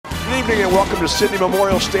evening and welcome to Sydney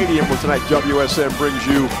Memorial Stadium, where tonight WSM brings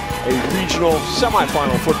you a regional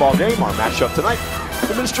semifinal football game. Our matchup tonight,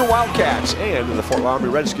 the Minster Wildcats and the Fort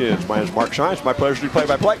Loramie Redskins. My name is Mark Shines. My pleasure to do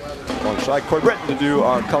play-by-play alongside Corey Britton to do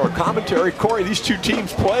our color commentary. Corey, these two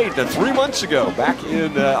teams played 3 months ago, back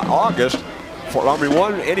in August. Fort Loramie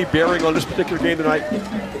won. Any bearing on this particular game tonight?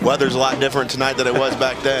 Weather's a lot different tonight than it was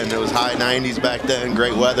back then. It was high 90s back then,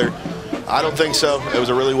 great weather. I don't think so. It was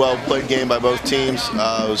a really well-played game by both teams.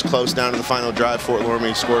 It was close down to the final drive. Fort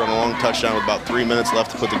Loramie scored on a long touchdown with about 3 minutes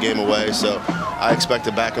left to put the game away. So I expect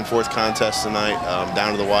a back-and-forth contest tonight,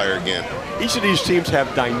 down to the wire again. Each of these teams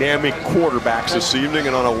have dynamic quarterbacks this evening,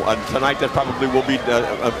 and on tonight that probably will be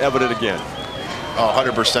evident again. Oh,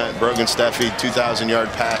 100%. Brogan Steffi, 2,000-yard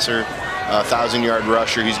passer, 1,000-yard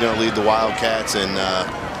rusher. He's going to lead the Wildcats. And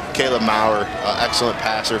Caleb Maurer, excellent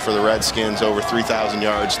passer for the Redskins, over 3,000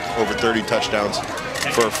 yards, over 30 touchdowns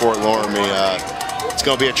for Fort Loramie. It's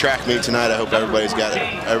going to be a track meet tonight. I hope everybody's got it.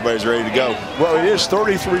 Everybody's ready to go. Well, it is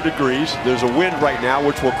 33 degrees. There's a wind right now,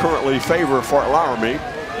 which will currently favor Fort Loramie,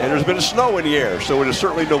 and there's been a snow in the air, so it is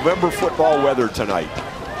certainly November football weather tonight.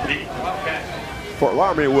 Fort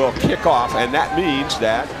Loramie will kick off, and that means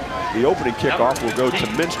that the opening kickoff will go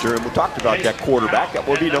to Minster, and we talked about that quarterback. That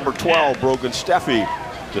will be number 12, Brogan Steffi.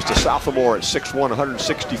 Just a sophomore at 6'1",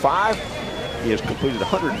 165. He has completed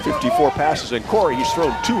 154 passes. And Corey, he's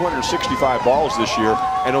thrown 265 balls this year,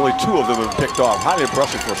 and only 2 of them have been picked off. Highly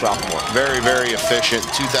impressive for a sophomore. Very, very efficient.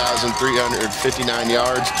 2,359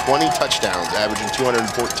 yards, 20 touchdowns, averaging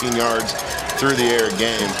 214 yards through the air a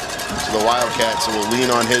game. So the Wildcats will lean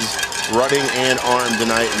on his running and arm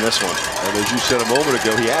tonight in this one. And as you said a moment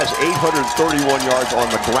ago, he has 831 yards on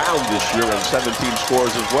the ground this year and 17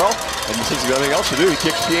 scores as well. And since he's got nothing else to do, he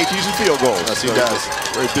kicks PATs and field goals. Yes, he does.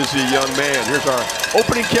 Very busy young man. Here's our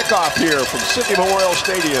opening kickoff here from Sydney Memorial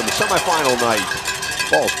Stadium, semifinal night.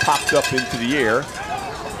 Ball's popped up into the air,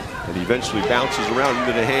 and he eventually bounces around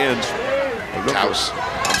into the hands of Kaus.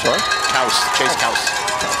 I'm sorry? Kaus, Chase Kaus.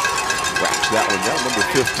 Wraps that one down, number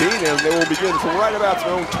 15, and they will begin from right about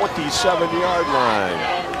their own 27-yard line.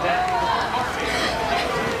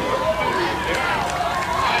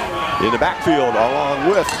 In the backfield, along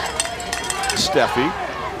with Steffi.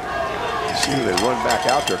 See who they run back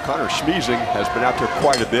out there. Connor Schmeezing has been out there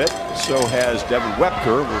quite a bit. So has Devin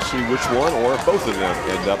Webker. We'll see which one or if both of them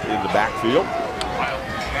end up in the backfield.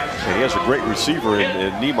 And he has a great receiver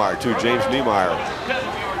in Niemeyer, too, James Niemeyer.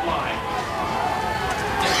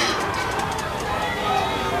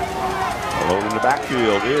 Alone in the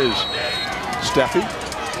backfield is Steffi.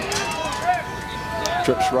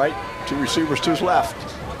 Trips right, 2 receivers to his left.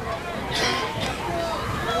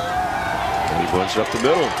 And he runs up the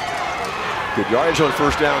middle. Good yardage on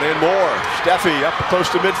first down and more. Steffi up close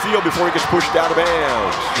to midfield before he gets pushed out of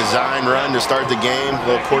bounds. Design run to start the game.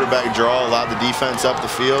 Little quarterback draw, allowed the defense up the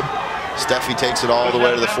field. Steffi takes it all the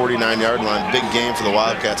way to the 49-yard line. Big game for the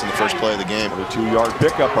Wildcats in the first play of the game. The 2-yard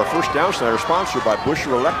pickup. Our first down tonight are sponsored by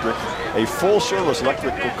Busher Electric, a full-service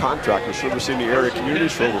electrical contractor servicing the area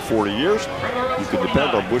communities for over 40 years. You can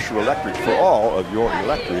depend on Busher Electric for all of your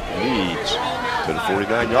electric needs. To the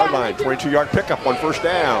 49-yard line, 22-yard pickup on first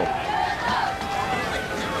down.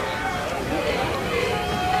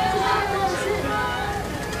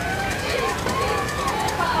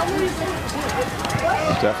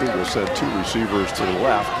 Steffi will send 2 receivers to the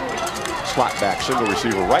left. Slot back, single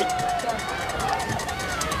receiver right.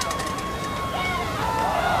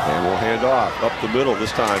 And we'll hand off up the middle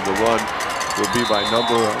this time. The run will be by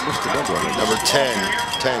number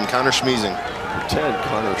 10, Connor Schmeezing. Number 10,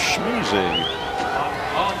 Connor Schmeezing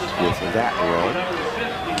with that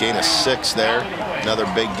run. Gain of 6 there. Another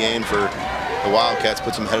big gain for the Wildcats.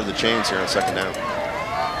 Puts them ahead of the chains here on second down.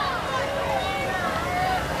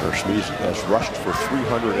 Schmeezing has rushed for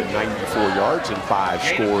 394 yards and 5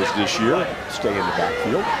 scores this year. Stay in the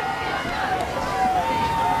backfield.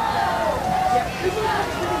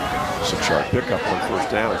 6-yard pickup on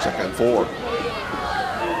first down, second and 4.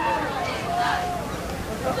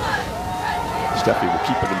 Steffi will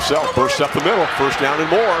keep it himself. Bursts up the middle, first down and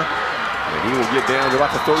more. And he will get down to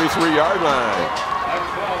about the 33-yard line.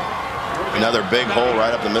 Another big hole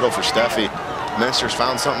right up the middle for Steffi. Minster's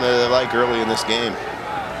found something that they like early in this game.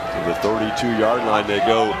 To the 32-yard line they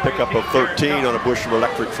go. Pickup of 13 on a Busher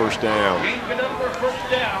Electric first down.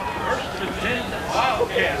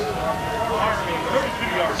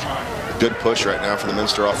 Good push right now for the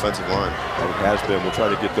Minster offensive line. It has been. We'll try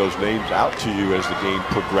to get those names out to you as the game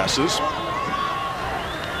progresses.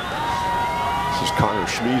 This is Connor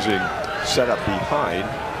Schmeezing set up behind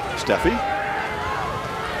Steffi.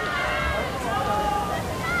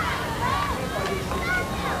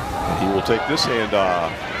 And he will take this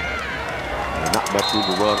handoff. And not much room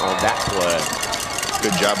to run on that play.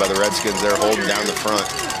 Good job by the Redskins there, holding down the front.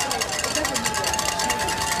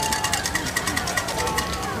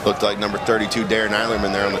 Looked like number 32, Darren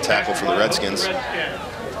Eilerman there on the tackle for the Redskins.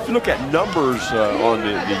 If you look at numbers on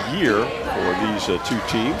the year for these two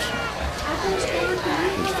teams,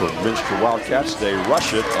 for Minster Wildcats, they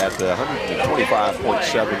rush it at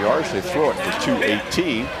 125.7 yards. They throw it for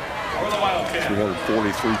 218,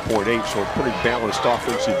 343.8. So a pretty balanced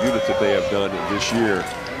offensive unit that they have done this year.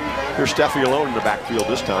 Here's Steffi alone in the backfield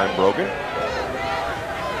this time, Brogan.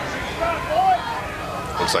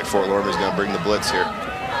 Looks like Fort Loramie is going to bring the blitz here.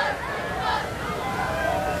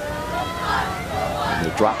 And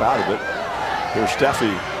they drop out of it. Here's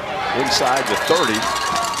Steffi inside the 30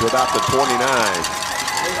 to about the 29.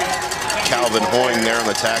 Calvin Hoying there on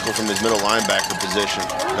the tackle from his middle linebacker position.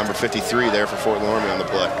 Number 53 there for Fort Loramie on the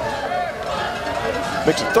play.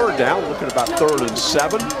 Makes it third down, looking about 3rd and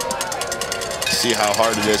 7. See how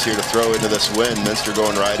hard it is here to throw into this wind. Minster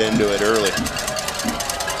going right into it early.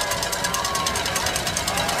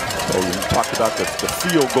 So we talked about the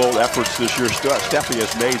field goal efforts this year. Steffi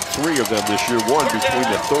has made 3 of them this year, one between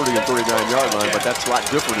the 30 and 39-yard line, but that's a lot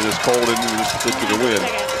different in this cold and in this particular wind.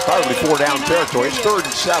 Probably 4 down territory. It's 3rd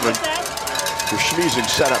and 7. The Schmeezing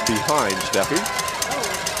set up behind Steffi.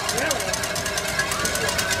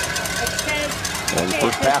 And the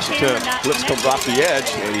first pass attempt, Blitz comes off the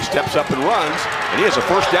edge, and he steps up and runs, and he has a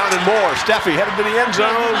first down and more. Steffi headed to the end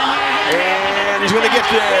zone, and he's going to get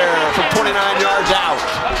there from 29 yards out.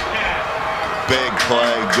 Big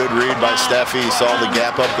play, good read by Steffi. He saw the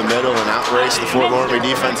gap up the middle and outraced the Fort Loramie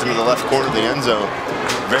defense into the left corner of the end zone.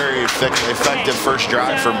 Very effective first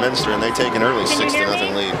drive for Minster, and they take an early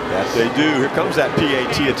 6-0 lead. That they do. Here comes that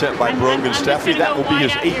PAT attempt by Brogan Steffi. That will be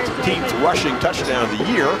his 18th rushing touchdown of the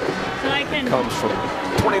year. Comes from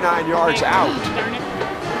 29 yards out.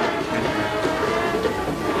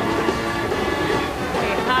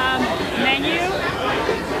 Menu.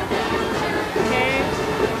 Okay.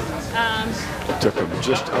 It took him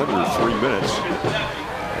just under 3 minutes,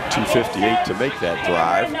 2:58 to make that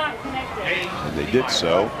drive. And they did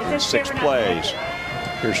so in 6 plays.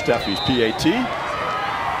 Here's Steffi's PAT.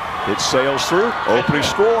 It sails through. Opening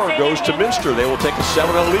score goes to Minster. They will take a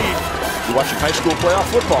 7-0 lead. You're watching high school playoff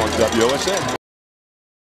football on WOSN.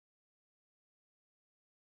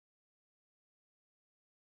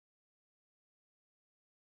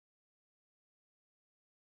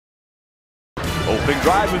 Opening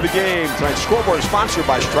drive of the game. Tonight's scoreboard is sponsored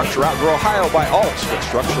by Structure Outdoor Ohio by Alts. Let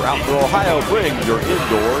Structure Outdoor Ohio bring your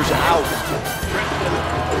indoors out.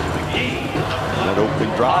 That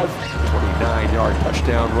opening drive, 29-yard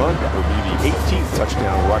touchdown run. That will be the 18th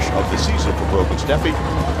touchdown rush of the season for Brogan Steffi.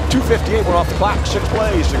 2:58 went off the clock. 6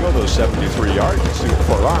 plays to go those 73 yards. Let's see what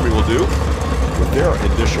Fort Loramie will do with their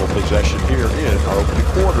initial possession here in our opening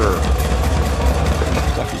quarter.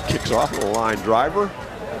 Steffi kicks off with a line driver.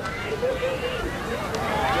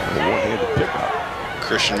 A one-handed pickup.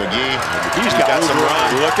 Christian McGee. McGee's got some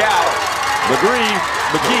run. Look out.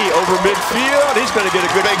 McGee over midfield. He's going to get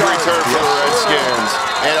a good big return for the Redskins.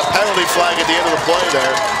 And a penalty flag at the end of the play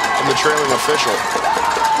there from the trailing official.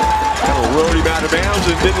 Kind of rode him out of bounds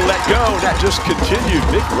and didn't let go. That just continued.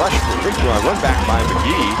 Big rush for big run back by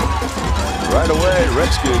McGee. Right away,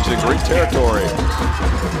 Redskins in great territory.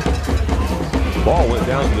 The ball went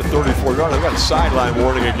down to the 34-yard. I've got a sideline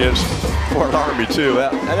warning against Fort Loramie too.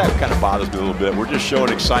 That kind of bothers me a little bit. We're just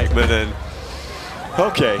showing excitement and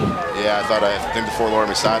okay. Yeah, I think the Fort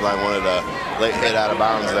Loramie sideline wanted a late hit out of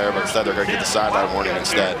bounds there, but instead they're going to get the sideline warning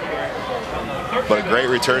instead. But a great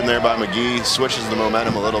return there by McGee. Switches the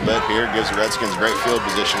momentum a little bit here. Gives the Redskins great field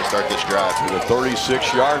position to start this drive. To the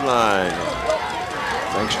 36-yard line.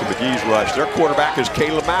 Thanks to McGee's rush. Their quarterback is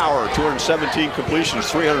Caleb Maurer. 217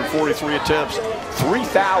 completions, 343 attempts,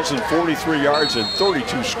 3,043 yards, and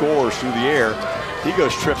 32 scores through the air. He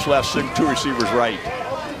goes trips left, 2 receivers right.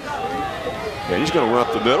 And he's going to run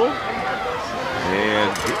up the middle.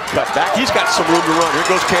 And cut back. He's got some room to run. Here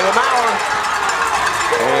goes Caleb Maurer.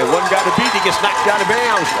 And one guy to beat. He gets knocked out of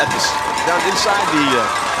bounds down inside the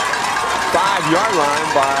 5-yard line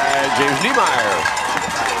by James Niemeyer.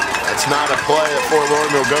 It's not a play that Fort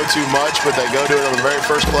Loramie will go to much, but they go to it on the very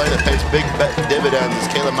first play that pays big dividends as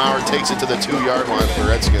Caleb Maurer takes it to the 2-yard line for the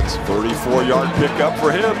Redskins. 34-yard pickup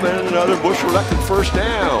for him, and another Bush-elected first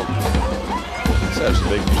down. That's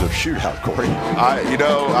the big news of shootout, Corey.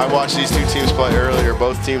 I watched these two teams play earlier.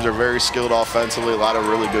 Both teams are very skilled offensively, a lot of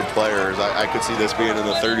really good players. I could see this being in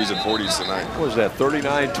the 30s and 40s tonight. What was that,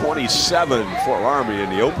 39-27 Fort Loramie in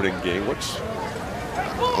the opening game?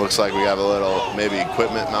 Looks like we have a little maybe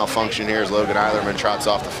equipment malfunction here as Logan Eilerman trots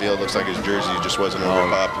off the field. Looks like his jersey just wasn't over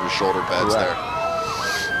top of his shoulder pads there.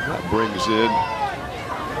 That brings in,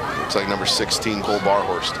 looks like number 16, Cole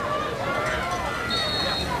Barhorst.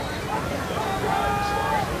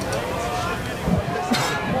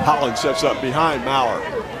 Holland sets up behind Maurer.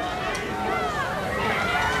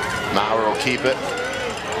 Maurer will keep it.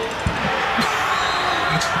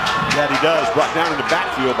 That he does. Brought down in the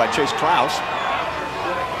backfield by Chase Klaus.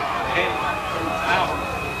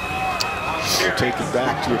 Taken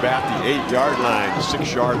back to about the 8-yard line.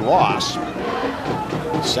 6-yard loss.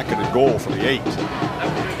 2nd and goal from the 8.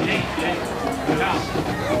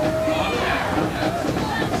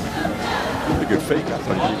 Pretty good fake. I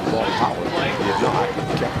thought he gave the ball to Howard. He had not.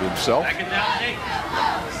 He kept it himself.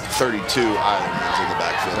 32, Eilerman's in the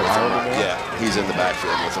backfield. Yeah, he's in the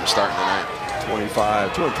backfield with him starting tonight.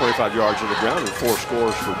 225 yards on the ground and 4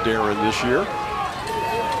 scores for Darren this year.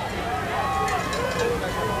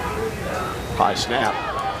 High snap.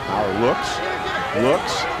 Howard looks, and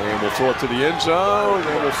will throw it to the end zone,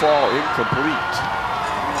 and will fall incomplete.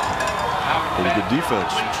 Pretty good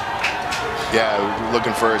defense. Yeah,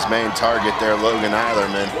 looking for his main target there, Logan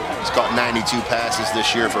Eilerman. He's caught 92 passes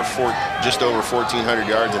this year for just over 1,400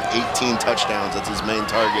 yards and 18 touchdowns. That's his main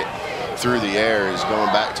target through the air. He's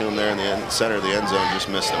going back to him there in the center of the end zone, just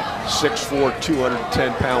missed him. 6'4",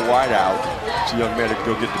 210-pound wideout. It's a young man that can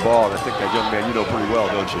go get the ball, and I think that young man you know pretty well,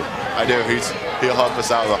 don't you? I do. He'll help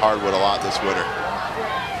us out with the hardwood a lot this winter.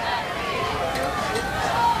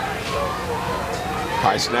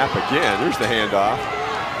 High snap again. There's the handoff.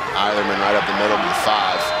 Eilerman right up the middle to the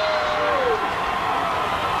 5.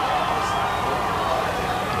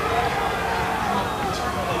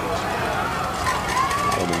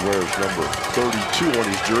 Wears number 32 on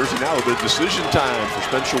his jersey. Now the decision time for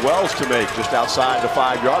Spencer Wells to make just outside the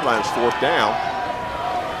 5-yard line. It's 4th down.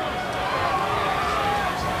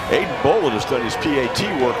 Aiden Bolin has done his PAT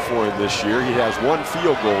work for him this year. He has 1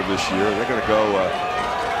 field goal this year. They're going to go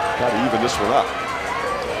try to even this one up.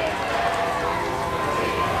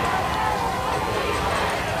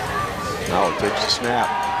 Now it takes the snap.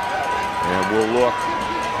 And we'll look.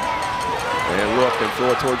 And throw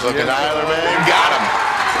it towards the end. Look at Eilerman. Got him.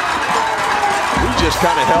 He just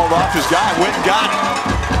kind of held off his guy, went and got it.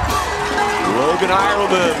 Logan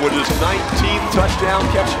Eilerman with his 19th touchdown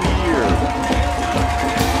catch of the year.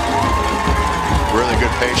 Really good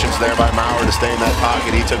patience there by Maurer to stay in that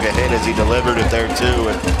pocket. He took a hit as he delivered it there too,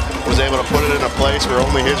 and was able to put it in a place where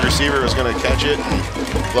only his receiver was going to catch it. And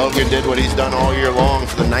Logan did what he's done all year long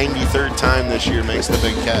for the 93rd time this year, makes the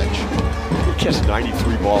big catch. He catches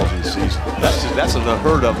 93 balls in the season. That's an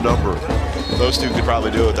unheard of number. Those two could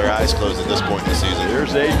probably do it with their eyes closed at this point in the season.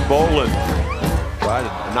 There's Aiden Bolin. Try to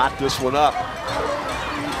knot this one up.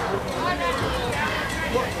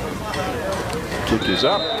 Kick is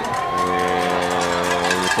up.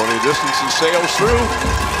 And plenty of distance and sails through.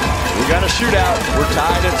 We got a shootout. We're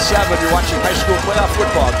tied at 7. You're watching high school playoff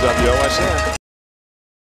football at WOSN.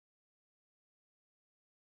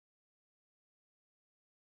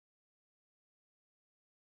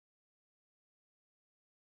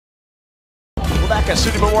 Back at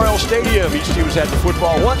City Memorial Stadium, each team has had the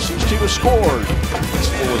football once, each team has scored. This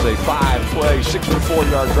one was a 5-play,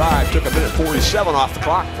 64-yard drive, took a minute 47 off the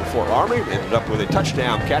clock for Fort Loramie, ended up with a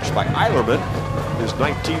touchdown catch by Eilerman, his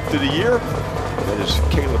 19th of the year. That is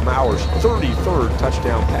Caleb Maurer's 33rd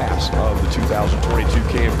touchdown pass of the 2022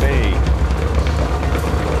 campaign.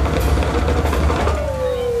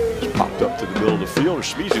 Just popped up to the middle of the field, or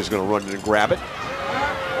Smeezy's going to run in and grab it.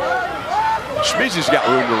 Smeezy's got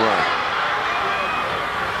room to run.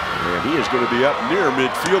 And he is going to be up near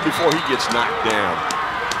midfield before he gets knocked down.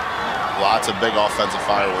 Lots of big offensive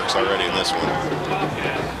fireworks already in this one.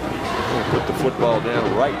 Put the football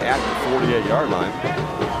down right at the 48-yard line.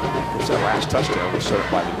 Of course, that last touchdown was set up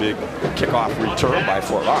by the big kickoff return by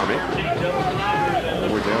Fort Loramie. All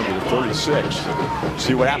the way down to the 36.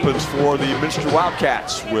 See what happens for the Minster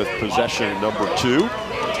Wildcats with possession number 2.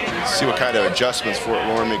 See what kind of adjustments Fort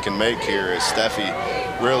Loramie can make here as Steffi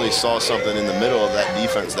really saw something in the middle of that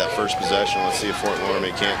defense that first possession. Let's see if Fort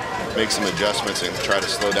Loramie can't make some adjustments and try to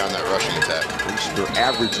slow down that rushing attack. Minster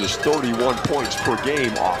averages 31 points per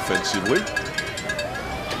game offensively.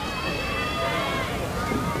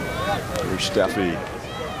 Here's Steffi.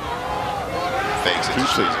 Fakes it.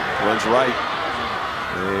 Keeps it. Runs right.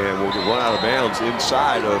 And will get run out of bounds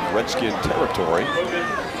inside of Redskin territory.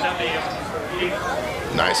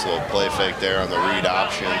 Nice little play fake there on the read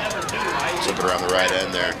option. Took it around the right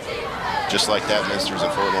end there. Just like that, Minster's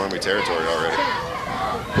in Fort Loramie territory already.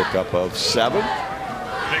 Pickup of 7.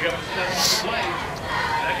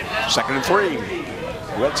 2nd and 3.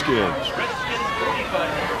 Redskins.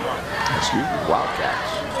 Excuse me,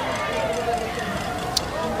 Wildcats.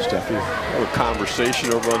 Steffi, have a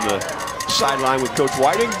conversation over on the sideline with Coach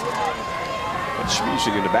Whiting. And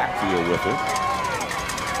Schmiesing in the backfield with him.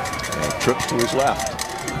 And trips to his left.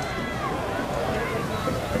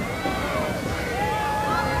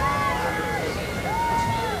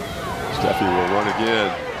 Steffi will run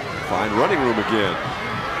again. Find running room again.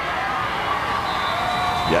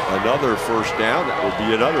 Yet another first down. That will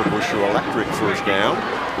be another Busher Electric first down.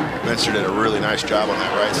 Minster did a really nice job on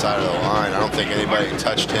that right side of the line. I don't think anybody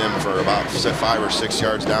touched him for about 5 or 6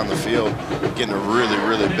 yards down the field. Getting a really,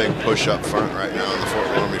 really big push up front right now in the Fort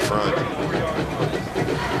Loramie front.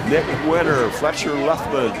 Nick Winter, Fletcher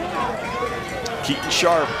Lethman, Keaton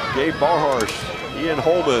Sharp, Gabe Barhorst, Ian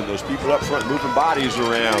Holman. Those people up front moving bodies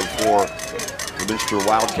around for the Minster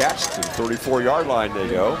Wildcats. To the 34-yard line they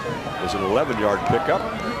go. There's an 11-yard pickup.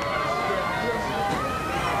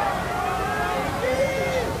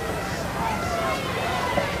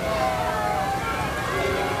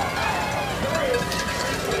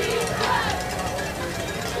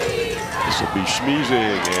 This will be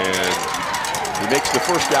Schmiesing, and he makes the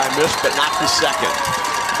first guy miss, but not the second.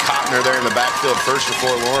 Kottner there in the backfield first for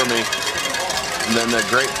Fort Loramie. And then the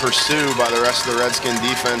great pursue by the rest of the Redskin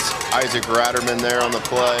defense. Isaac Ratterman there on the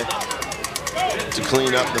play to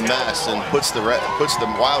clean up the mess and puts the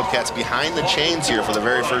Wildcats behind the chains here for the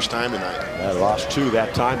very first time tonight. That lost 2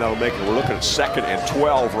 that time. That'll make it. We're looking at 2nd and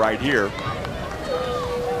 12 right here.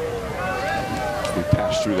 We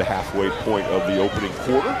pass through the halfway point of the opening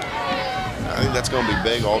quarter. I think that's going to be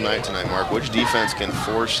big all night tonight, Mark. Which defense can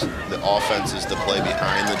force the offenses to play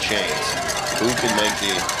behind the chains? Who can make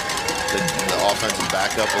the offensive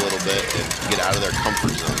back up a little bit and get out of their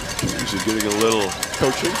comfort zone? He's getting a little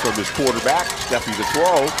coaching from his quarterback, Steffi to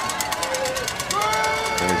throw.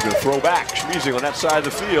 And he's going to throw back. Schmiesing on that side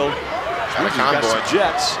of the field. Schmiesing's got some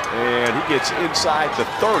jets, and he gets inside the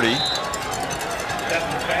 30.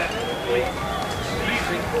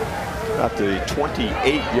 At the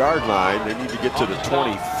 28-yard line. They need to get to the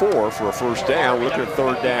 24 for a first down. We're looking at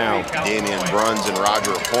 3rd down. Damian Bruns and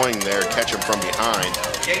Roger Poing there catch him from behind.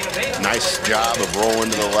 Nice job of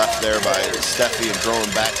rolling to the left there by Steffi and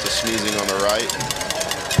throwing back to Schmiesing on the right.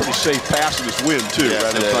 Pretty safe pass in this wind, too, yes,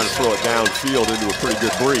 rather than trying to throw it downfield into a pretty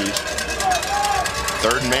good breeze.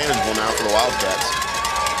 3rd and manageable now for the Wildcats.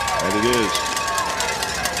 And it is.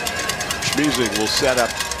 Schmiesing will set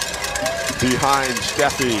up behind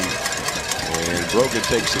Steffi. And Brogan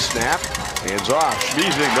takes the snap, hands off.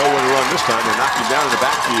 Schmiesing, nowhere to run this time. They knock him down in the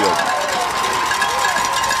backfield.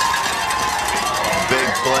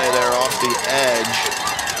 Big play there off the edge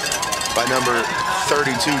by number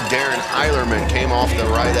 32, Darren Eilerman. Came off the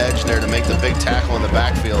right edge there to make the big tackle in the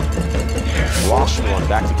backfield. Lost one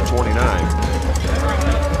back to the 29.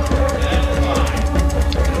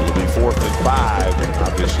 It'll be 4th and 5. And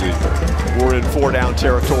obviously, we're in 4-down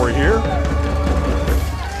territory here.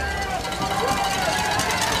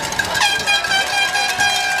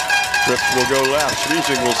 Trips will go left.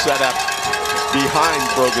 Schmiesing will set up behind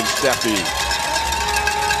Brogan Steffi.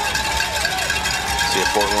 See if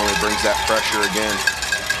Fort Loramie brings that pressure again.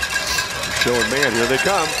 Showing man, here they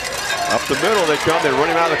come. Up the middle they come. They run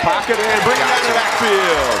him out of the pocket and bring him out of the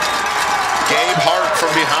backfield. Gabe Hart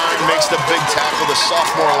from behind makes the big tackle. The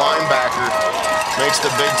sophomore linebacker makes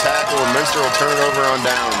the big tackle, and Minster will turn it over on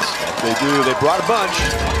downs. They do. They brought a bunch,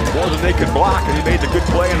 more than they could block, and he made the good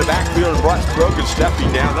play in the backfield and brought Brogan Steffi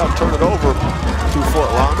down. They'll turn it over to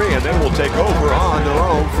Fort Loramie, and they will take over on their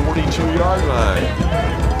own 42-yard line.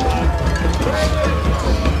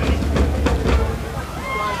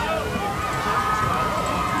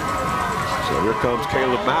 So here comes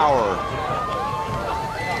Caleb Maurer.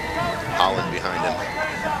 Holland behind him.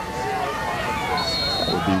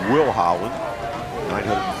 That would be Will Holland.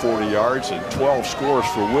 940 yards and 12 scores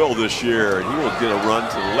for Will this year, and he will get a run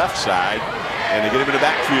to the left side, and they get him in the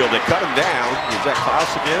backfield. They cut him down. Is that Klaus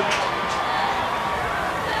again?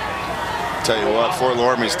 Tell you what, Fort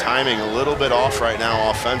Loramie's timing a little bit off right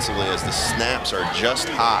now offensively as the snaps are just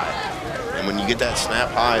high. And when you get that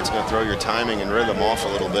snap high, it's going to throw your timing and rhythm off a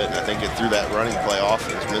little bit, and I think it threw that running play off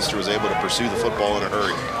as Minster was able to pursue the football in a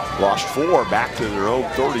hurry. Lost 4 back to their own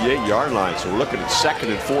 38-yard line, so we're looking at 2nd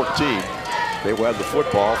and 14. They will have the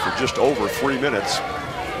football for just over 3 minutes,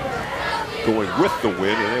 going with the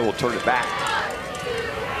wind, and they will turn it back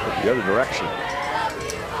the other direction.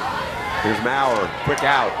 Here's Maurer, quick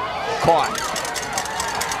out, caught.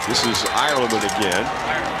 This is Ireland again.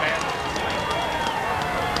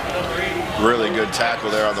 Really good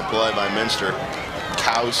tackle there on the play by Minster.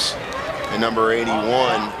 Kaus and number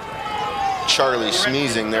 81 Charlie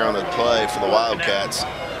Smeezing there on the play for the Wildcats.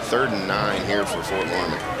 3rd and 9 here for Fort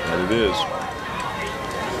Loramie. And it is.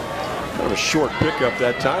 Kind of a short pickup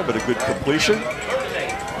that time, but a good completion.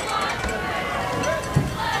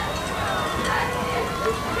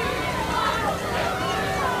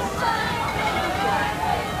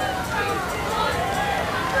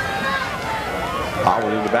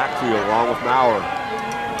 Howard in the backfield along with Maurer.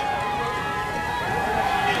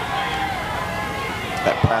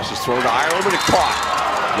 That pass is thrown to Ireland and caught.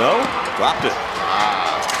 No, dropped it.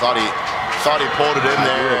 Thought he pulled it in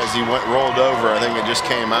there as he rolled over. I think it just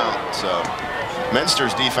came out. So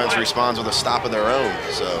Minster's defense responds with a stop of their own.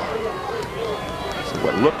 So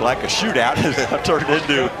what looked like a shootout has turned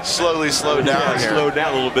into slowed down here. Slowed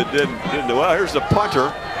down a little bit, didn't it? Well, here's the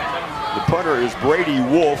punter. The punter is Brady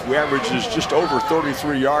Wolf, who averages just over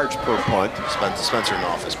 33 yards per punt. Spencer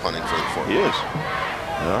Knopf is punting for the Fort Loramie. He is.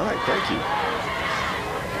 All right, thank you.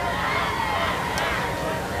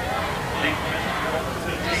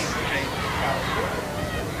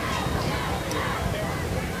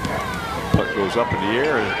 Punt goes up in the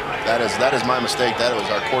air. And that is my mistake. That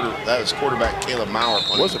was quarterback Caleb Maurer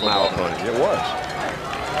punting. Was it Maurer punting? It was.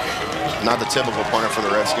 Not the typical punter for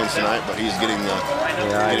the Redskins tonight, but he's getting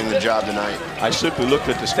the job tonight. I simply looked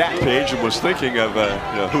at the stat page and was thinking of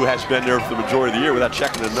who has been there for the majority of the year without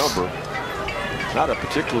checking the number. Not a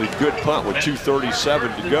particularly good punt with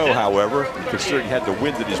 2:37 to go, however, considering he had the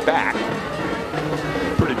wind at his back.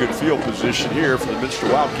 Pretty good field position here for the Minster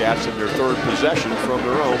Wildcats in their 3rd possession from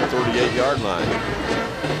their own 38-yard line.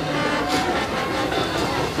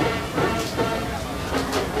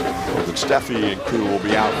 Steffi and crew will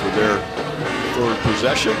be out for their 3rd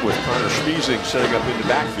possession with Connor Smeezing setting up in the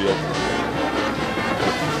backfield.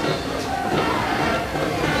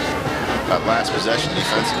 That last possession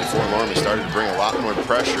defensively, Fort Loramie started to bring a lot more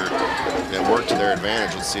pressure and it worked to their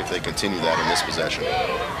advantage. Let's see if they continue that in this possession.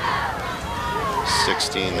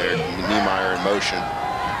 16 there, Niemeyer in motion.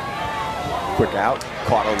 Quick out,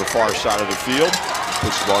 caught on the far side of the field.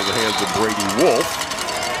 Puts the ball in the hands of Brady Wolf.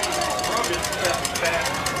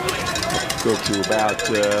 Go to about,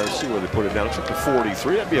 let's see where they put it down. It's up to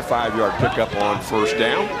 43. That'd be a 5-yard pickup on 1st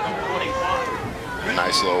down.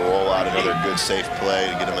 Nice little rollout, another good safe play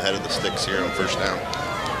to get them ahead of the sticks here on 1st down.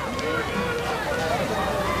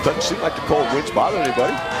 Doesn't seem like the cold winds bother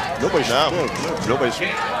anybody. Nobody's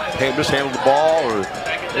mishandled the ball or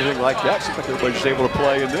anything like that. Seems like everybody's able to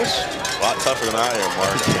play in this. A lot tougher than I am,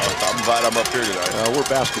 Mark. I'm glad I'm up here tonight. We're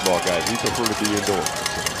basketball guys. We prefer to be indoors.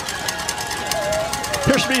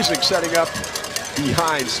 Here's Smeezing setting up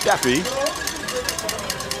behind Steffi.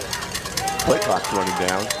 Play clock's running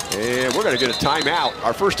down. And we're going to get a timeout.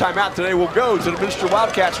 Our first timeout today will go to the Minster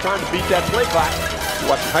Wildcats trying to beat that play clock. You're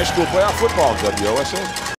watching high school playoff football,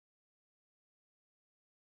 WOSN.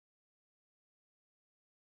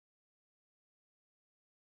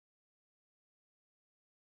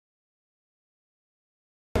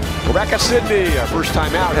 We're back at Sydney. Our first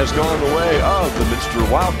timeout has gone the way of the Minster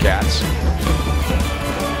Wildcats.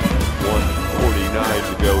 1:49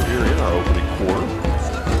 to go here in our opening quarter.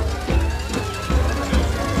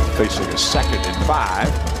 Facing a 2nd and 5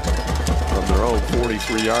 from their own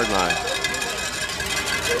 43-yard line.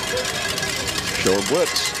 Showing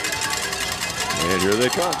blitz. And here they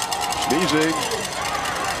come. Smeezing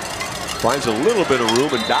finds a little bit of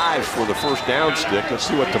room and dives for the 1st down stick. Let's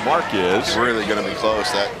see what the mark is. It's really going to be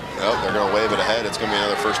close. They're going to wave it ahead. It's going to be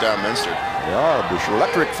another 1st down Minster. They are. Bush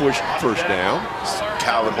Electric 1st down.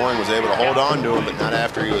 Calvin Hoying was able to hold on to him, but not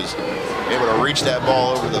after he was able to reach that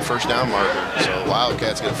ball over the 1st down marker. So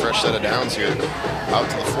Wildcats get a fresh set of downs here out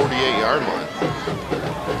to the 48-yard line.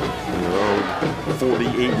 Their own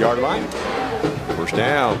 48-yard line. 1st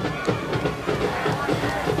down.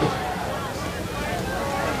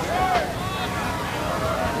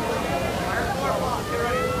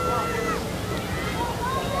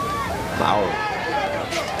 Maurer.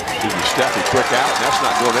 Steffi quick out, and that's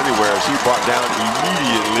not going anywhere as he brought down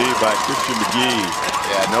immediately by Christian McGee.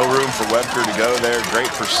 Yeah, no room for Webker to go there.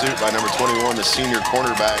 Great pursuit by number 21, the senior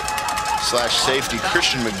cornerback / safety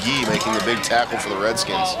Christian McGee making the big tackle for the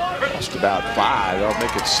Redskins. Just about 5. They'll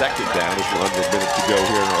make it 2nd down as we're under a minute to go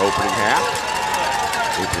here in our opening half.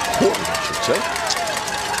 Opening quarter, I should say.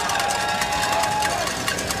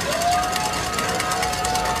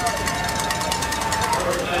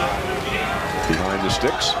 Behind the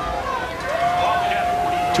sticks.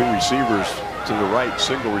 2 receivers to the right,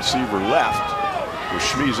 single receiver left. With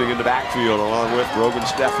Smeezing in the backfield along with Brogan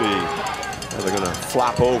Steffi. And they're going to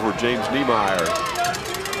flop over James Niemeyer.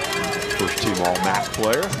 1st team all-MAC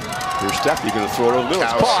player. Here's Steffi going to throw it over the middle.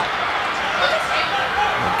 It's caught.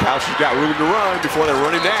 And Couch has got room to run before they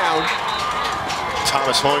run him down.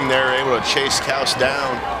 Thomas Hoying there, able to chase Kaus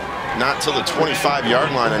down. Not till the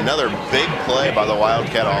 25-yard line. Another big play by the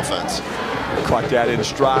Wildcat offense. Caught that in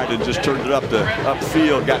stride and just turned it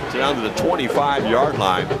upfield, got down to the 25-yard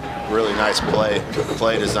line. Really nice play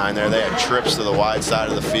design there. They had trips to the wide side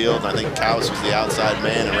of the field. I think Kaus was the outside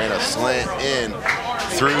man and ran a slant in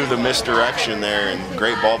through the misdirection there, and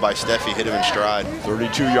great ball by Steffi, hit him in stride.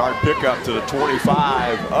 32-yard pickup to the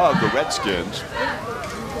 25 of the Redskins.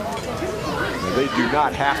 They do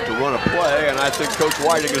not have to run a play, and I think Coach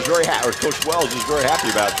Whiting is very happy, or Coach Wells is very happy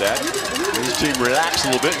about that. His team relax a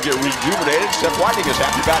little bit and get rejuvenated. Steph Whiting is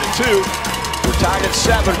happy about it too. We're tied at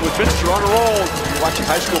 7 with Minster on a roll. You're watching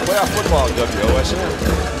high school playoff football on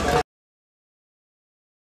WOSN.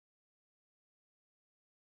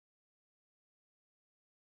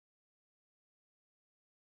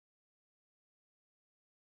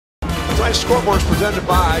 Tonight's scoreboard is presented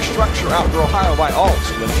by Structure Outdoor Ohio by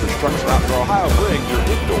Alts. Minster Structure Outdoor Ohio brings your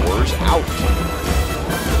indoors out.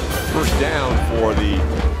 First down for the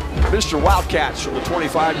Minster Wildcats from the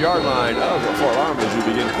 25-yard line of the Fort Loramie as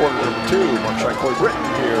we begin quarter number 2. Mark Corey Britton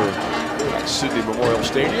here at Sydney Memorial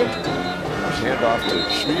Stadium. Handoff to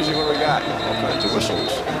Schmeezing. What do we got? All kinds of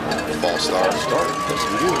whistles. False start. Yes,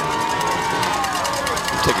 we do.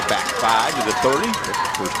 We'll take it back 5 to the 30.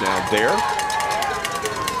 First down there.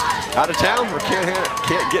 Out of town or can't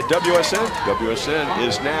get WSN? WSN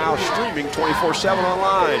is now streaming 24/7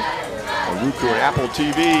 online on Roku and Apple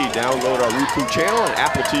TV. Download our Roku channel and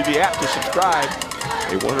Apple TV app to subscribe.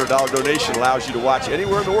 A $100 donation allows you to watch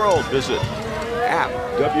anywhere in the world. Visit app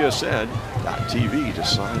WSN.tv to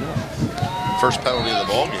sign up. First penalty of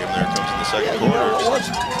the ball game there comes in the second quarter. You know, it was.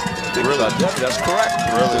 Really, that's correct.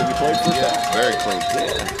 Really, you played for that. Very clean.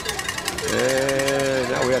 Yeah. And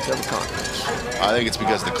now we have to have a conference. I think it's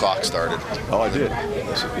because the clock started. Oh, I did.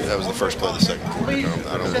 Yes, it did. That was the first play of the second quarter.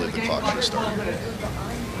 I don't believe the clock should have started.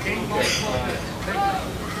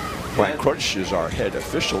 Frank Crutch is our head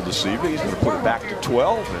official this evening. He's going to put it back to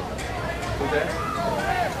 12. And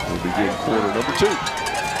we'll begin quarter number 2.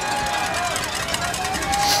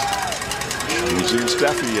 Schmeezing and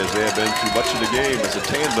Steffi, as they have been through much of the game, as a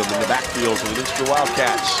tandem in the backfield for the Minster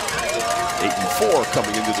Wildcats. 8-4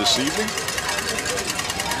 coming into this evening.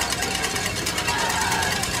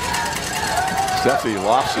 Steffi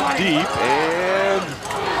lofts it deep, and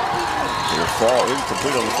it'll fall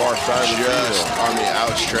incomplete on the far side of the field. On the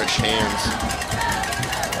outstretched hands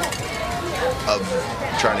of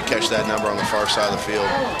trying to catch that number on the far side of the field.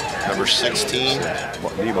 Number 16.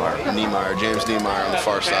 Niemeyer. James Niemeyer on the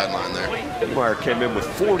far sideline there. Niemeyer came in with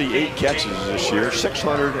 48 catches this year,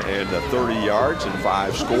 630 yards and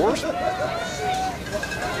 5 scores.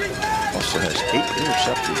 Also has 8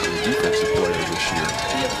 interceptions as a defensive player this year.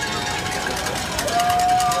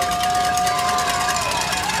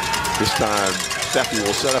 This time, Steffi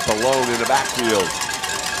will set up alone in the backfield.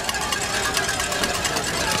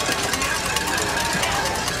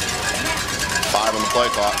 5 on the play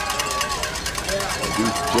clock. They do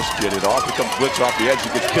just get it off. Here comes blitz off the edge. He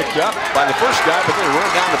gets picked up by the first guy, but then run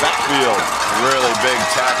down the backfield. Really big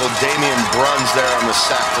tackle. Damian Bruns there on the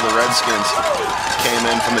sack for the Redskins. Came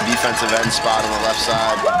in from the defensive end spot on the left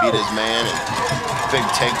side, beat his man, and big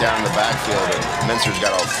takedown in the backfield. And Minster's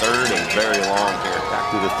got a third and very long here. Back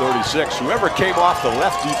to the 36. Whoever came off the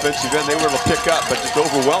left defensive end, they were able to pick up, but just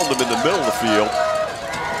overwhelmed them in the middle of the field.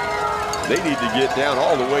 They need to get down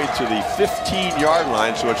all the way to the 15-yard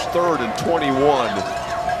line, so it's 3rd and 21.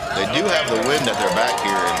 They do have the wind at their back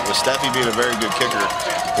here, and with Steffi being a very good kicker,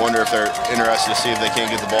 wonder if they're interested to see if they can't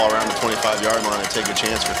get the ball around the 25-yard line and take a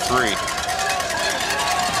chance for 3.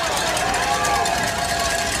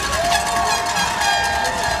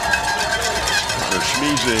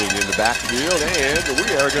 Schmeezing in the backfield, and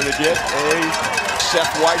we are going to get a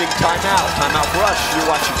Seth Whiting timeout. Timeout for us. You're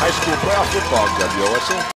watching high school playoff football on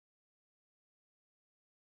WOSN.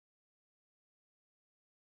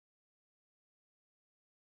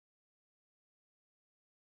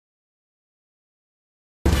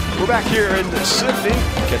 We're back here in Sydney.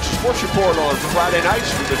 Catch the Sports Report on Friday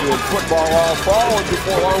nights. We've been doing football all fall, and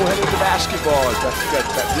before long we'll head into basketball.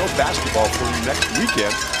 That real basketball for you next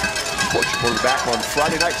weekend. Sports Report is back on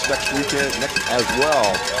Friday nights next weekend as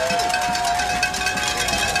well.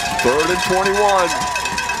 3rd and 21.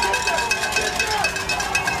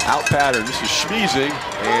 Out pattern. This is Schmeezing,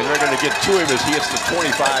 and they're going to get to him as he hits the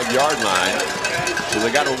 25-yard line. So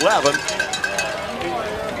they got 11.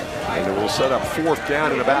 And it will set up 4th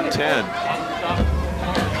down at about 10.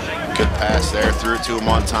 Good pass there. Threw it to him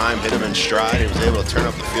on time. Hit him in stride. He was able to turn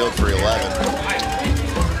up the field for 11.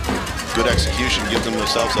 Good execution, give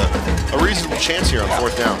themselves a reasonable chance here on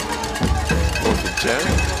 4th down. 4th and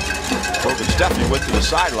 10. Brogan Steffi went to the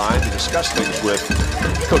sideline to discuss things with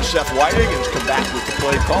Coach Seth Whiting and has come back with the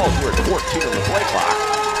play calls. We're at 14 on the play clock.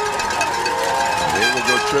 They will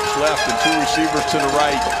go trips left and 2 receivers to the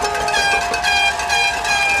right.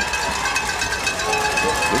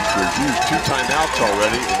 Minster's used 2 timeouts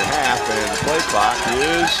already in the half, and the play clock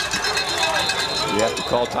is... You have to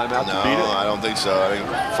call timeout to beat it? No, I don't think so. I think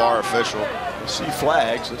far official. Let's see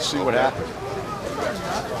flags. Let's see what happens.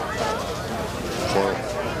 Well,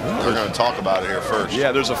 we're going to talk about it here first.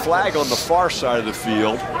 Yeah, there's a flag on the far side of the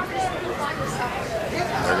field.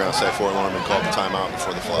 They're going to say Fort Loramie called the timeout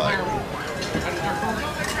before the flag.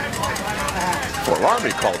 Fort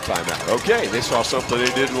Loramie called timeout. Okay, they saw something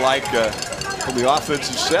they didn't like from the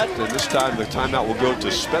offensive set, and this time the timeout will go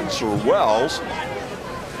to Spencer Wells.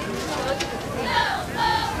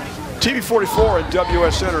 TV44 and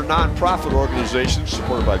WSN are non-profit organizations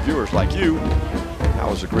supported by viewers like you. Now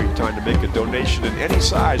is a great time to make a donation in any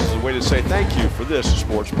size as a way to say thank you for this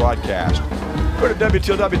sports broadcast. Go to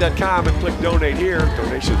WTLW.com and click donate here.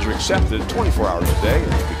 Donations are accepted 24 hours a day,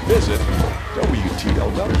 and you can visit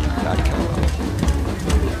WTLW.com.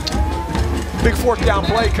 Big 4th down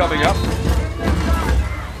play coming up.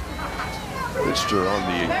 Minster on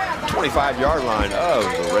the 25-yard line of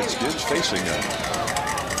the Redskins facing a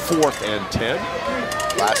 4th and 10.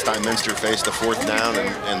 Last time Minster faced a 4th down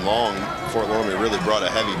and long, Fort Loramie really brought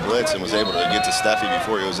a heavy blitz and was able to get to Steffi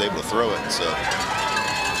before he was able to throw it. So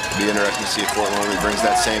it'll be interesting to see if Fort Loramie brings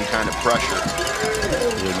that same kind of pressure.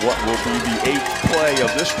 In what will be the 8th play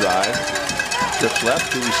of this drive. Trips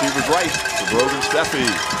left, 2 receivers right for Brogan Steffi,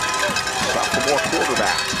 sophomore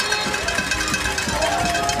quarterback.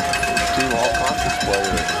 Team all-conference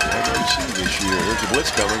player at MAC this year. Here's the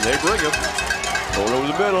blitz coming. They bring him. Going over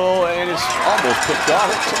the middle, and it's almost picked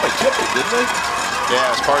off. Somebody tipped it, didn't they?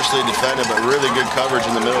 Yeah, it's partially defended, but really good coverage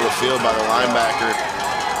in the middle of the field by the linebacker,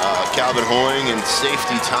 Calvin Hoying, and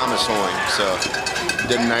safety Thomas Hoying. So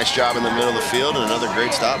did a nice job in the middle of the field, and another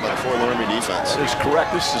great stop by the Fort Loramie defense. That is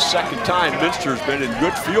correct. This is the second time Minster's been in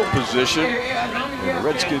good field position. And the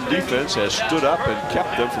Redskin defense has stood up and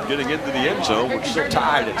kept them from getting into the end zone, which is still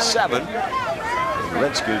tied at 7. And the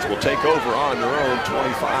Redskins will take over on their own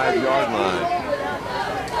 25-yard line.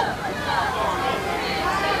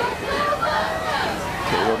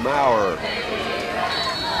 Maurer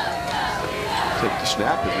take the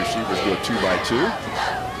snap, and receivers go 2 by 2.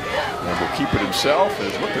 And will keep it himself and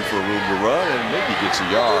is looking for room to run, and maybe gets a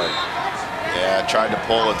yard. Yeah, tried to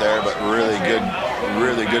pull it there, but really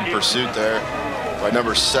good pursuit there by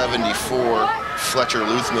number 74, Fletcher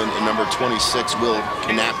Luthman, and number 26, Will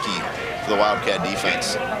Kanapke for the Wildcat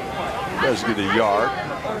defense. Does get a yard.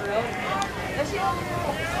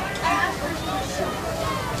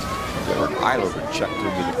 Eilerman checked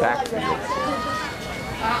into the backfield.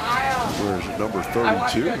 Where's number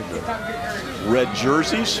 32 in the red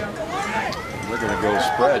jerseys? They're going to go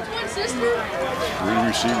spread. 3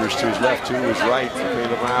 receivers to his left, 2 to his right for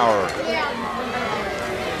Caleb Maurer.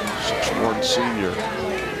 6'1" senior.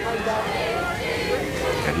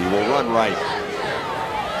 And he will run right.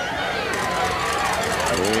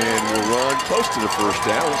 And will run close to the first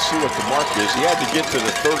down. Let's see what the mark is. He had to get to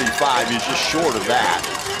the 35. He's just short of that.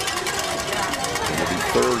 It'll be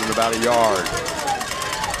 3rd and about a yard.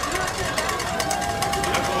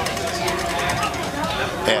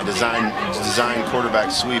 Yeah, design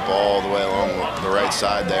quarterback sweep all the way along the right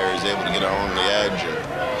side there. He's able to get along the edge,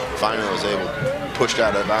 and finally was able pushed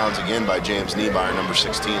out of bounds again by James Niebuhr, number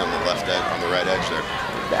 16 on the left edge, on the right edge there.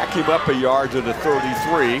 Back him up a yard to the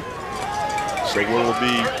 33. So it will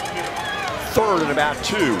be 3rd and about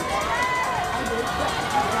 2.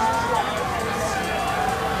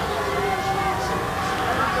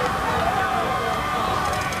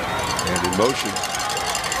 And in motion,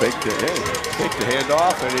 fake the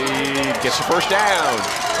handoff, and he gets the first down.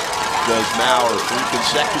 Does Maurer 3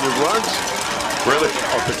 consecutive runs. Really,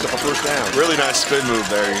 picks up a first down. Really nice spin move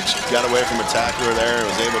there. He got away from a tackler there and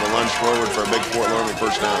was able to lunge forward for a big Fort Loramie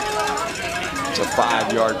first down. It's a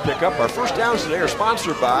 5-yard pickup. Our first downs today are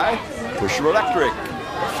sponsored by Busher Electric,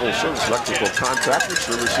 a full-service electrical contractor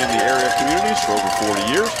servicing the area communities for over 40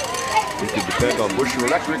 years. You can depend on Busher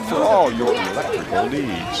Electric for all your electrical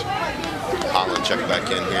needs. Holland checked back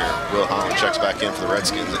in here. Will Holland checks back in for the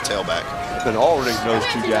Redskins at tailback. Been altering those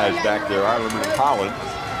 2 guys back there, Eilerman and Holland.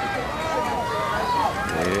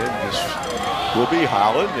 And this will be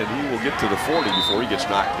Holland, and he will get to the 40 before he gets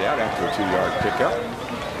knocked out after a 2-yard pickup.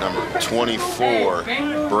 Number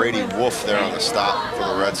 24, Brady Wolf there on the stop for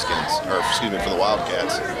the Redskins, or excuse me, for the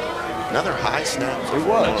Wildcats. Another high snap for It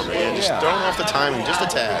was. And just throwing off the timing just a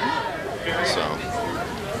tad. So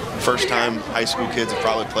First time high school kids have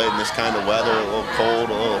probably played in this kind of weather, a little cold,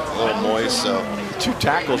 a little moist. So the two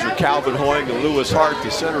tackles are Calvin Hoying and Lewis Hart.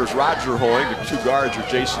 The center is Roger Hoying. The two guards are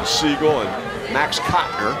Jason Siegel and Max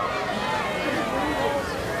Kottner.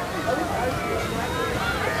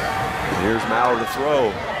 And here's Maurer to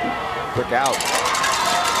throw. Quick out.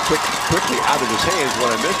 Quickly out of his hands,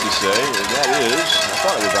 what I meant to say, and that is, I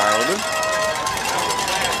thought it was Ireland.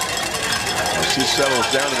 He settles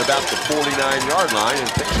down at about the 49-yard line and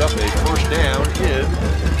picks up a first down in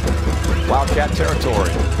Wildcat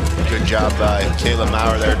territory. Good job by Caleb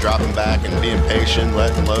Maurer there, dropping back and being patient,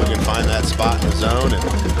 letting Logan find that spot in the zone and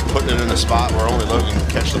putting it in a spot where only Logan can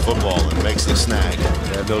catch the football and makes the snag.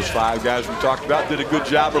 And those 5 guys we talked about did a good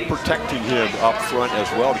job of protecting him up front as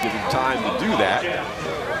well to give him time to do that.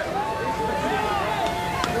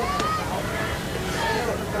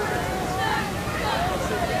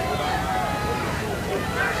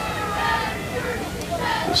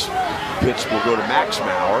 This pitch will go to Max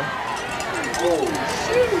Maurer.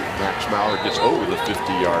 Max Maurer gets over the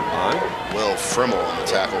 50-yard line. Will Frimmel on the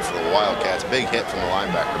tackle for the Wildcats. Big hit from the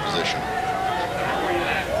linebacker position.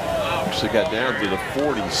 So got down to the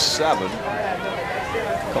 47.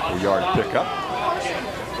 Couple-yard pickup.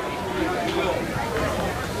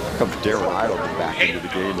 Comes Darren Eidelman back into the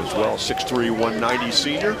game as well. 6'3", 190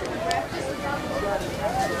 senior.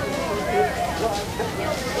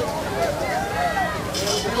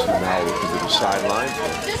 So now looking to the sideline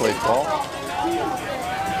for play call.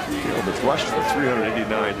 Caleb has rushed for 389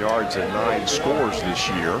 yards and 9 scores this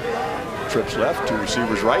year. Trips left, 2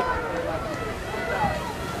 receivers right.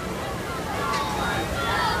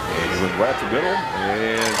 And he went right up the middle.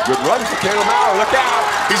 And good run for Caleb Maurer. Look out!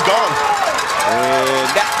 He's gone. And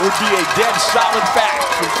that would be a dead solid back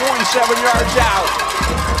from 47 yards out.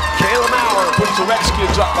 Caleb Maurer puts the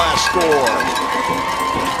Redskins up by a score.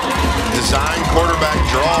 Design quarterback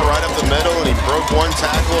draw right up the middle, and he broke one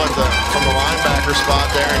tackle from the linebacker spot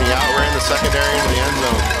there, and he outran the secondary into the end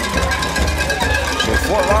zone. So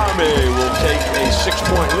Fort Loramie will take a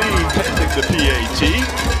 6-point lead pending the PAT.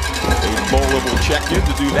 Aiden Bolin will check in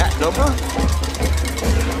to do that number.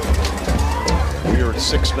 We are at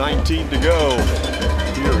 6:19 to go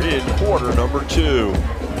here in quarter number 2.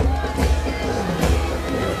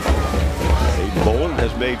 Aiden Bolin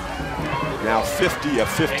has made now 50 of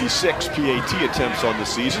 56 PAT attempts on the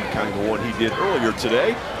season, kind of the one he did earlier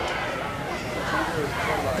today.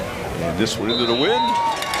 And this one into the wind.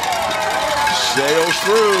 Sails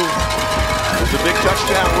through with the big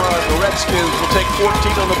touchdown run. The Redskins will take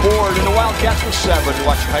 14 on the board, and the Wildcats with 7. You're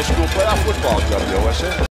watching high school playoff football,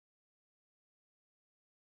 WOSN.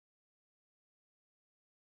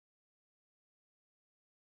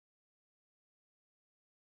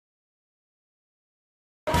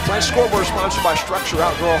 Tonight's scoreboard is sponsored by Structure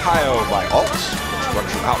Outdoor Ohio by Alts.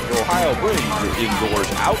 Structure Outdoor Ohio brings your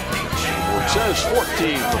indoors out. Scoreboard says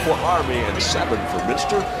 14 for Fort Loramie and 7 for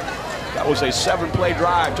Minster. That was a 7-play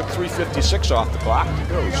drive. Took 3:56 off the clock to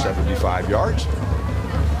go 75 yards.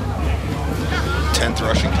 10th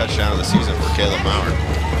rushing touchdown of the season for Caleb Maurer.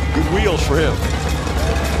 Good wheels for him.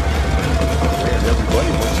 And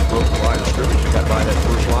everybody, once he broke the line of scrimmage, he got by that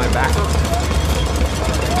first linebacker.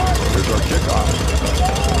 Here's our kickoff.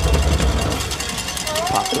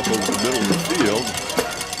 Popped up over the middle of the field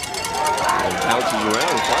and bounces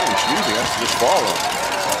around and finally Schmeezing has to just follow.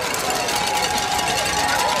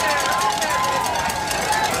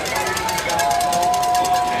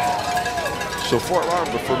 So Fort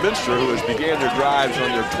Loramie for Minster, who has began their drives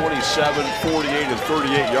on their 27, 48, and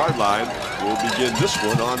 38-yard line, will begin this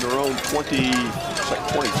one on their own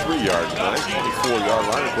 23-yard line, 24-yard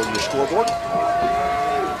line according to the scoreboard.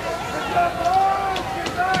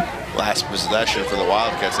 Last possession for the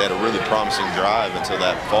Wildcats, they had a really promising drive until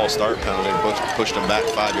that false start penalty pushed them back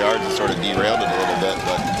 5 yards and sort of derailed it a little bit.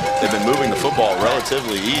 But they've been moving the football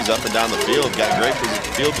relatively easy up and down the field. Got great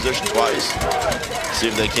field position twice. See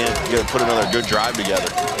if they can't put another good drive together.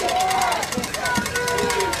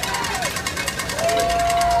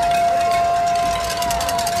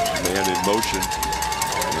 Man in motion,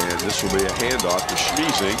 and this will be a handoff to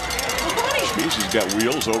Schmeezing. Schmeezing's got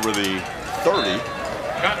wheels over the 30.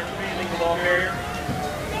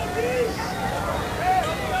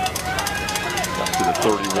 Up to the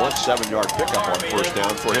 31, 7-yard pickup on first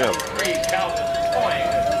down for him.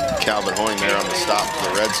 Calvin Hoying there on the stop for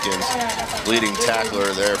the Redskins. Leading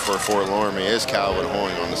tackler there for Fort Loramie is Calvin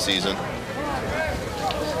Hoying on the season,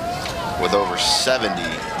 with over 70.5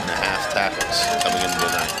 tackles coming into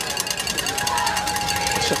the night.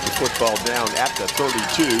 Set the football down at the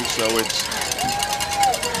 32, so it's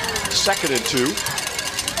 2nd and 2.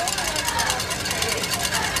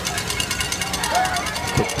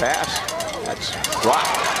 pass. That's dropped.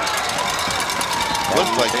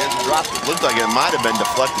 Looked like it might have been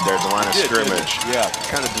deflected there at the line of scrimmage. Yeah,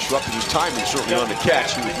 kind of disrupted his timing, certainly on the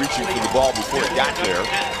catch. He was reaching for the ball before it got there.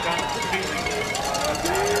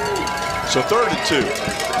 So 3rd and 2.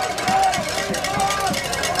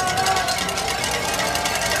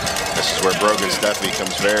 This is where Brogan Steffi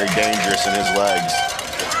comes very dangerous in his legs.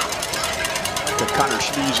 Connor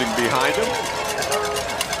sneezing behind him.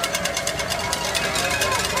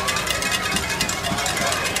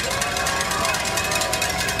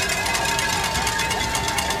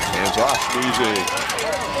 Hands off, sneezing.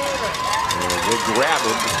 And they grab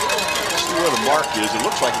him. Let's see where the mark is. It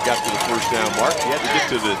looks like he got to the first down mark. He had to get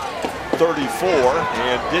to the 34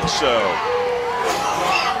 and did so.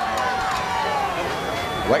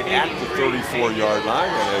 Right at the 34-yard line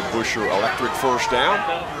on a Busher electric first down.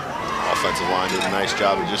 Offensive line did a nice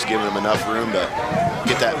job of just giving him enough room to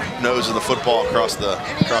get that nose of the football across the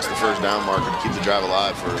first down marker to keep the drive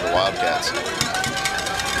alive for the Wildcats.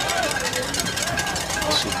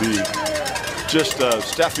 This will be just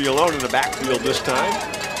Steffi alone in the backfield this time,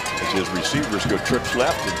 as his receivers go trips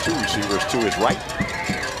left and 2 receivers to his right.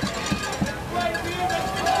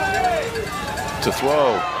 To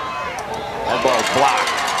throw. That ball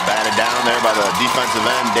blocked. Batted down there by the defensive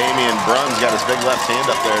end. Damian Bruns got his big left hand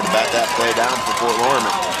up there to bat that play down for Fort Loramie.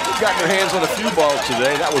 They've gotten their hands on a few balls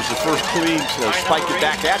today. That was the first clean spike it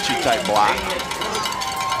back at you type block.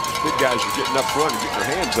 Big guys are getting up front and getting their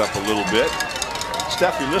hands up a little bit.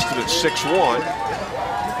 Steffi listed at 6'1".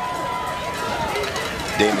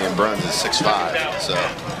 Damian Bruns is 6'5", so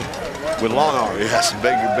with long arms. He has some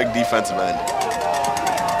big defensive end.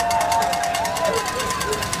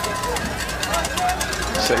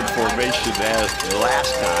 Same formation as the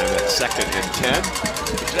last time at 2nd and 10.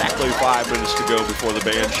 Exactly 5 minutes to go before the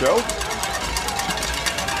band show.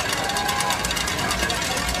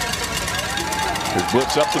 His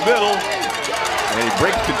blitz up the middle. And he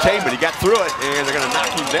breaks containment. He got through it, and they're going to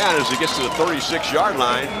knock him down as he gets to the 36-yard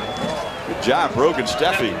line. Good job, Brogan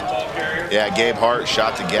Steffi. Yeah, Gabe Hart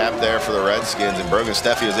shot the gap there for the Redskins, and Brogan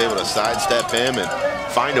Steffi was able to sidestep him and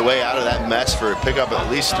find a way out of that mess for pick up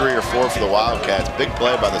at least 3 or 4 for the Wildcats. Big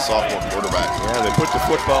play by the sophomore quarterback. Yeah, they put the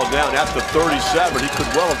football down at the 37. He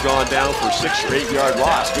could well have gone down for a 6 or 8 yard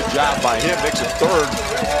loss. Good job by him. Makes it 3rd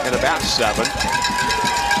and about 7.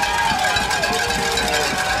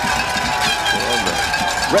 On the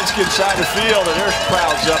Redskins side of the field, and there's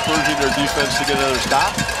crowds up urging their defense to get another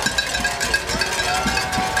stop.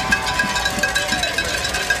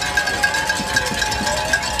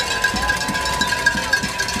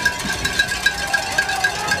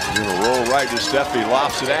 Roll right to Steffi,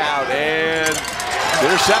 lofts it out, and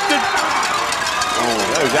intercepted. Oh,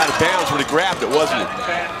 that was out of bounds when he grabbed it, wasn't it?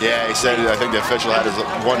 Yeah, he said, I think the official had his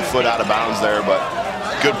 1 foot out of bounds there, but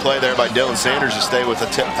good play there by Dylan Sanders to stay with a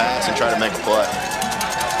tip pass and try to make a play.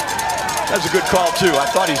 That's a good call, too. I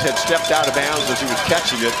thought he had stepped out of bounds as he was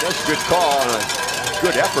catching it. That's a good call and a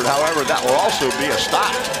good effort. However, that will also be a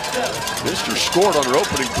stop. Minster scored on their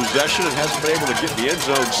opening possession and hasn't been able to get in the end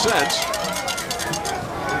zone since.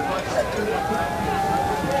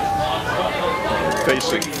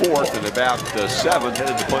 Facing 4th and about 7,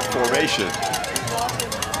 headed to punt formation.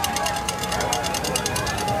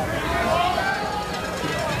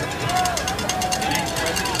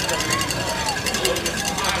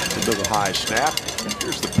 Another high snap.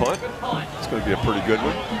 Here's the punt. It's going to be a pretty good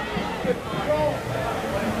one.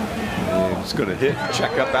 And it's going to hit and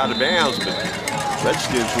check up out of bounds, but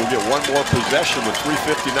Redskins will get 1 more possession with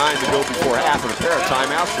 3:59 to go before half and a pair of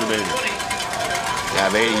timeouts remaining.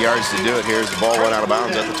 Have 80 yards to do it here as the ball went out of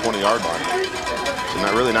bounds at the 20-yard line. So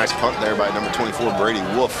that really nice punt there by number 24, Brady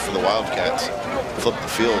Wolf for the Wildcats. Flip the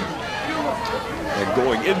field. And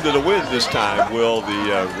going into the wind this time will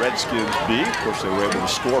the Redskins be. Of course, they were able to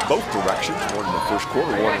score both directions. 1 in the first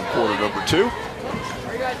quarter, 1 in quarter number 2.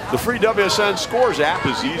 The free WSN Scores app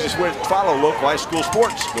is the easiest way to follow local high school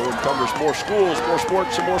sports. No one covers more schools, more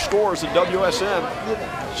sports, and more scores than WSN.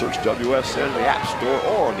 Search WSN in the App Store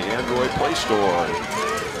or on the Android Play Store.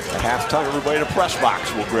 At halftime, everybody in the press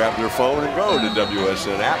box will grab their phone and go to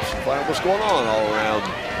WSN apps and find out what's going on all around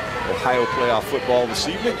Ohio playoff football this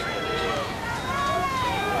evening.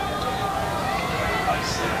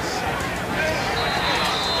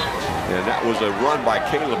 And that was a run by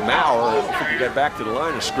Caleb Maurer. I don't think he got back to the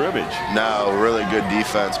line of scrimmage. No, really good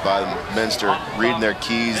defense by Minster, reading their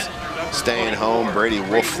keys, staying home. Brady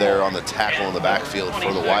Wolf there on the tackle in the backfield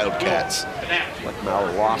for the Wildcats. Like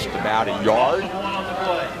Maurer lost about a yard.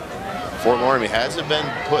 Fort Loramie hasn't been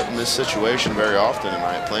put in this situation very often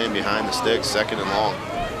tonight, playing behind the sticks, 2nd and long.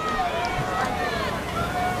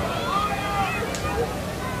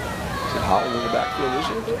 Holland in the backfield, is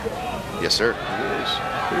it? Yes, sir. It is.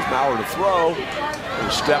 Here's Maurer to throw. He'll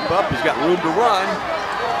step up. He's got room to run.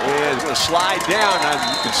 And he's going to slide down. Now,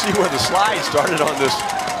 you can see where the slide started on this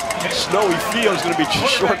snowy field. It's going to be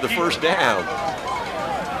just short of the first down.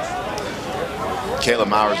 Caleb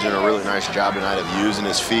Maurer's doing a really nice job tonight of using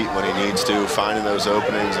his feet when he needs to, finding those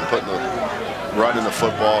openings and running the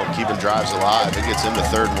football and keeping drives alive. It gets him to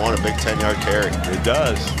 3rd and 1, a big 10-yard carry. It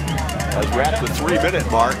does. As we're at the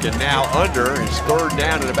 3-minute mark, and now under, it's 3rd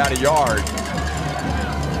down and about a yard.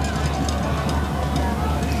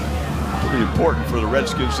 Pretty important for the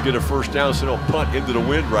Redskins to get a first down so they don't punt into the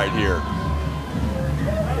wind right here.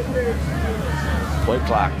 Play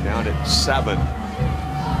clock down at 7.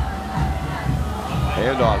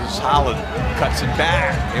 Handoff as Holland cuts it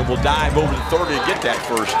back and will dive over the 30 and get that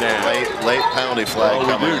first down. Late penalty flag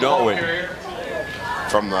coming. We do, don't we?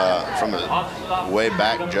 From the way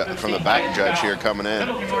back from the back judge here coming in.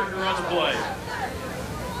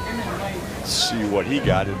 Let's see what he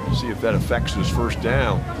got and see if that affects his first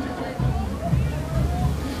down.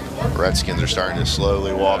 Redskins are starting to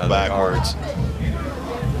slowly walk backwards.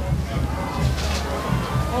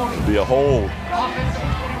 It'll be a hold.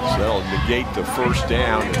 So that'll negate the first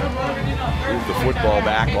down and move the football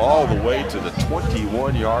back all the way to the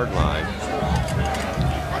 21-yard line.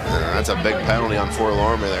 That's a big penalty on Fort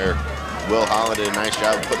Loramie there. Will Holland did a nice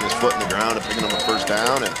job of putting his foot in the ground and picking up a first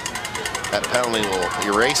down, and that penalty will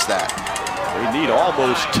erase that. They need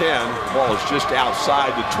almost 10. The ball is just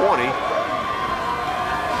outside the 20.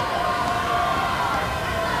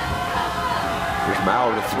 Here's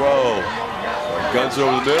Maurer to throw. Guns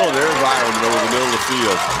over the middle. There's Ireland over the middle of the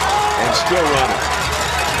field. And still running.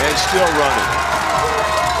 And still running.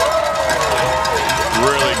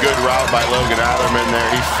 Really good route by Logan Adlerman there.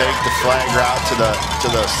 He faked the flag route to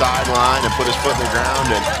the sideline and put his foot in the ground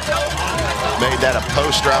and made that a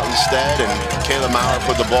post route instead. And Caleb Maurer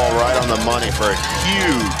put the ball right on the money for a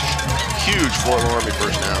huge Fort Loramie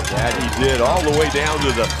first down. That he did, all the way down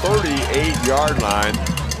to the 38-yard line.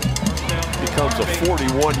 Becomes a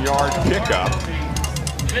 41-yard pickup.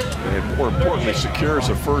 And more importantly, secures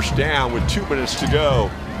a first down with 2 minutes to go.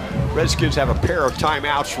 Redskins have a pair of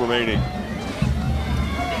timeouts remaining.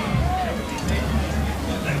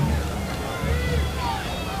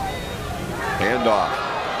 Handoff,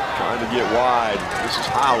 trying to get wide. This is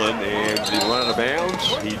Holland, and did he run out of bounds?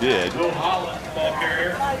 He did.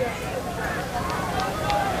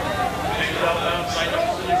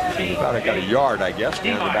 About got a yard, I guess,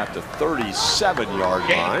 down to about the 37-yard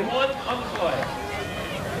line.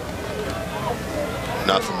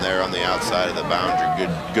 Nothing there on the outside of the boundary.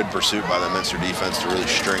 Good pursuit by the Minster defense to really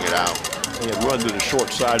string it out. He had run to the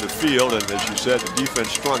short side of the field, and as you said, the defense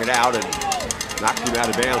strung it out and knocked him out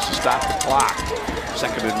of bounds to stop the clock.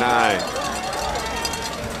 2nd and 9.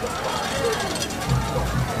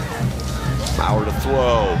 Maurer to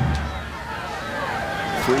throw.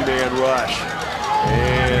 3-man rush.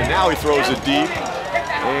 And now he throws it deep.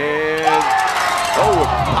 And, oh, it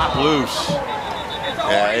popped loose.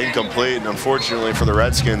 Yeah, incomplete, and unfortunately for the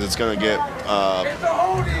Redskins, it's going to get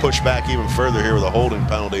pushed back even further here with a holding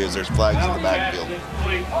penalty as there's flags in the backfield.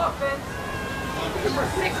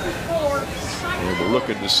 And we're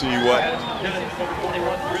looking to see what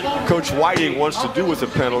Coach Whiting wants to do with the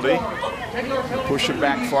penalty. Push it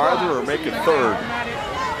back farther or make it 3rd.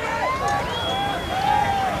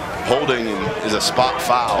 Holding is a spot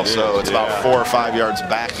foul, so it's about 4 or 5 yards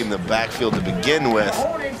back in the backfield to begin with,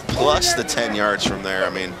 plus the 10 yards from there. I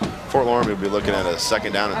mean, Fort Loramie would be looking at a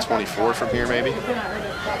 2nd down and 24 from here, maybe.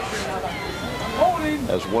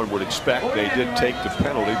 As one would expect, they did take the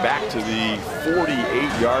penalty back to the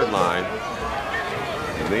 48-yard line.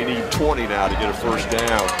 And they need 20 now to get a first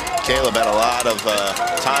down. Caleb had a lot of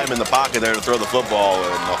time in the pocket there to throw the football,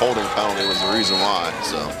 and the holding penalty was the reason why.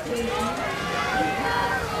 So.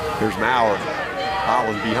 Here's Maurer.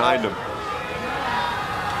 Holland behind him.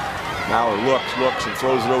 Maurer looks, and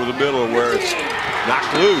throws it over the middle where it's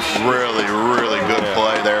knocked loose. Really good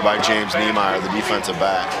play there by James Niemeyer, the defensive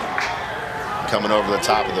back. Coming over the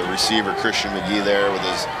top of the receiver, Christian McGee there with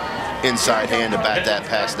his inside hand to bat that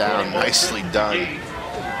pass down. Nicely done.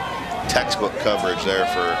 Textbook coverage there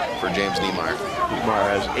for James Niemeyer.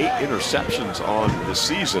 Niemeyer has 8 interceptions on the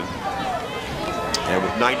season. And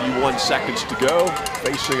with 91 seconds to go,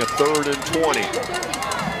 facing a 3rd and 20.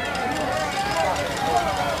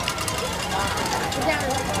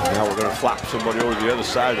 Now we're going to flop somebody over the other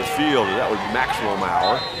side of the field, and that would be Maxwell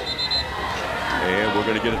Maurer. And we're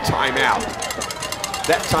going to get a timeout.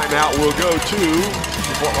 That timeout will go to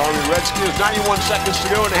the Fort Loramie Redskins. 91 seconds to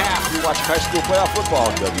go in the half. You're watching high school playoff football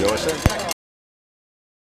on WOSN.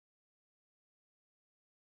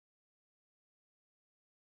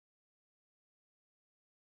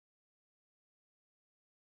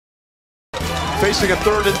 facing a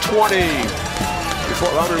 3rd and 20. The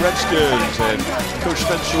Fort Loramie Redskins, and Coach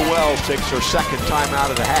Spencer Wells takes her 2nd timeout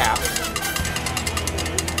of the half.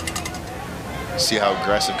 See how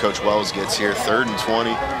aggressive Coach Wells gets here. 3rd and 20.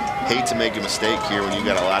 Hate to make a mistake here when you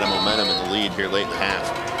got a lot of momentum in the lead here late in the half,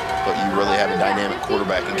 but you really have a dynamic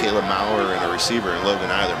quarterback in Caleb Maurer and a receiver in Logan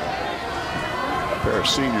Eilerman. A pair of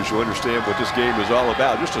seniors who understand what this game is all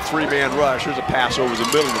about. Just a 3-man rush. There's a pass over the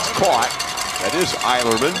middle that's caught. That is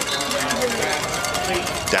Eilerman.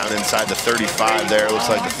 Down inside the 35 there. Looks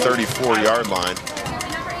like the 34-yard line.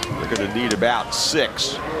 They're going to need about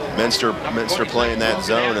 6. Minster playing that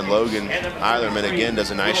zone, and Logan Eilerman again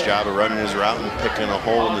does a nice job of running his route and picking a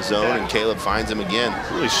hole in the zone, and Caleb finds him again.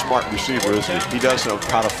 Really smart receiver, isn't he? He does know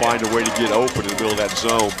how to find a way to get open in the middle of that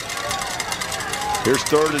zone. Here's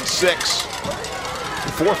 3rd and 6.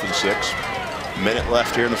 4th and 6. Minute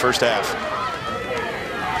left here in the first half.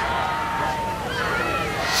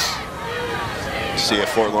 See if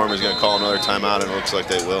Fort Loramie is going to call another timeout, and it looks like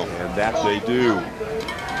they will. And that they do.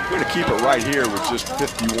 We're going to keep it right here with just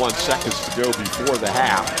 51 seconds to go before the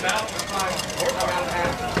half.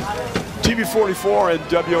 TV 44 and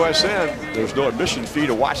WSN, there's no admission fee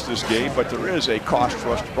to watch this game, but there is a cost for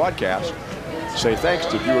us to broadcast. Say thanks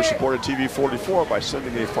to viewer-supported TV 44 by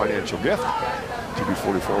sending a financial gift. TV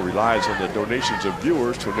 44 relies on the donations of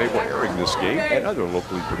viewers to enable airing this game and other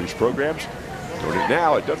locally produced programs. Donate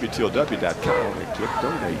now at WTLW.com and click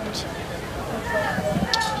donate.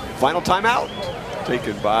 Final timeout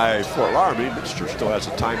taken by Fort Loramie. Minster still has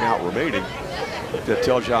a timeout remaining. That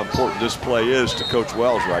tells you how important this play is to Coach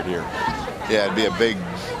Wells right here. Yeah, it'd be a big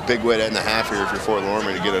way to end the half here if you're Fort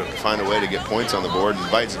Loramie to find a way to get points on the board, and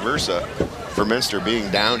vice versa. For Minster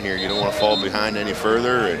being down here, you don't want to fall behind any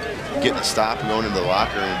further, and getting a stop and going into the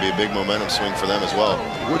locker room would be a big momentum swing for them as well.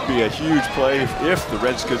 It would be a huge play if the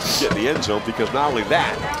Redskins could get in the end zone, because not only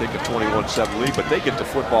that, take a 21-7 lead, but they get the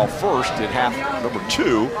football first in half number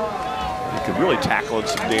 2. They could really tackle in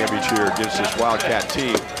some damage here against this Wildcat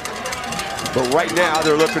team. But right now,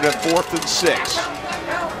 they're looking at 4th and 6.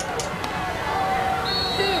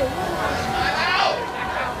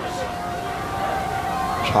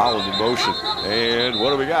 Holland in motion, and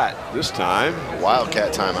what do we got this time?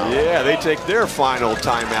 Wildcat timeout. Yeah, they take their final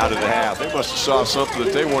timeout of the half. They must have saw something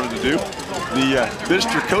that they wanted to do. The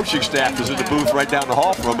Minster coaching staff is in the booth right down the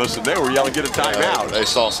hall from us, and they were yelling, "Get a timeout!" They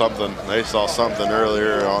saw something. They saw something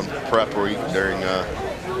earlier on prep week during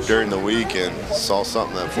the week, and saw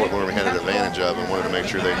something that Fort Loramie had an advantage of, and wanted to make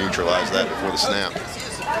sure they neutralized that before the snap.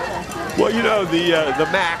 Well, you know, the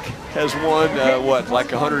MAC has won, what,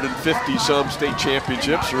 like 150-some state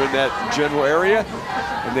championships, or in that general area.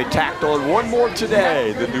 And they tacked on one more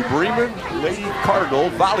today. The New Bremen Lady Cardinal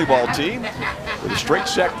volleyball team with a straight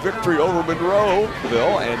set victory over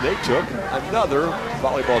Monroeville, and they took another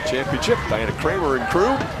volleyball championship. Diana Kramer and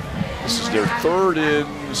crew. This is their 3rd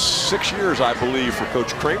in 6 years, I believe, for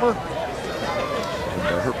Coach Kramer.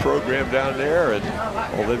 Her program down there, and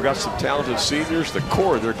well, they've got some talented seniors. The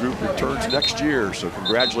core of their group returns next year, so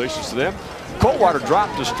congratulations to them. Coldwater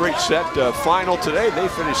dropped a straight set final today. They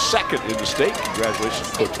finished 2nd in the state.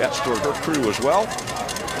 Congratulations to Coach Etster and her crew as well.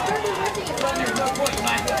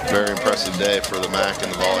 Very impressive day for the MAC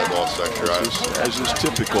and the volleyball sector. As is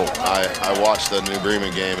typical. I watched the New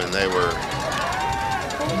Bremen game, and they were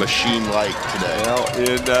machine-like today. Well,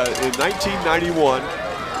 in 1991,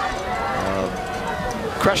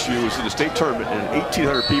 Crestview was in the state tournament, and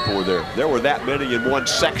 1,800 people were there. There were that many in one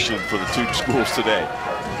section for the two schools today.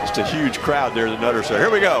 Just a huge crowd there in the Nutter Center.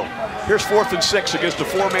 Here we go. Here's 4th and 6 against a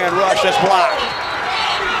 4-man rush. That's blocked.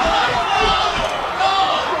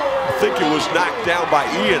 I think it was knocked down by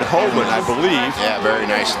Ian Homan, I believe. Yeah, very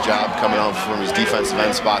nice job coming out from his defensive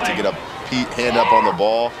end spot to get a hand up on the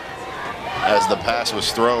ball as the pass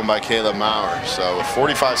was thrown by Caleb Maurer. So with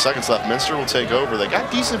 45 seconds left, Minster will take over. They got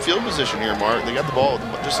decent field position here, Mark. They got the ball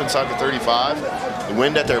just inside the 35. The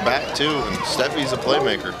wind at their back, too, and Steffi's a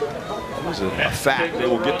playmaker. It is a fact. They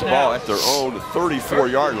will get the ball at their own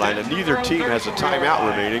 34-yard line, and neither team has a timeout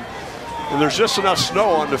remaining. And there's just enough snow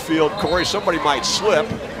on the field, Corey, somebody might slip.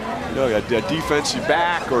 You know, a defensive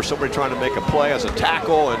back or somebody trying to make a play as a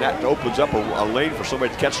tackle, and that opens up a lane for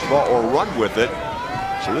somebody to catch the ball or run with it.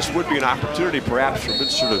 So this would be an opportunity perhaps for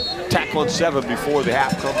Minster to tackle on 7 before the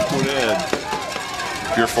half comes to an end.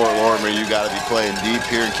 If you're Fort Loramie, you got to be playing deep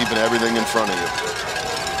here and keeping everything in front of you.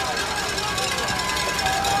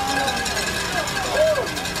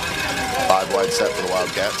 Five wide set for the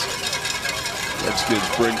Wildcats. Redskins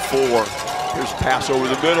bring 4. Here's a pass over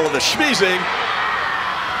the middle, and the Schmeezing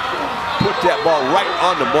put that ball right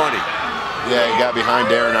on the money. Yeah, he got behind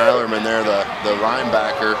Darren Eilerman there, the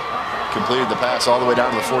linebacker. completed the pass all the way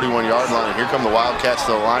down to the 41-yard line. And here come the Wildcats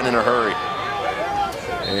to the line in a hurry.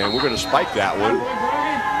 And we're going to spike that one.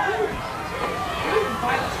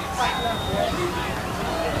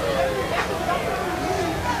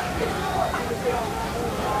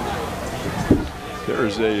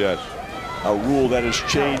 There's a rule that has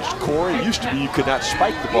changed, Corey. It used to be you could not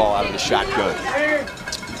spike the ball out of the shotgun.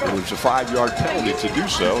 It was a 5-yard penalty to do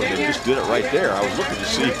so, and they just did it right there. I was looking to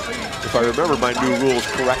see if I remember my new rules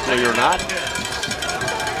correctly or not.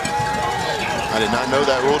 I did not know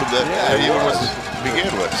that rule to begin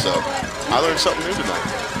with, so I learned something new tonight.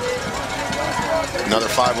 Another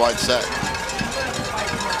 5-wide set.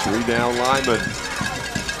 3 down linemen,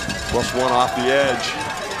 +1 off the edge.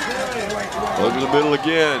 Over the middle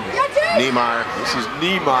again. Niemeyer. This is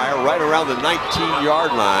Niemeyer right around the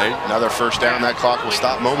 19-yard line. Another first down. That clock will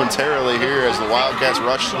stop momentarily here as the Wildcats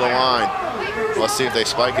rush to the line. Let's see if they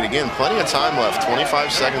spike it again. Plenty of time left.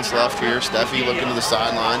 25 seconds left here. Steffi looking to the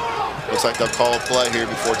sideline. Looks like they'll call a play here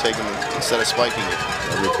before taking it instead of spiking it.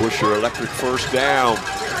 Every Busher electric first down.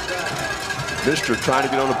 Minster trying to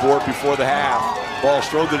get on the board before the half. Ball's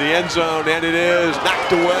thrown to the end zone, and it is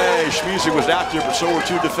knocked away. Schmiesing was out there, but so were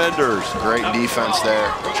 2 defenders. Great defense there,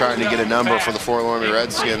 trying to get a number for the Fort Loramie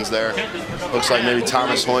Redskins there. Looks like maybe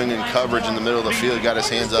Thomas Hoying in coverage in the middle of the field got his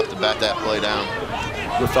hands up to bat that play down.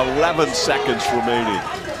 With 11 seconds remaining.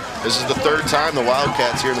 This is the 3rd time the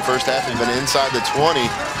Wildcats here in the first half have been inside the 20,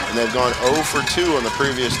 and they've gone 0 for 2 on the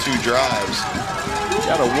previous 2 drives. You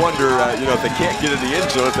gotta wonder, if they can't get in the end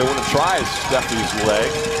zone, if they want to try Steffi's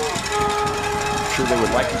leg. I'm sure they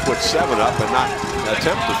would like to put 7 up and not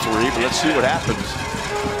attempt the 3, but let's see what happens.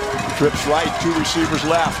 Trips right, 2 receivers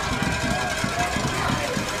left.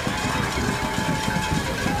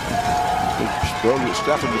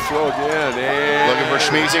 Stefan to throw again, and looking for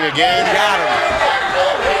Schmiesing again. Got him.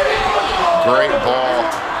 Great ball,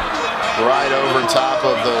 right over top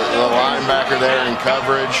of the linebacker there in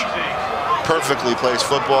coverage. Perfectly placed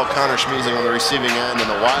football. Connor Schmiesing on the receiving end, and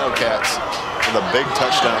the Wildcats with a big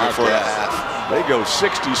touchdown before the half. They go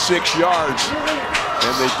 66 yards,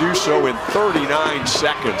 and they do so in 39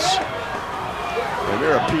 seconds. And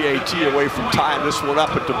they're a PAT away from tying this one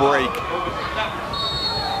up at the break.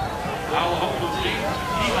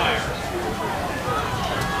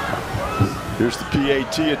 Here's the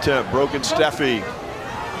PAT attempt. Brogan Steffi.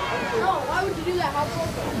 Why would you do that?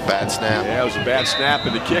 Bad snap. Yeah, it was a bad snap,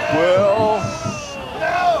 and the kick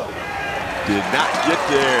did not get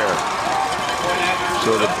there.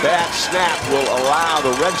 So the bad snap will allow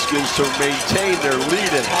the Redskins to maintain their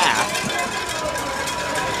lead at half.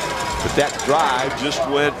 But that drive just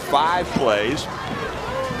went 5 plays.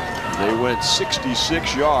 They went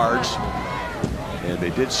 66 yards, and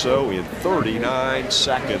they did so in 39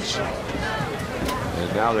 seconds.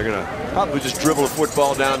 And now they're going to probably just dribble a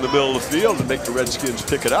football down the middle of the field and make the Redskins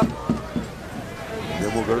pick it up. And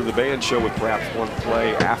then we'll go to the band show with perhaps 1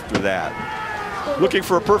 play after that. Looking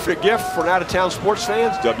for a perfect gift for an out-of-town sports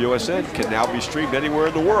fans? WSN can now be streamed anywhere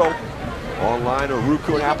in the world. Online or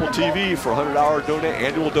Roku and Apple TV for a $100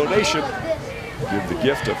 annual donation. Give the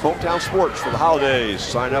gift of hometown sports for the holidays.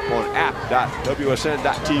 Sign up on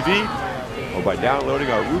app.wsn.tv or by downloading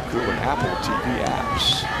our Roku and Apple TV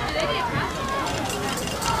apps.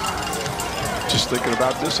 Just thinking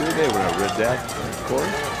about this the other day when I read that, Corey.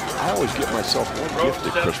 I always get myself 1 gift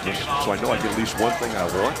at Christmas, so I know I get at least 1 thing I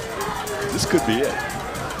want. This could be it.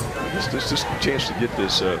 This just a chance to get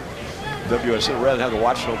this WSN rather than have to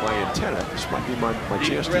watch it on my antenna. This might be my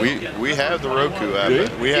chance to. We have the Roku app.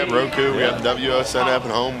 We have Roku. We have the WSN app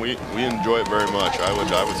at home. We enjoy it very much. I would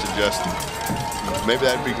suggest maybe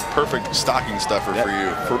that'd be perfect stocking stuffer for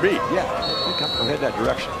you. For me, yeah. I think I'll head that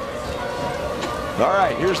direction. All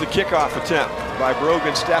right, here's the kickoff attempt by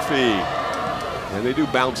Brogan Steffi. And they do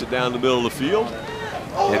bounce it down the middle of the field.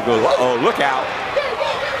 And go, uh-oh, look out.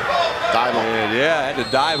 Dive on. And yeah, had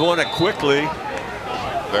to dive on it quickly.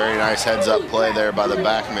 Very nice heads-up play there by the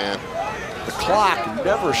back man. The clock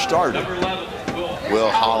never started.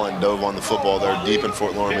 Will Holland dove on the football there deep in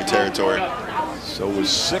Fort Loramie territory. So with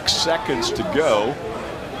 6 seconds to go,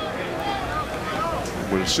 I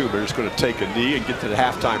would assume they're just going to take a knee and get to the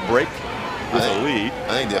halftime break with a lead.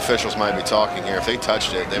 I think the officials might be talking here. If they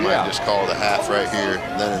touched it, they might just call the half right here,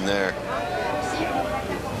 then and there.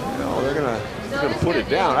 No, they're going to put it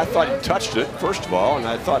down. I thought he touched it, first of all, and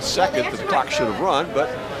I thought second that the clock should have run, but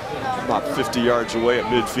about 50 yards away at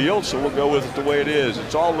midfield, so we'll go with it the way it is.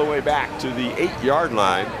 It's all the way back to the 8-yard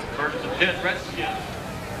line. First and 10, Redskins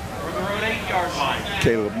from their own 8-yard line.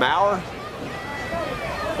 Caleb Maurer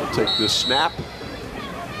will take this snap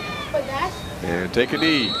and take a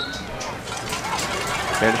knee.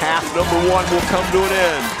 And half number 1 will come to an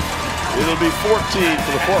end. It'll be 14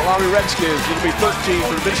 for the Fort Loramie Redskins. It'll be 13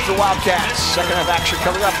 for the Minster Wildcats. Second half action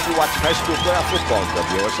coming up. You're watching high school playoff football on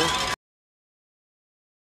WSN.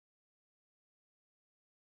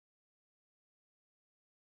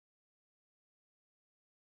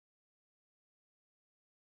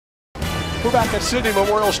 We're back at Sydney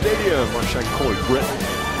Memorial Stadium. Marshawn Corey Britton.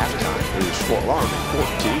 Halftime. It was Fort Loramie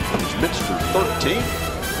 14. It was Minster 13.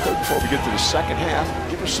 But before we get to the second half,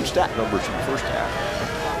 give us some stat numbers from the first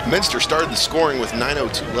half. Minster started the scoring with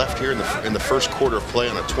 9:02 left here in the first quarter of play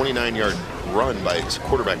on a 29-yard run by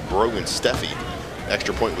quarterback Brogan Steffi. The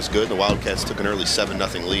extra point was good. The Wildcats took an early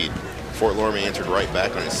 7-0 lead. Fort Loramie answered right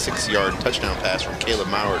back on a 6-yard touchdown pass from Caleb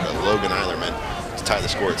Maurer to Logan Eilerman to tie the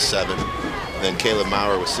score at 7. Then Caleb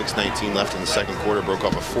Maurer with 6:19 left in the second quarter broke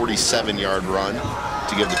off a 47-yard run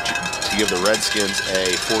to give the Redskins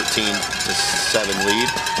a 14-7 lead.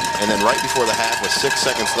 And then right before the half, with 6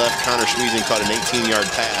 seconds left, Connor Schmeezing caught an 18-yard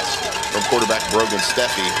pass from quarterback Brogan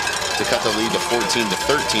Steffi to cut the lead to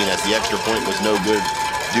 14-13 as the extra point was no good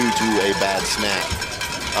due to a bad snap.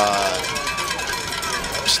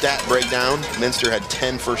 Stat breakdown, Minster had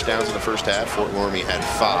 10 first downs in the first half. Fort Loramie had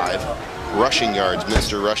 5. Rushing yards,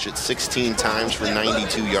 Minster rushed it 16 times for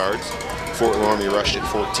 92 yards. Fort Loramie rushed it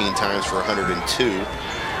 14 times for 102.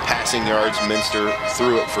 Passing yards, Minster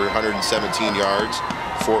threw it for 117 yards.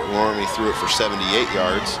 Fort Loramie threw it for 78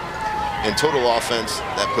 yards. In total offense,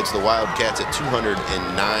 that puts the Wildcats at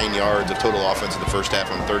 209 yards of total offense in the first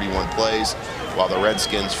half on 31 plays, while the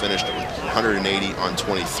Redskins finished with 180 on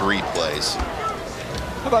 23 plays.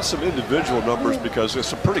 How about some individual numbers, because there's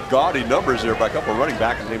some pretty gaudy numbers there by a couple of running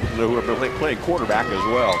backs who have been playing quarterback as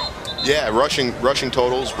well. Yeah, rushing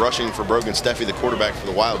totals. Rushing for Brogan Steffi, the quarterback for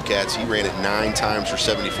the Wildcats. He ran it 9 times for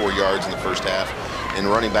 74 yards in the first half. And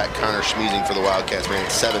running back Connor Schmeezing for the Wildcats ran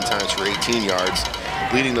it 7 times for 18 yards.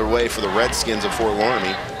 Leading the way for the Redskins of Fort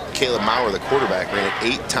Loramie, Caleb Maurer, the quarterback, ran it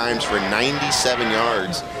 8 times for 97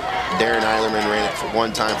 yards. Darren Eilerman ran it for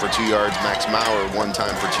 1 time for 2 yards. Max Maurer 1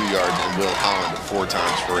 time for 2 yards. And Will Holland 4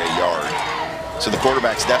 times for a yard. So the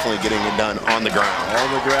quarterback's definitely getting it done on the ground. On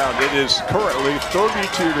the ground. It is currently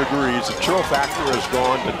 32 degrees. The chill factor has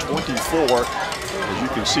gone to 24. As you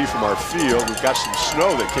can see from our field, we've got some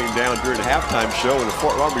snow that came down during the halftime show when the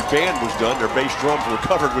Fort Loramie band was done. Their bass drums were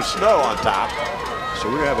covered with snow on top. So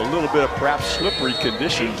we're going to have a little bit of perhaps slippery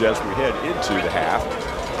conditions as we head into the half.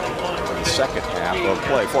 The second half of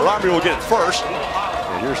play. Fort Loramie will get it first.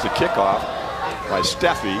 And here's the kickoff by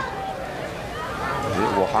Steffi. And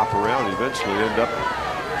it will hop around and eventually end up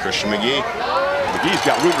Christian McGee. McGee's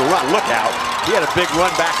got room to run. Look out. He had a big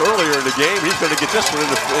run back earlier in the game. He's going to get this one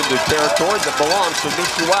into territory that belongs to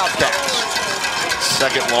Minster Wildcats.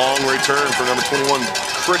 Second long return for number 21,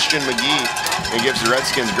 Christian McGee. It gives the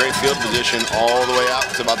Redskins great field position all the way out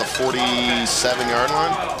to about the 47-yard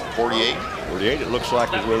line, 48. 48, it looks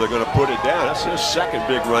like is where they're going to put it down. That's his second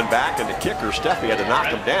big run back, and the kicker, Steffi, had to knock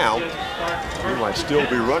him down. He might still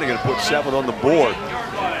be running and put 7 on the board.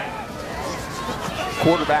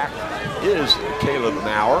 Quarterback is Caleb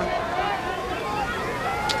Maurer.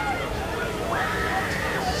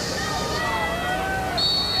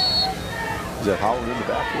 Is that Holland in the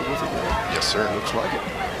backfield with him? Yes, sir. Looks like it.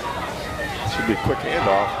 Should be a quick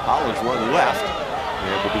handoff. Holland's run left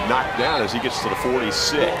and will be knocked down as he gets to the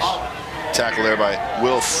 46. Tackle there by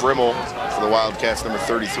Will Frimmel for the Wildcats, number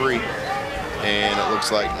 33. And it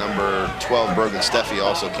looks like number 12, Brogan Steffi,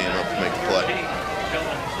 also came up to make the play.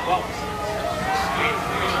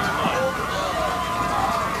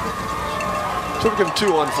 Took him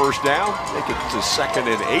 2 on first down. Make it to 2nd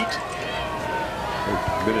and 8.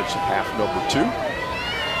 8 minutes of half number 2.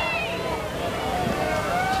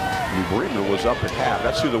 New Bremen was up at half.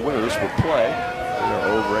 That's who the winners will play.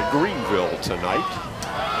 They're over at Greenville tonight.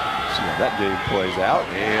 See how that game plays out.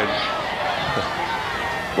 And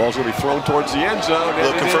ball's going to be thrown towards the end zone.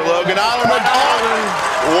 Looking for Logan Eilerman.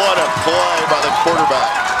 What a play by the quarterback.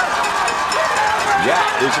 Yeah,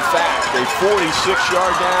 there's a fact. A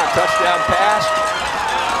 46-yard down touchdown pass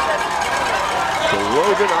to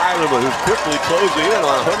Logan Eilerman, who's quickly closing in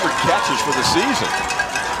on 100 catches for the season.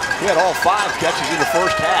 He had all 5 catches in the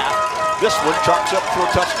first half. This one chalks up for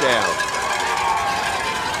a touchdown.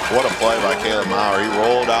 What a play by Caleb Maurer. He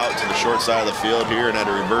rolled out to the short side of the field here and had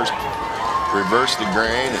to reverse the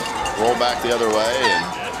grain and roll back the other way and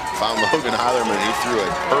found Logan Eilerman. He threw a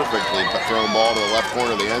perfectly thrown ball to the left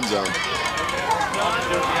corner of the end zone.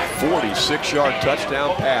 46-yard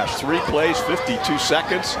touchdown pass. 3 plays, 52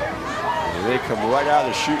 seconds. And they come right out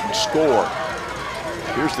of the chute and score.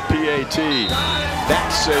 Here's the PAT.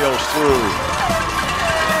 That sails through.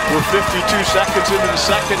 We're 52 seconds into the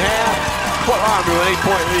second half. Loramie with an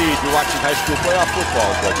 8-point lead. You're watching high school playoff football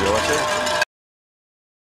at WSN.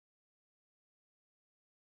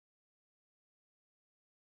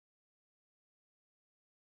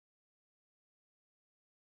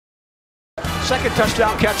 Second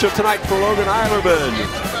touchdown catch of tonight for Logan Eilerman.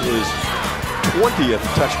 His 20th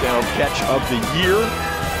touchdown catch of the year.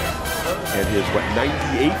 And his,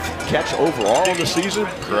 98th catch overall in the season?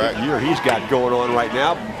 Correct. The year he's got going on right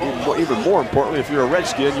now. Even more importantly, if you're a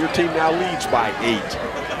Redskin, your team now leads by 8.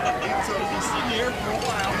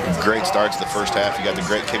 Great start to the first half. You got the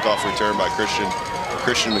great kickoff return by Christian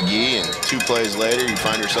McGee, and 2 plays later, you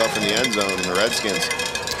find yourself in the end zone, and the Redskins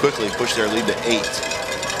quickly push their lead to 8.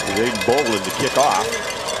 Aiden Bowling to kick off.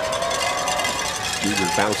 Junior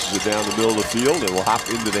bounces it down the middle of the field and will hop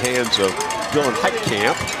into the hands of Dylan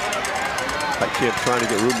Heitkamp. Heitkamp trying to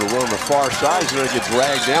get room to run on the far side. He's going to get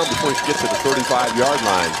dragged down before he gets to the 35-yard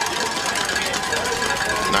line.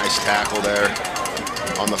 Nice tackle there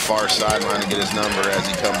on the far sideline to get his number as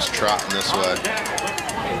he comes trotting this way.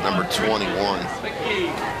 Number 21.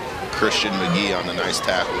 Christian McGee on the nice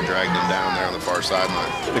tackle, dragged him down there on the far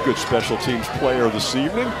sideline. A good special teams player this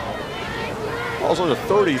evening. Ball's on the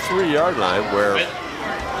 33-yard line where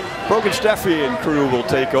Brogan Steffi and crew will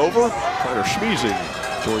take over. Connor Schmeezing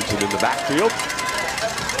joins him in the backfield.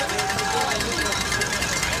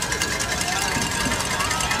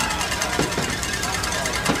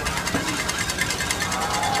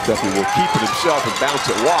 Steffi will keep it himself and bounce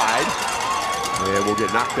it wide. And will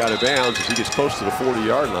get knocked out of bounds as he gets close to the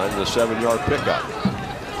 40-yard line and a 7-yard pickup.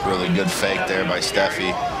 Really good fake there by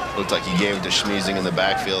Steffi. Looked like he gave it to Schmeezing in the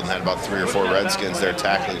backfield and had about 3 or 4 Redskins there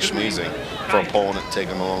tackling Schmeezing for pulling it,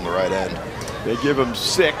 taking him along the right end. They give him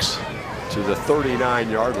 6 to the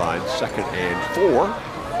 39-yard line, 2nd and 4.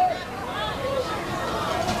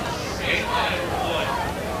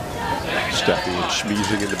 Steffi and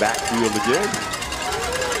Schmeezing in the backfield again.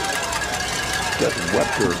 Devin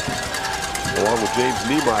Webker along with James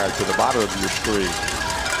Niemeyer to the bottom of your screen.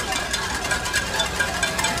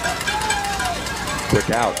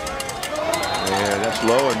 Quick out. And that's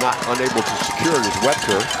low and not unable to secure it as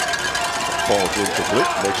Webker. Falls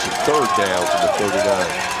incomplete, makes it 3rd down to the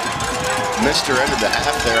 39. Minster ended the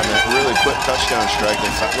half there on that really quick touchdown strike.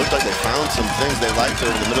 They looked like they found some things they liked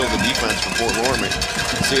over the middle of the defense from Fort Loramie.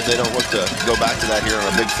 See if they don't look to go back to that here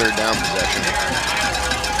on a big 3rd down possession.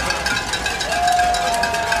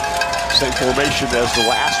 Same formation as the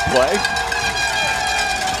last play.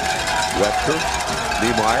 Webker,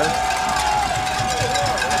 Niemeyer.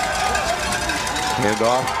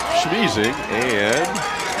 Handoff, Schmeezing, and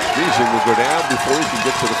Schmeezing will go down before he can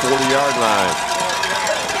get to the 40-yard line.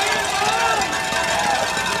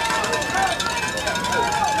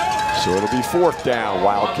 So it'll be 4th down,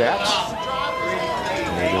 Wildcats.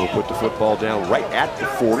 And they'll put the football down right at the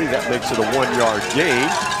 40. That makes it a 1-yard gain.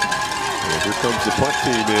 And here comes the punt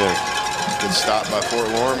team in. Good stop by Fort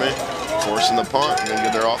Loramie, forcing the punt and then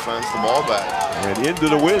give their offense the ball back. And into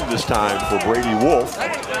the wind this time for Brady Wolf.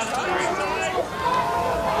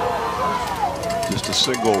 Just a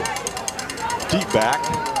single deep back.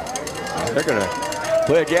 They're going to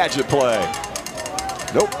play a gadget play.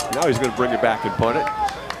 Nope, now he's going to bring it back and punt it.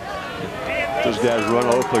 Those guys run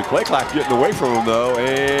all over the place. Play clock getting away from him though,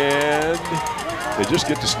 and they just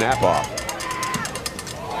get the snap off.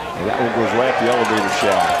 And that one goes right up the elevator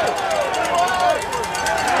shaft.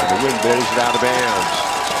 The wind blows it out of bounds.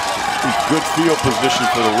 Good field position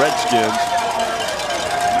for the Redskins.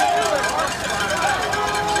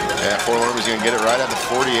 Yeah, Fort Loramie's going to get it right at the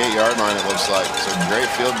 48-yard line, it looks like. So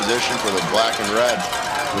great field position for the black and red.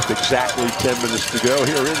 With exactly 10 minutes to go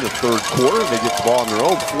here in the 3rd quarter, they get the ball on their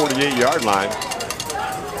own 48-yard line.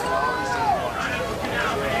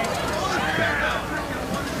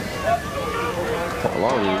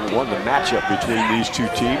 Loramie won the matchup between these 2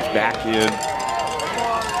 teams back in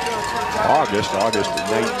August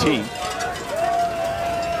 19th.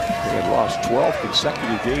 They had lost 12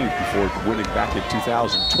 consecutive games before winning back in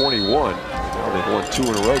 2021. Now they've won 2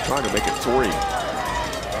 in a row, trying to make it 3.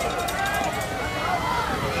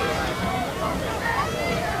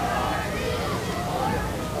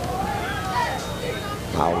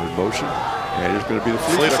 Mauer in motion, and here's going to be the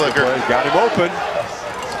flea flicker. Got him open.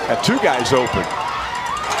 Had 2 guys open.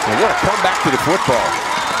 And what a comeback to the football.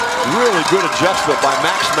 Really good adjustment by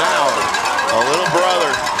Max Mauer. A little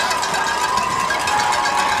brother.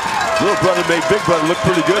 Little brother made big brother look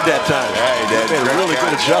pretty good that time. Yeah, he did. He made a really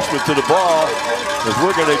good adjustment to the ball. As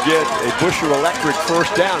we're going to get a Busher Electric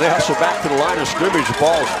 1st down. They hustle back to the line of scrimmage. The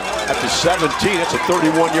ball's at the 17. That's a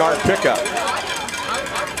 31-yard pickup.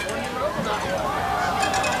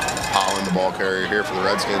 Holland, the ball ball carrier here for the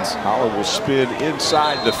Redskins. Holland will spin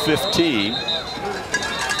inside the 15.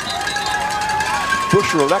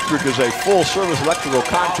 Busher Electric is a full-service electrical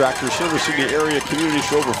contractor servicing the area communities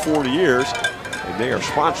for over 40 years. And they are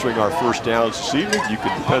sponsoring our first downs this evening. You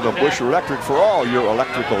can depend on Busher Electric for all your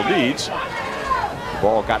electrical needs. The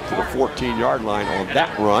ball got to the 14-yard line on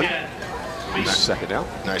that run. Second down.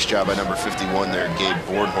 Nice job by number 51 there, Gabe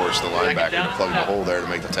Bornhorst, the linebacker, to plug the hole there to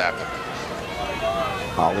make the tackle.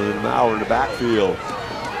 Holland and Maurer in the backfield.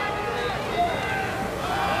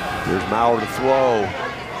 Here's Maurer to throw.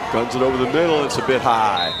 Guns it over the middle. It's a bit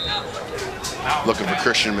high. Looking for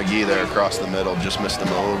Christian McGee there across the middle. Just missed him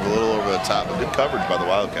a little over the top. But good coverage by the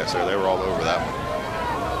Wildcats there. They were all over that one.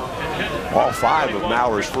 All 5 of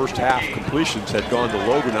Maurer's first half completions had gone to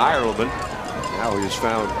Logan Ireland. Now he has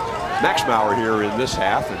found Max Maurer here in this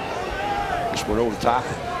half. And just went over the top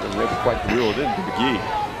and never quite reeled it into McGee.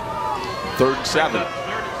 3rd and 7.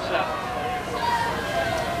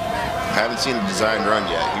 Haven't seen a designed run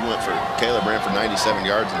yet. Caleb ran for 97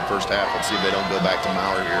 yards in the first half. Let's see if they don't go back to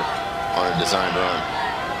Maurer here on a designed run.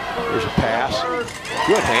 There's a pass.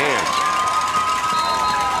 Good hands.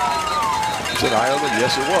 Is it Ireland?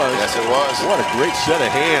 Yes, it was. Yes, it was. What a great set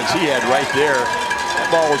of hands he had right there.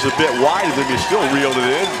 That ball was a bit wide of him. He still reeled it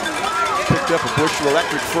in. Picked up a Busher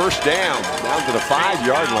Electric first down to the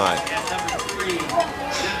 5-yard line.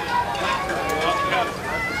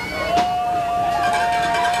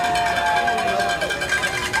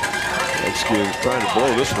 Redskins trying to blow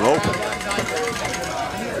this one open.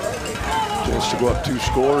 Chance to go up 2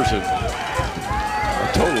 scores and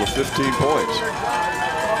a total of 15 points.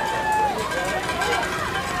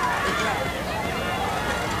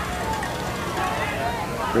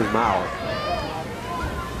 Here's Maurer.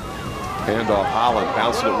 Handoff Holland,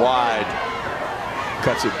 bouncing it wide.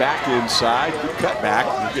 Cuts it back inside. Good cut back.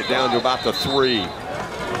 You get down to about the 3.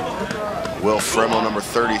 Will Fremmel, number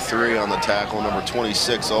 33 on the tackle. Number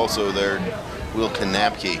 26 also there, Will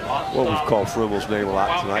Kanapke. Well, we've called Fremmel's name a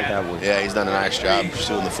lot tonight, haven't we? Yeah, he's done a nice job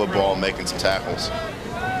pursuing the football and making some tackles.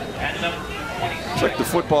 Looks like the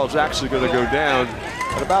football is actually going to go down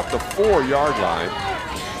at about the 4-yard line.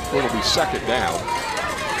 It'll be second down.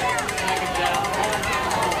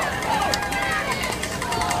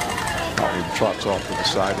 Holland trots off to the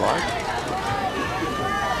sideline.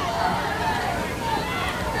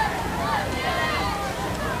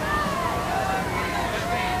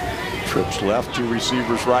 Trips left, 2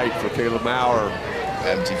 receivers right for Caleb Maurer.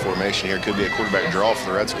 Empty formation here. Could be a quarterback draw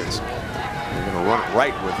for the Redskins. They're going to run it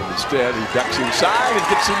right with him instead. He ducks inside and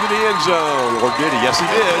gets into the end zone. Or did he? Yes, he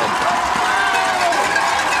did.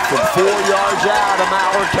 From 4 yards out, a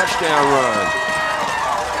Maurer touchdown run.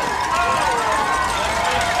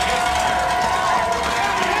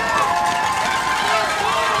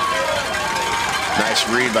 Nice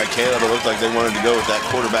read by Caleb. It looked like they wanted to go with that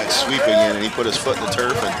quarterback sweep again, and he put his foot in the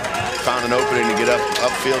turf and found an opening to get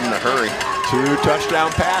upfield in a hurry. 2 touchdown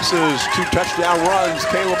passes, 2 touchdown runs,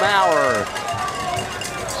 Caleb Maurer.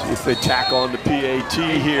 See if they tack on the PAT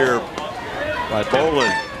here by Bolin.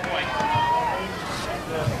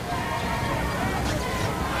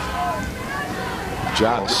 Good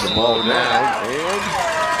job getting the ball down, and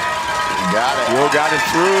got it. Will got it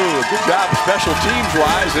through. Good job special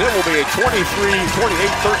teams-wise, and it will be a 28-13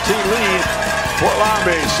 lead. Fort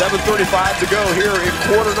Loramie, 7:35 to go here in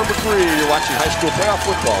quarter number 3. You're watching high school playoff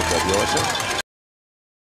football, WSM.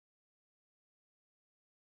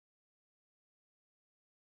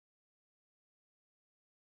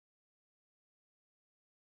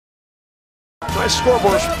 Tonight's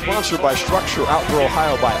scoreboard sponsored by Structure Outdoor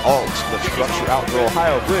Ohio by Alts. Let Structure Outdoor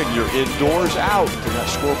Ohio bring your indoors out. And that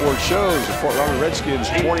scoreboard shows the Fort Loramie Redskins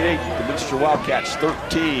 28, the Minster Wildcats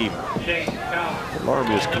 13. Fort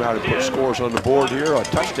Loramie has come out and put scores on the board here. A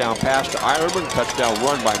touchdown pass to Ireland, touchdown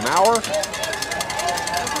run by Maurer.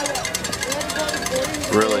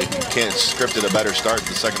 Really can't script it a better start to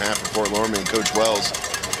the second half for Fort Loramie, and Coach Wells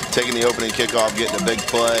taking the opening kickoff, getting a big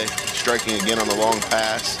play, striking again on the long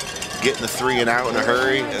pass, getting the 3 and out in a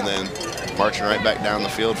hurry, and then marching right back down the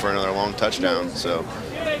field for another long touchdown. So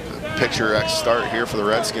picturesque start here for the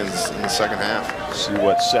Redskins in the second half. See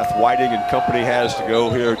what Seth Whiting and company has to go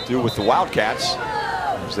here to do with the Wildcats,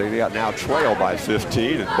 as they now trail by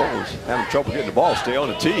 15, and Bowles having trouble getting the ball, stay on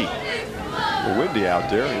the tee. A little windy out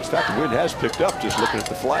there. In fact, the wind has picked up just looking at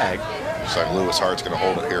the flag. Looks like Lewis Hart's going to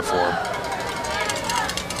hold it here for him.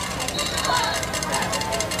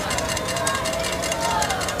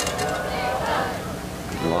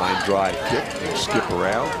 Line drive kick, and skip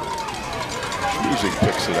around. Schmeezing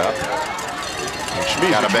picks it up.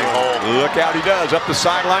 Got a big hole. Look out, he does. Up the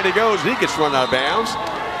sideline he goes. He gets run out of bounds.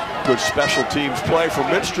 Good special teams play from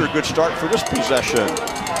Minster. Good start for this possession.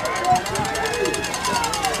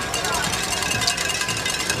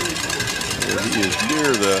 And he is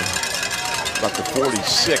near about the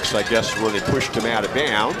 46, I guess, where they pushed him out of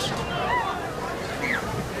bounds.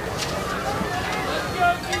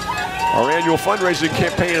 Our annual fundraising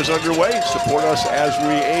campaign is underway. Support us as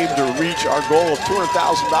we aim to reach our goal of $200,000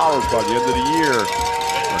 by the end of the year.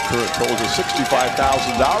 Our current goal is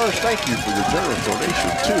 $65,000. Thank you for your generous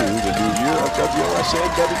donation to the new year of WOSN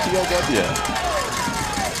WTLW.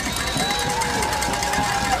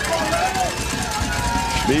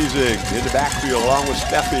 Schmeezing in the backfield along with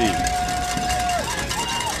Steffi.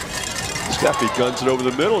 Steffi guns it over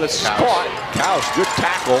the middle. It's caught. Kaus, good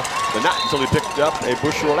tackle, but not until he picked up a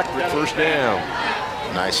Busher Electric first down.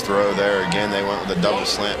 Nice throw there. Again, they went with a double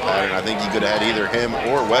slant pattern. I think you could have had either him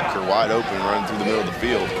or Webker wide open running through the middle of the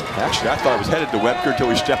field. Actually, I thought it was headed to Webker until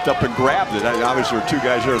he stepped up and grabbed it. Obviously, there were two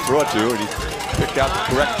guys there to throw it to, and he picked out the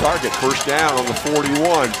correct target. First down on the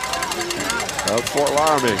 41 of Fort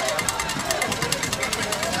Loramie.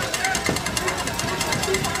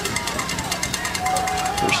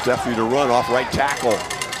 Steffi to run off right tackle.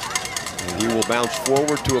 And he will bounce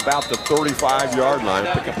forward to about the 35-yard line.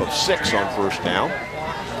 Pickup of 6 on first down.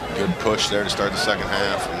 Good push there to start the second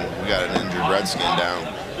half. And we got an injured Redskin down.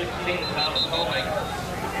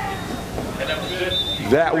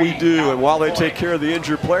 That we do. And while they take care of the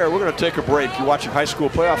injured player, we're going to take a break. You're watching high school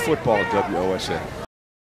playoff football at WOSN.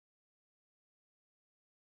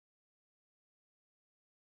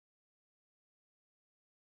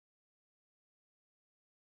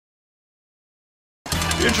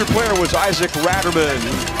 The injured player was Isaac Ratterman.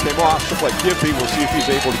 He came off stuff like Gimpy. We'll see if he's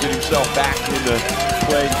able to get himself back into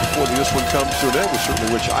playing before this one comes to an end. We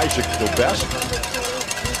certainly wish Isaac the best.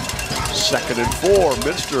 2nd and 4,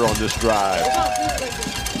 Minster on this drive.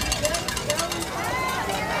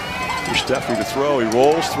 Here's Steffi to throw. He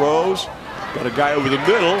rolls, throws. Got a guy over the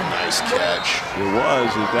middle. Nice catch. It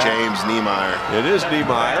was. James Niemeyer. It is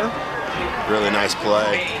Niemeyer. Really nice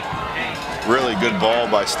play. Really good ball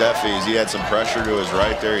by Steffi. He had some pressure to his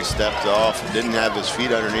right there. He stepped off, didn't have his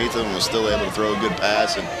feet underneath him, and was still able to throw a good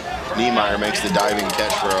pass. And Niemeyer makes the diving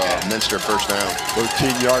catch for a Minster first down.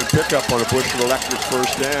 13-yard pickup on a Busher Electric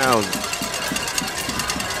first down.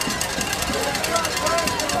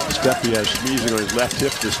 Steffi has Schmeezing on his left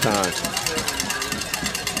hip this time.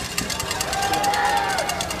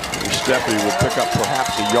 Steffi will pick up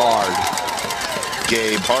perhaps a yard.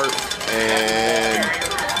 Gabe Hart, and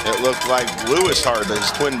it looked like Lewis Hart, his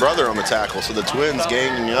twin brother, on the tackle. So the twins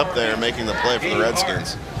ganging up there, making the play for the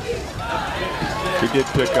Redskins. He did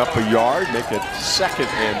pick up a yard, make it 2nd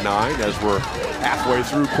and 9 as we're halfway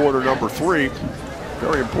through quarter number 3.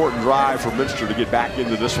 Very important drive for Minster to get back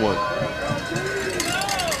into this one.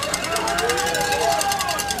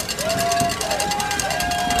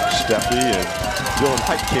 Steffi and Dylan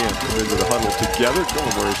Heitkamp go into the huddle together.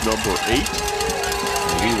 Dylan wears number 8.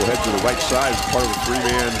 He will head to the right side as part of the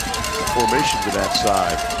 3-man formation to that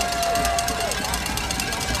side.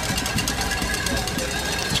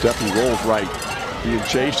 Steffi rolls right, being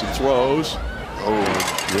chased and throws. Oh,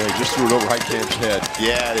 yeah, he just threw it over Heitkamp's head.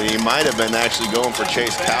 Yeah, he might have been actually going for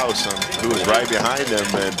Chase Kaus, who was right behind him.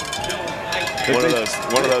 And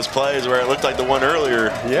one of those plays where it looked like the one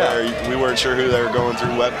earlier, where we weren't sure who they were going through,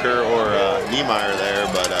 Webker or Niemeyer there,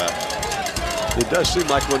 but. It does seem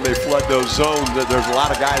like when they flood those zones that there's a lot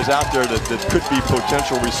of guys out there that could be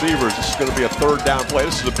potential receivers. This is going to be a 3rd down play.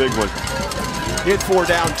 This is a big one. In 4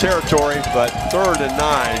 down territory, but 3rd and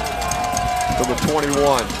 9 from the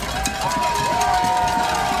 21.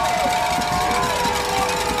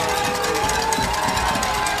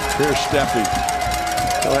 Here's Steffi.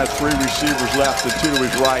 He'll have 3 receivers left and 2 to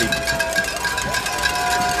his right.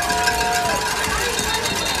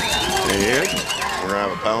 And we're going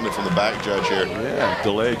to have a penalty from the back judge here. Yeah,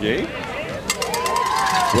 delay game.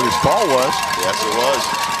 What his call was. Yes, it was.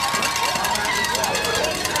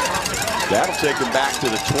 That'll take him back to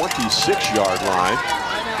the 26-yard line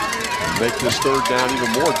and make this 3rd down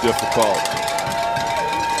even more difficult.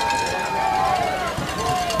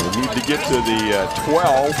 They need to get to the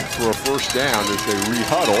 12 for a first down as they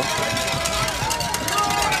re-huddle.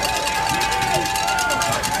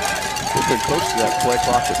 They've been close to that play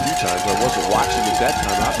clock a few times. I wasn't watching it that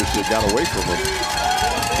time. Obviously, it got away from him.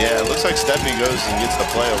 Yeah, it looks like Steffi goes and gets the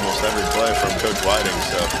play almost every play from Coach Whiting.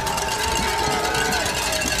 So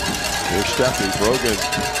here's Steffi, Brogan.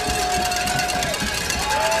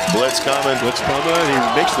 Blitz coming. Blitz coming. He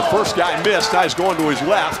makes the first guy miss. Now he's going to his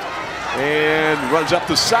left and runs up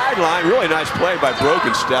the sideline. Really nice play by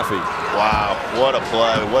Brogan Steffi. Wow, what a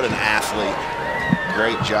play. What an athlete.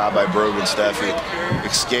 Great job by Brogan Steffi.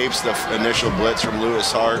 Escapes the initial blitz from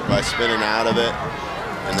Lewis Hart by spinning out of it,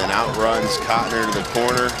 and then outruns Cotner to the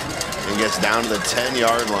corner and gets down to the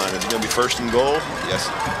 10-yard line. Is it going to be first and goal? Yes.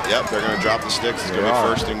 Yep, they're going to drop the sticks. It's going to be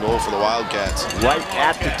first and goal for the Wildcats. Right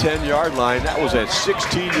at the 10-yard line. That was a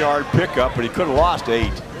 16-yard pickup, but he could have lost 8.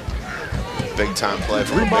 Big time play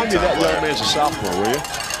from Remind me of that player. young man's a sophomore, will you?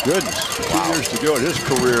 Goodness, 2 years to go in his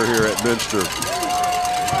career here at Minster.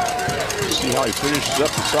 See how he finishes up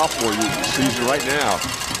the sophomore season right now.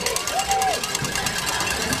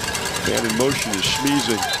 Man in motion is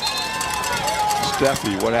Schmeezing.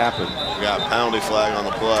 Steffi, what happened? We got a penalty flag on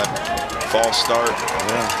the play. False start.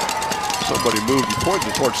 Yeah. Somebody moved. He pointed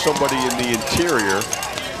towards somebody in the interior.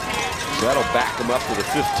 So that'll back him up to the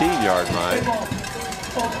 15-yard line.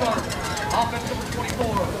 False start. Offense number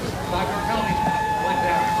 24. 5-yard penalty. Went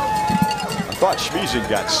down. I thought Schmeezing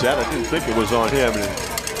got set. I didn't think it was on him. And the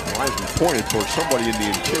linesman pointed towards somebody in the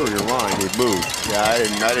interior line who had moved. Yeah, I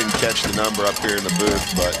didn't catch the number up here in the booth,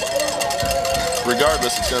 but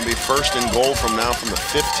regardless, it's going to be first and goal from now from the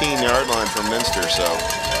 15-yard line for Minster. So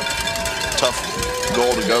tough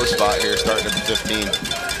goal to go spot here, starting at the 15.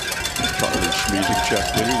 Charlie Schmeezing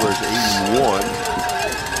checked in. He wears 81.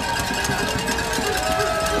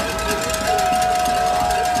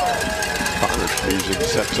 Connor Schmeezing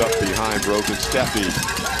sets up behind Brogan Steffi.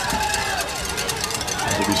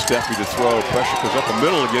 It'll be Steffi to throw. Pressure comes up the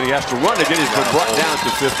middle again. He has to run again. He's been brought down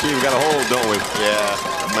to 15. We got a hold, don't we? Yeah,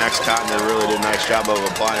 Max Cotner really did a nice job of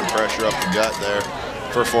applying pressure up the gut there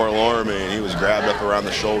for Loramie, and he was grabbed up around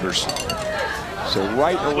the shoulders. So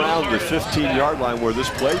right around the 15-yard line where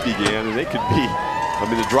this play began, and they could be, I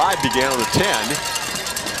mean, the drive began on the 10.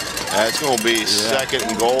 It's going to be second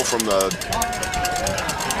and goal from the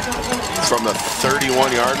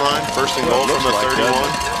 31-yard line. First and goal from the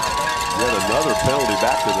 31. Yet another penalty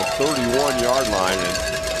back to the 31-yard line, and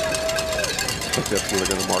I think that's where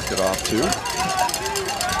they're going to mark it off to.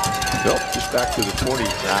 Nope, just back to the 20. Is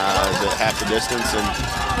it half the distance? And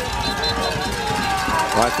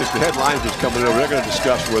well, I think the head linesman's coming over. They're going to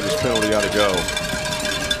discuss where this penalty ought to go.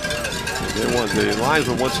 The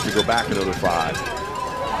linesman wants it to go back another 5.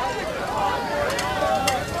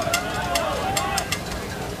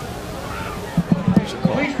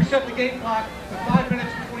 Please reset the game clock to 5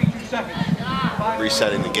 minutes and 22 seconds.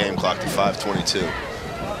 resetting the game clock to 5:22.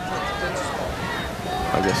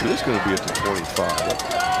 I guess it is going to be at the 25.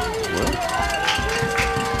 Well,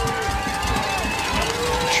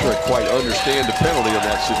 not sure I quite understand the penalty in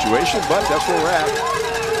that situation, but that's where we're at.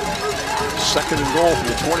 Second and goal from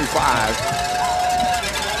the 25.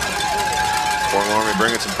 Loramie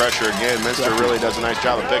bringing some pressure again. Minster really does a nice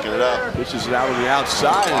job of picking it up. Pitches it out on the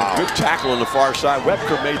outside, and a good tackle on the far side.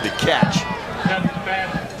 Webker made the catch.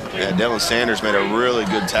 Yeah, Dylan Sanders made a really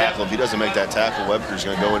good tackle. If he doesn't make that tackle, Webker's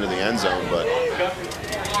going to go into the end zone, but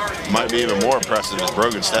might be even more impressive is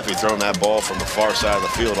Brogan Steffi throwing that ball from the far side of the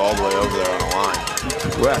field all the way over there on the line.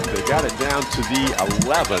 Correct. They got it down to the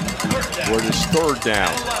 11, where it is third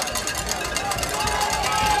down.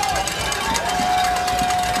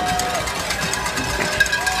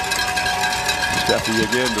 Steffi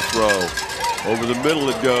again to throw. Over the middle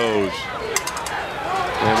it goes.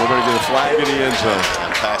 And we're going to get a flag in the end zone.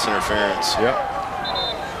 And pass interference. Yep.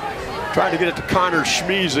 Trying to get it to Connor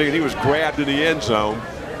Schmeezing, and he was grabbed in the end zone.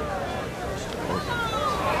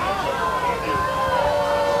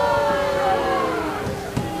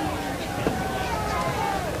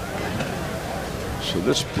 So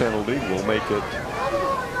this penalty will make it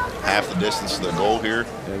half the distance to the goal here.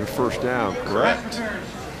 And a first down. Correct.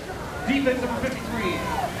 Defense number 53.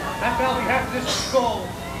 That penalty half the distance goal.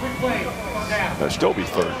 Quick play. Down. That'll still be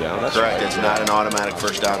third down. That's correct. Right. It's not an automatic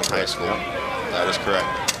first down in high school. That is correct.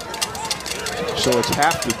 So it's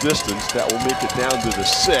half the distance. That will make it down to the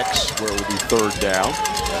 6, where it will be third down.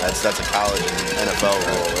 Yeah, that's a college and NFL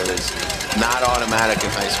rule. It is not automatic in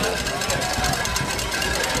high school.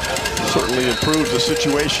 Certainly improves the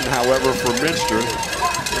situation, however, for Minster.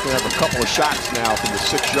 They're going to have a couple of shots now from the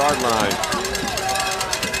 6-yard line.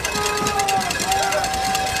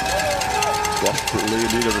 Desperately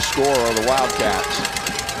in need of a score on the Wildcats.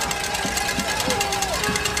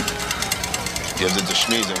 Gives it to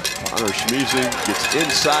Schmeezing. Connor Schmeezing gets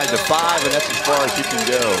inside the 5, and that's as far as he can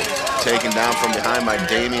go. Taken down from behind by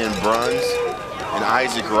Damian Bruns. And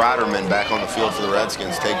Isaac Rotterman back on the field for the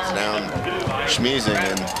Redskins takes down Schmeezing,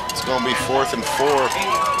 and it's going to be 4th and 4.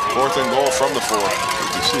 4th and goal from the 4.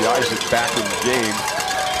 You see Isaac back in the game,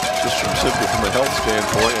 just simply from a health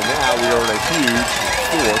standpoint, and now we are in a huge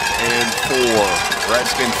 4th and 4.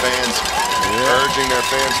 Redskin fans urging their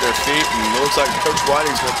fans to their feet, and it looks like Coach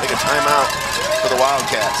Whiting's going to take a timeout for the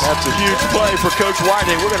Wildcats. That's a huge play for Coach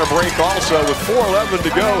Whiting. We're going to break also with 4:11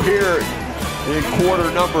 to go here in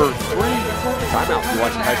quarter number 3. Timeout if you're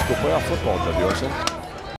watching high school playoff football on WSN.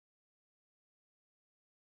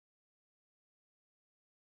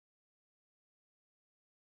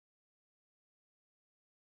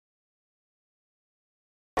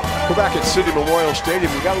 We're back at City Memorial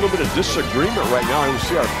Stadium. We got a little bit of disagreement right now. And we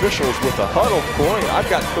see our officials with the huddle. Corey, I've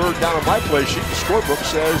got 3rd down on my play sheet. The scoreboard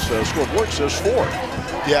says 4.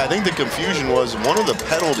 Yeah, I think the confusion was one of the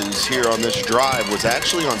penalties here on this drive was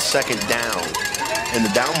actually on 2nd down, and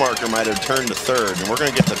the down marker might have turned to 3rd, and we're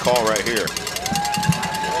going to get the call right here.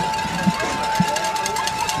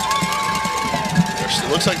 It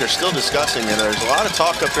looks like they're still discussing, and there's a lot of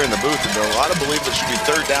talk up here in the booth, and a lot of believe it should be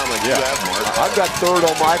 3rd down like you have, Mark. I've got 3rd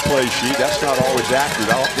on my play sheet. That's not always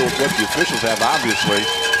accurate. I'll go with what the officials have, obviously.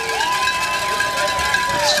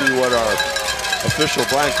 Let's see what our official,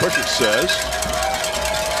 Brian Cushit, says.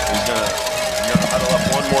 He's gonna huddle up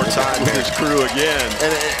one more time with here. His crew again.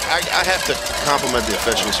 And I have to compliment the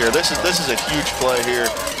officials here. This is a huge play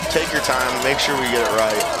here. Take your time, make sure we get it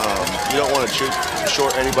right. You don't want to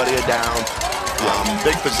short anybody a down.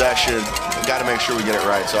 Big possession. Got to make sure we get it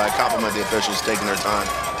right. So I compliment the officials taking their time,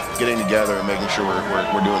 getting together, and making sure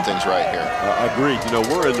we're doing things right here. Agreed. You know,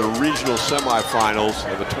 we're in the regional semifinals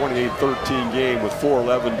of a 28-13 game with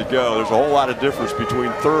 4:11 to go. There's a whole lot of difference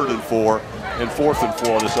between 3rd and 4 and 4th and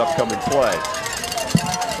 4 on this upcoming play.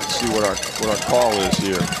 Let's see what our call is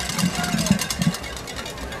here.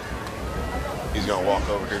 He's going to walk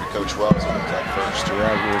over here to Coach Wells and look at first.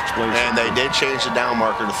 Yeah, we'll explain. And they did change the down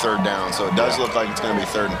marker to 3rd down, so it does look like it's going to be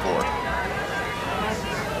 3rd and 4.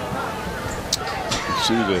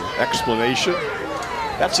 See the explanation.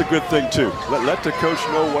 That's a good thing too. Let the coach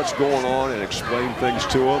know what's going on and explain things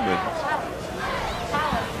to him, and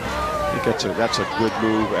I think that's a good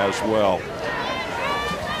move as well.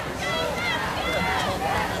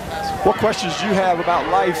 What questions do you have about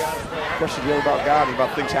life? Questions you have about God and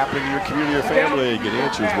about things happening in your community or family? Get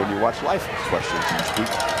answers when you watch Life Questions each week.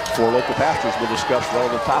 4 local pastors will discuss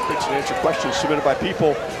relevant topics and answer questions submitted by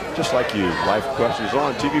people just like you. Life Questions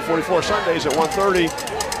on TV 44 Sundays at 1:30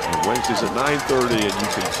 and Wednesdays at 9:30. And you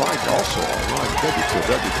can find also online at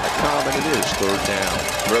www.com, and it is 3rd down.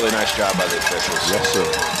 Really nice job by the officials. Yes, sir.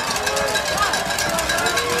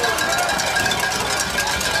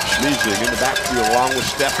 Schmeezing in the backfield along with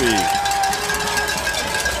Steffi.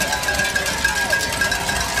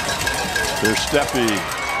 Here's Steffi,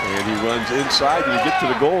 and he runs inside. Did he get to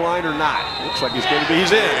the goal line or not? Looks like he's going to be.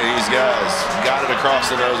 He's in. Yeah, he's got it across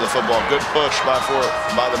the nose of the football. Good push by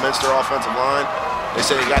the Minster offensive line. They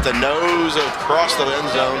say he got the nose across the end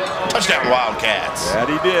zone. Touchdown Wildcats. That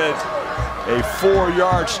he did. A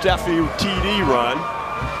 4-yard Steffi TD run.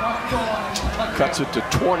 Cuts it to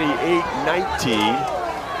 28-19.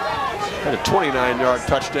 Had a 29-yard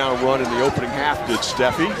touchdown run in the opening half, did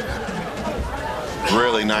Steffi.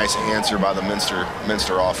 Really nice answer by the Minster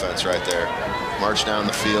offense right there. Marched down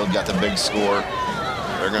the field, got the big score.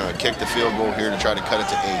 They're going to kick the field goal here to try to cut it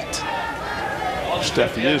to 8.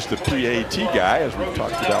 Steffi is the PAT guy, as we've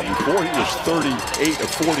talked about before. He was 38 of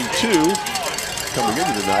 42 coming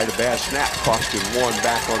into the night. A bad snap cost him 1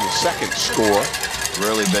 back on the 2nd score.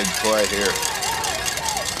 Really big play here.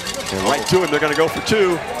 And right to him, they're going to go for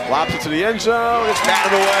 2. Lobs it to the end zone. It's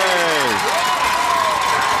batted away.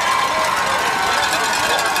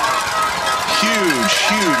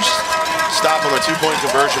 Huge stop on the 2-point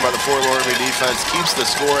conversion by the Fort Loramie defense. Keeps the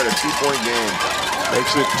score at a 2-point game.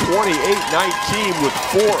 Makes it 28-19 with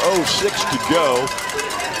 4:06 to go.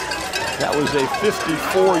 That was a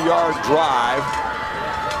 54-yard drive,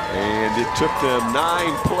 and it took them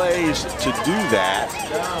 9 plays to do that.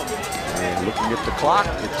 And looking at the clock,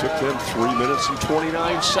 it took them 3 minutes and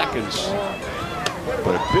 29 seconds.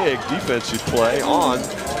 But a big defensive play on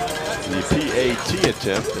the PAT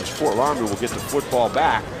attempt, as Fort Loramie will get the football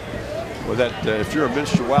back. Well, that if you're a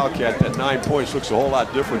Minster Wildcat, that 9 points looks a whole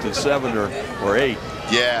lot different than 7 or 8.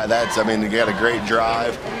 Yeah, I mean, they got a great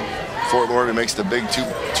drive. Fort Loramie makes the big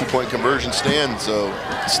two-point conversion stand, so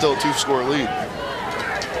it's still a 2-score lead.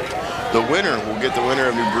 The winner will get the winner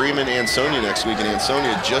of New Bremen and Ansonia next week, and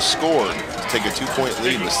Ansonia just scored to take a 2-point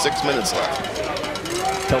lead with 6 minutes left.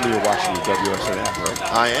 Tell me you're watching the WSN app, right?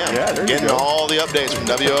 I am. Yeah, there you getting go. all the updates from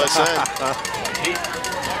WSN.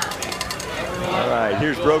 All right,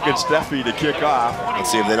 here's Brogan Steffi to kick off. Let's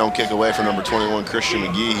see if they don't kick away from number 21, Christian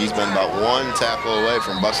McGee. He's been about 1 tackle away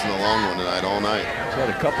from busting the long one tonight, all night. He's had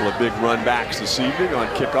a couple of big run backs this evening on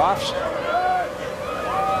kickoffs.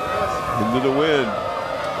 Into the wind.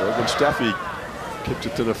 Logan Steffi kicks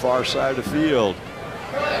it to the far side of the field.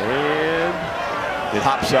 And it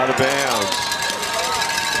hops out of bounds.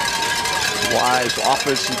 Wise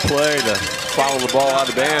offensive play to follow the ball out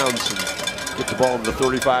of bounds and get the ball to the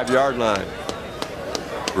 35-yard line.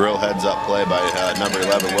 Real heads-up play by number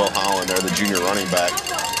 11, Will Holland, there, the junior running back.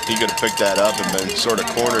 He could have picked that up and been sort of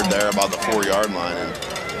cornered there about the 4-yard line, and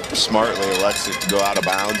smartly elects it to go out of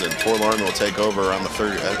bounds, and Fort Loramie will take over on the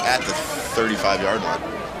at the 35-yard line.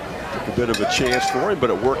 Took a bit of a chance for him, but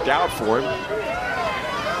it worked out for him.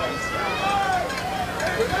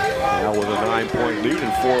 Now with a 9-point lead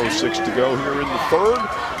and 4:06 to go here in the third.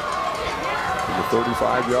 And the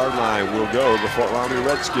 35-yard line will go the Fort Loramie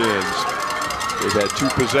Redskins. They've had 2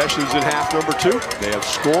 possessions in half number 2. They have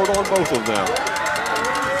scored on both of them.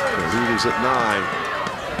 The lead is at 9.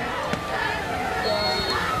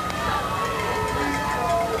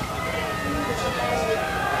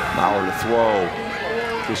 Maurer to throw.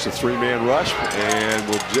 Just a 3-man rush and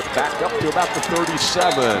will zip back up to about the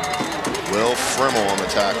 37. Will Frimmel on the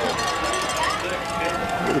tackle.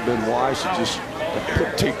 Would have been wise to just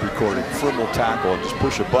put tape recording, Frimmel tackle, and just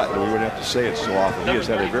push a button. We wouldn't have to say it so often. He has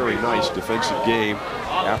had a very nice defensive game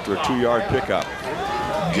after a 2-yard pickup.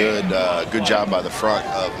 Good job by the front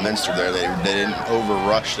of Minster there. They didn't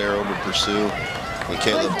over-rush there, over-pursue. When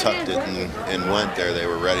Caleb tucked it and went there, they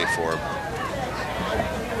were ready for him.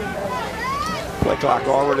 Play clock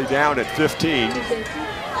already down at 15.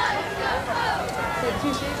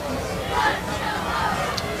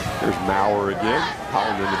 Here's Maurer again.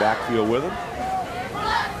 Holland in the backfield with him.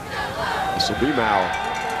 This will be Maurer.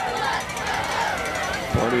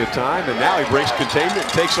 Plenty of time, and now he breaks containment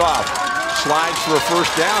and takes off. Slides for a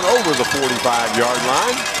first down over the 45-yard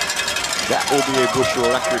line. That will be a Busher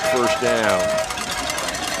Electric first down.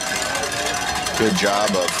 Good job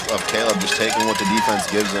of Caleb just taking what the defense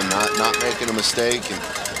gives him, not making a mistake, and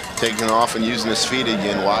taking off and using his feet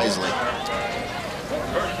again wisely.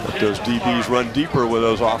 Let those DBs run deeper with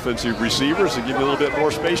those offensive receivers and give you a little bit more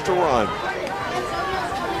space to run.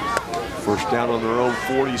 First down on their own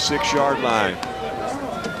 46-yard line.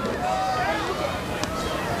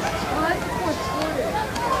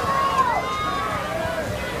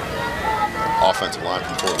 Offensive line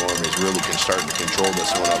from Fort Loramie is really starting to control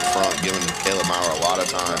this one up front, giving Caleb Maurer a lot of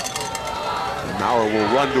time. And Maurer will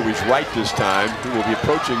run to his right this time. He will be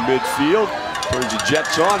approaching midfield, turns the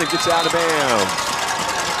jets on and gets out of bounds.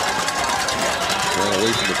 Ran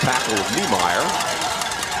away from the tackle of Niemeyer.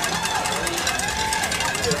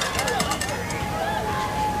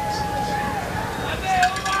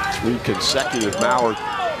 3 consecutive Maurer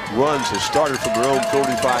runs have started from their own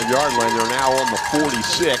 35-yard line. They're now on the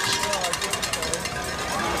 46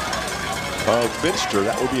 of Minster.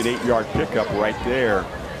 That would be an 8-yard pickup right there.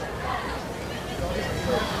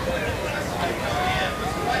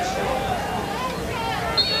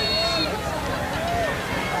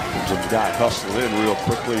 Some guy hustling in real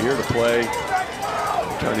quickly here to play.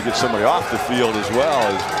 Trying to get somebody off the field as well.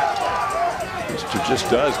 As Minster just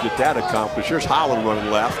does get that accomplished. Here's Holland running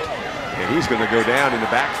left, and he's going to go down in the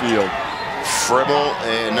backfield. Frimmel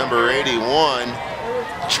and number 81,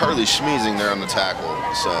 Charlie Schmeezing there on the tackle.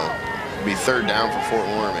 So it'll be third down for Fort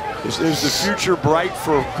Loramie. Is the future bright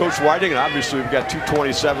for Coach Whiting? And obviously we've got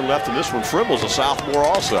 2:27 left in this one. Frimmel's a sophomore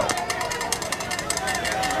also.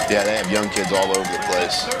 Yeah, they have young kids all over the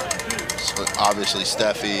place. So obviously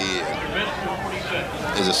Steffi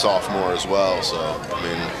is a sophomore as well. So, I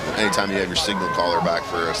mean, anytime you have your signal caller back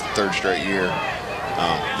for a 3rd straight year,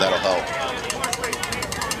 that'll help.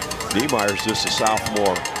 Niemeyer's just a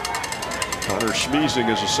sophomore. Connor Schmeezing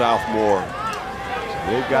is a sophomore.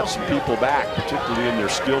 They've got some people back, particularly in their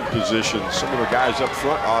skilled positions. Some of the guys up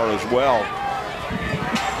front are as well.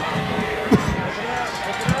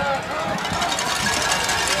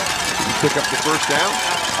 Did he pick up the first down?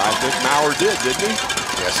 I think Maurer did, didn't he?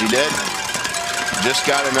 Yes, he did. Just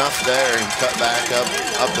got enough there and cut back up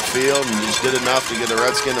the field and just did enough to get the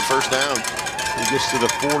Redskin the first down. He gets to the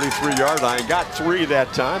 43-yard line. Got 3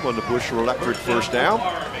 that time on the Busher Electric first down.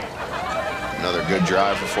 Another good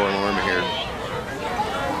drive for Fort Loramie here.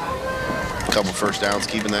 A couple first downs,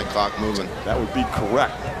 keeping that clock moving. That would be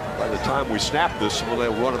correct. By the time we snap this,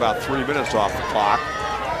 we'll run about 3 minutes off the clock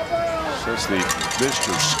since the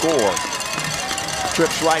Minster score.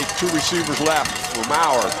 Trips right, 2 receivers left for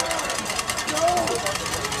Maurer.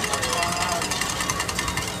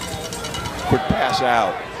 Quick pass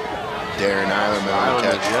out. Darren Eilerman on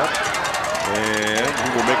the catch. Yep. And he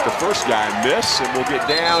will make the first guy miss, and we'll get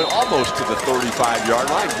down almost to the 35-yard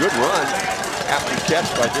line. Good run after catch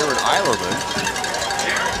by Darren Eilerman.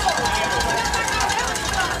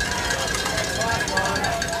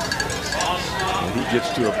 And he gets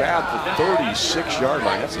to about the 36-yard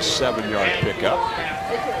line. That's a 7-yard pickup.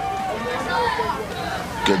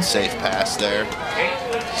 Good safe pass there.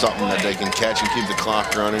 Something that they can catch and keep the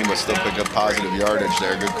clock running, but still pick up positive yardage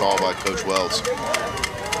there. Good call by Coach Wells.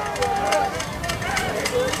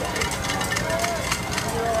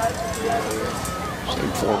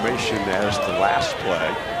 Same formation as the last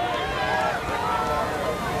play.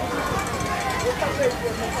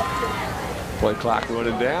 Play clock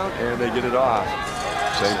running down, and they get it off.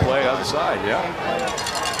 Same play other side, yeah.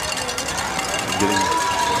 Getting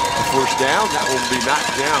the first down. That will be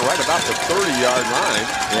knocked down right about the 30-yard line.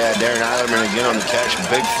 Yeah, Darren Eilerman again on the catch.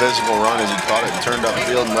 Big physical run as he caught it. Turned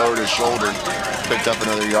upfield and lowered his shoulder. Picked up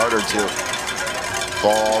another yard or two.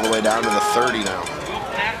 Ball all the way down to the 30 now.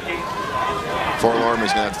 Fort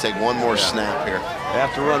Loramie's going to have to take one more snap here. They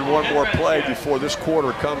have to run one more play before this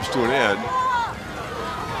quarter comes to an end.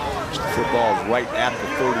 The football is right at the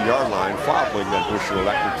 30-yard line, fobbling that Busher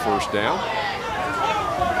Electric first down.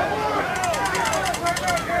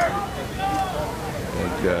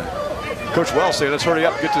 And Coach Wells saying, let's hurry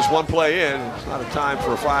up and get this one play in. It's not a time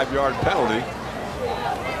for a 5-yard penalty.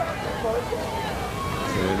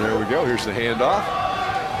 And there we go. Here's the handoff.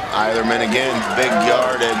 Eilerman again, big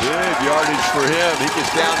yardage. Big yardage for him. He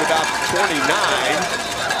gets down to about 29.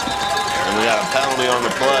 And we got a penalty on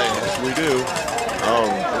the play. Yes, we do. Oh,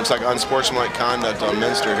 looks like unsportsmanlike conduct on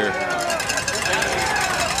Minster here.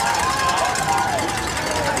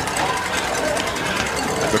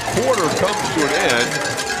 The quarter comes to an end.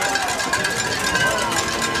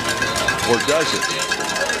 Or does it?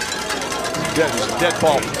 It's a dead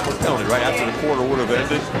ball penalty right after the quarter would have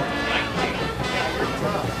ended.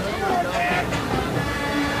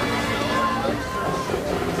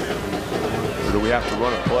 Or do we have to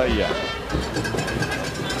run a play yet?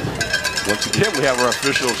 Once again, we have our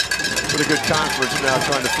officials with a good conference now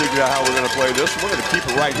trying to figure out how we're going to play this. We're going to keep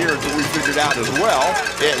it right here until we figure it out as well.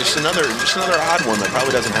 Yeah, just another odd one that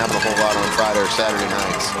probably doesn't happen a whole lot on Friday or Saturday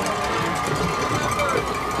nights.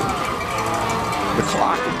 The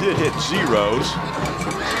clock did hit zeros.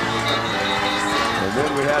 And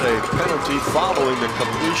then we had a penalty following the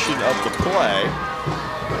completion of the play.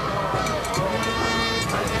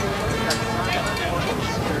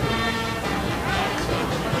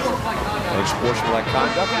 Unsportsmanlike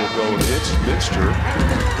conduct will go against Minster.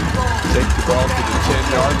 Take the ball to the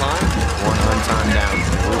 10-yard line. One untimed down.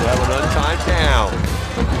 We'll have an untimed down.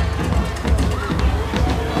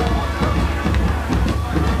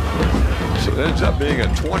 So it ends up being a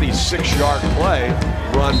 26-yard play,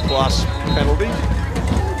 run plus penalty.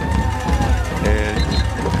 And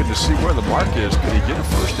looking to see where the mark is. Can he get a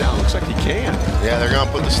first down? Looks like he can. Yeah, they're going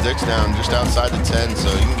to put the sticks down just outside the 10,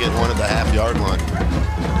 so you can get one at the half-yard line.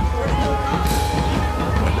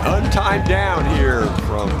 Untimed down here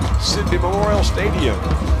from Sidney Memorial Stadium.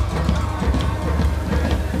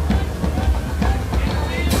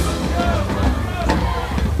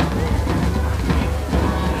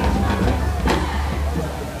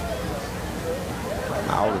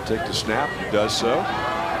 Howell will take the snap. He does so.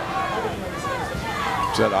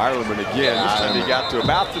 Set Eilerman again. This time he got to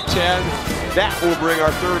about the 10. That will bring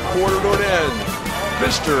our third quarter to an end.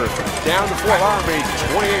 Minster down to Fort Loramie,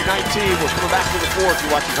 28-19. We're coming back to the fourth.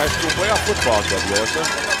 You're watching high school playoff football at WSM.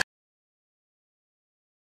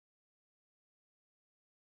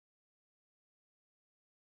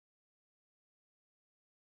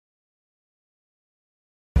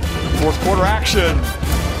 Fourth quarter action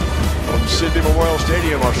from Sidney Memorial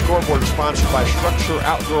Stadium. Our scoreboard is sponsored by Structure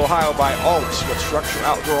Outdoor Ohio by Alts. Let Structure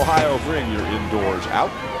Outdoor Ohio bring your indoors out.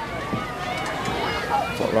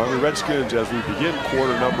 Fort Loramie Redskins as we begin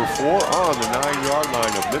quarter number 4 on the 9-yard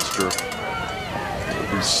line of Minster.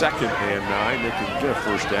 It'll be 2nd and 9. They can get a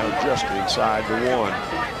first down just inside the 1.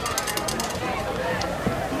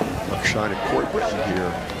 Buckshine and Corey Britton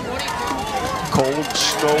here. Cold,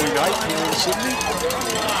 snowy night here in Sidney.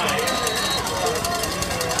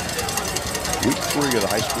 Week 3 of the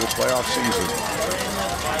high school playoff season.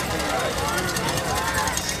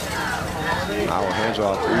 Our hands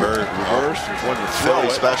off reverse. One to throw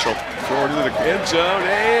it. Special. Throw it into the end zone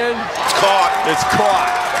and it's caught. It's caught.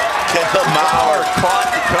 Caleb Maurer caught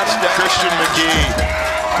the touchdown. Christian McGee.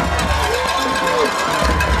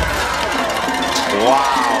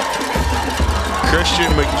 Wow.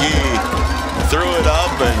 Christian McGee threw it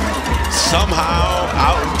up and somehow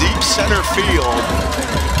out in deep center field,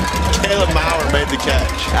 Caleb Maurer made the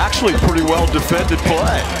catch. Actually, pretty well defended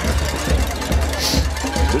play.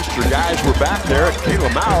 Minster guys were back there, and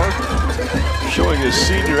Caleb Maurer, showing his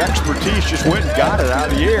senior expertise, just went and got it out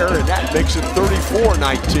of the air, and that makes it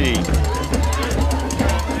 34-19.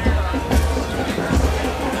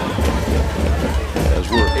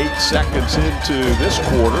 seconds into this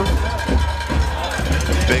quarter.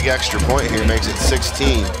 Big extra point here makes it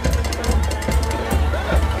 16.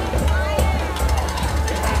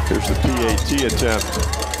 Here's the PAT attempt.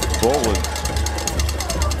 Boland.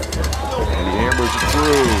 And he hammers it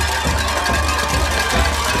through.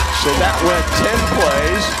 So that went 10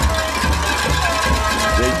 plays.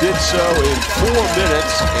 They did so in 4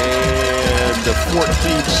 minutes and 14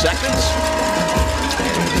 seconds.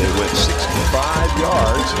 And they went 65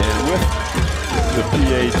 yards. And with the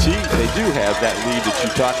PAT, they do have that lead that you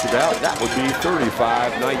talked about. That would be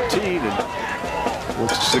 35-19. And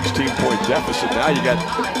with a 16-point deficit, now you got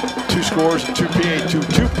 2 scores and 2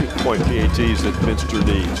 two-point PATs that Minster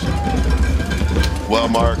needs. Well,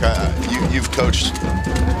 Mark, you've coached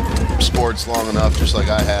sports long enough, just like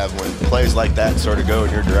I have. When plays like that sort of go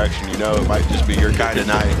in your direction, you know it might just be your kind of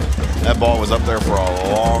night. That ball was up there for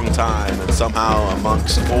a long time, and somehow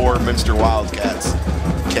amongst 4 Minster Wildcats,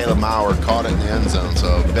 Caleb Maurer caught it in the end zone.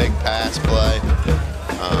 So big pass play.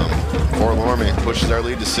 Fort Loramie pushes their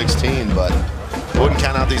lead to 16, but wouldn't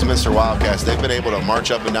count out these Minster Wildcats. They've been able to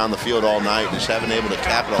march up and down the field all night, just haven't been able to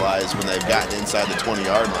capitalize when they've gotten inside the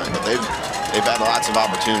 20-yard line. But they've had lots of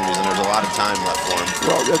opportunities, and there's a lot of time left for them.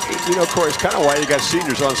 Well, you know, Corey, it's kind of why you got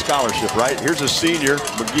seniors on scholarship, right? Here's a senior,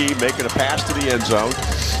 McGee, making a pass to the end zone.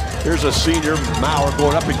 Here's a senior, Maurer,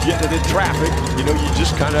 going up and getting it in traffic. You know, you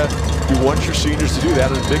just kind of, you want your seniors to do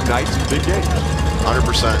that on big nights and big games.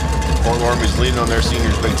 100%. Fort Loramie's leading on their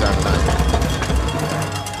seniors big time tonight.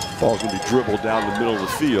 Ball's going to be dribbled down the middle of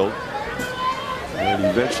the field. And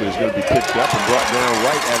eventually is going to be picked up and brought down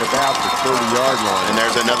right at about the 30-yard line. And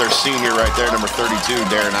there's another senior right there, number 32,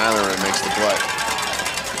 Darren Eilerman, makes the play.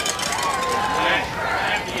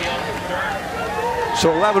 So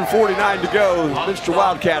 11:49 to go. The Minster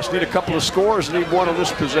Wildcats need a couple of scores, need one on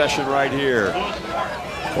this possession right here.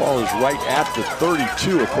 Ball is right at the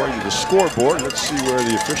 32 according to the scoreboard. Let's see where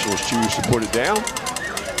the officials choose to put it down.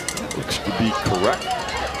 Looks to be correct.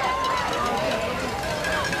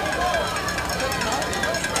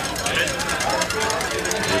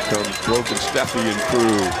 Here comes Brogan Steffi and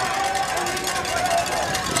crew.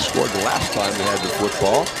 They scored the last time they had the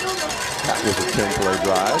football. That was a 10-play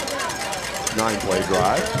drive, 9-play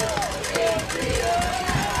drive.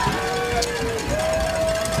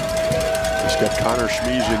 He's got Connor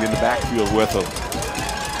Schmeezing in the backfield with him.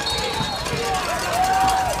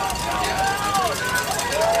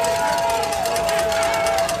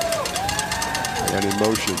 And in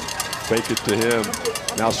motion, fake it to him.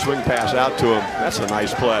 Now swing pass out to him. That's a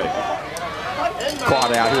nice play.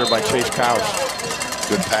 Caught out here by Chase Kaus.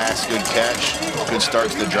 Good pass, good catch, good start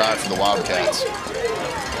to the drive for the Wildcats.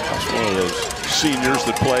 That's one of those seniors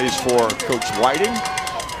that plays for Coach Whiting.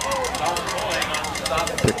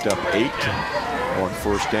 Picked up 8 on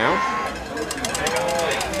first down.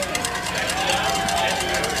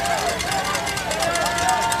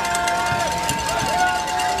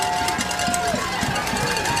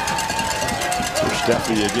 Here's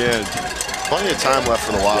Steffi again. Plenty of time left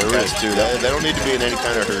for the Wildcats too. They don't need to be in any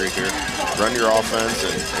kind of hurry here. Run your offense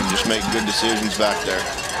and just make good decisions back there.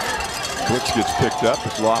 Blitz gets picked up,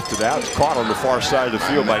 it's lofted out, it's caught on the far side of the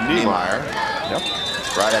field by Niemeyer. Yep.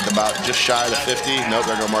 Right at about just shy of the 50. Nope,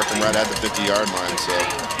 they're gonna mark him right at the 50-yard line. So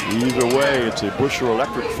either way, it's a Busher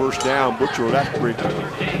Electric first down. Busher Electric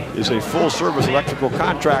is a full-service electrical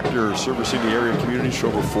contractor servicing the area communities for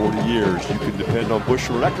over 40 years. You can depend on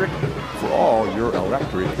Busher Electric for all your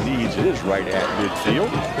electric needs. It is right at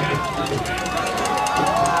midfield.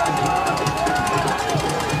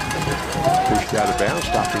 Pushed out of bounds,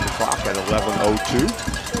 stopping the clock at 11:02.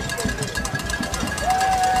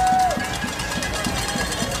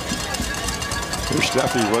 Here's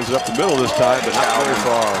Steffi, runs it up the middle this time, but not very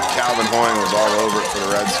far. Calvin Hoying was all over it for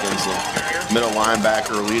the Redskins. The middle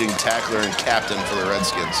linebacker, leading tackler, and captain for the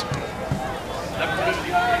Redskins.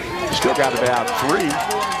 Still got about 3.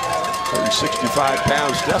 65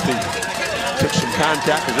 pounds. Steffi took some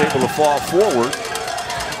contact, was able to fall forward.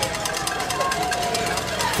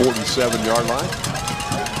 47-yard line.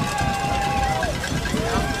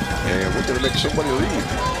 And we're going to make somebody leave.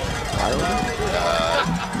 Ireland?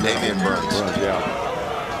 Damian Bruns. Yeah.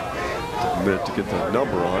 Took a minute to get the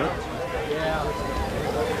number on it.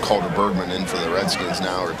 Calder Bergman in for the Redskins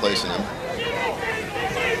now, replacing him.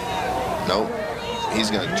 Nope. He's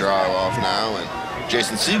going to draw off now, and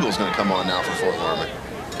Jason Siegel's going to come on now for Fort Loramie.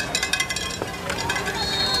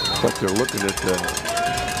 But they're looking at the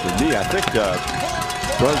knee. I think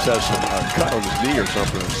Bruns has some cut on his knee or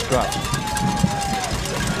something, a scratch.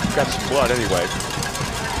 Got some blood anyway.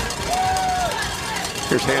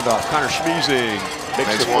 Here's handoff. Connor Schmeezing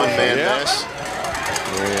makes one man miss.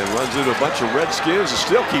 And runs into a bunch of Redskins and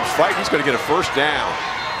still keeps fighting. He's going to get a first down.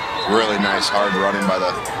 Really nice hard running by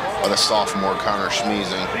the sophomore Connor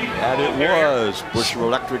Schmeezing. And it was Bushel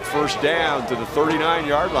Electric first down to the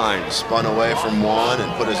 39-yard line. Spun away from one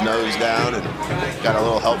and put his nose down and got a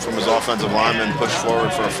little help from his offensive lineman, pushed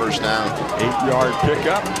forward for a first down. 8-yard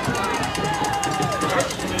pickup.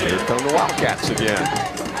 Here come the Wildcats again.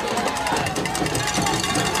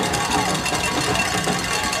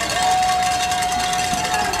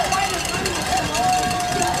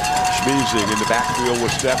 Schmeezing in the backfield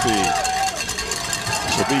with Steffi.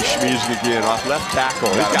 So be Schmeezing again off left tackle.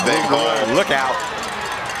 He's got a big run. Look out.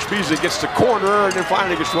 Schmeezing gets the corner and then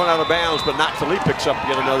finally gets run out of bounds, but not till he picks up and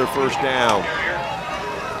get another first down.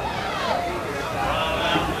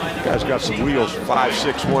 Guy's got some wheels,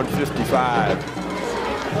 5'6", 155.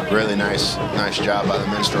 Really nice job by the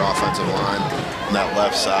Minster offensive line on that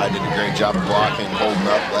left side. Did a great job of blocking, holding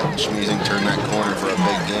up, letting Schmeezing turn that corner for a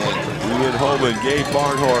big gain. Ian Holman, Gabe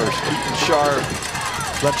Barnhorst, Keaton Sharp,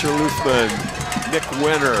 Fletcher Luthman, Nick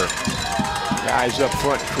Winter. Guys up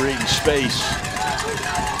front creating space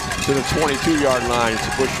to the 22-yard line. It's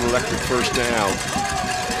a Bushel Electric first down.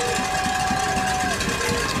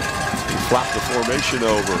 Flop the formation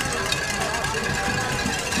over.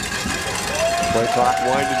 Play clock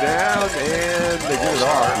winding down, and they get it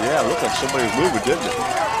off. Yeah, it looked like somebody was moving, didn't it?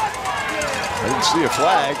 I didn't see a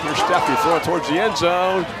flag. Here's Steffi throwing towards the end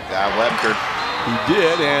zone. Got Webker. He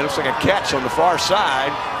did, and it looks like a catch on the far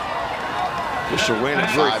side. Bushel ran it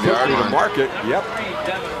very quickly to mark it. Yep.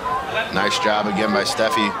 Nice job again by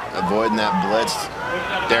Steffi avoiding that blitz.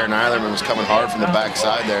 Darren Eilerman was coming hard from the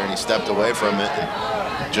backside there, and he stepped away from it.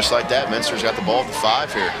 And just like that, Minster's got the ball at the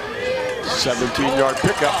 5 here. 17-yard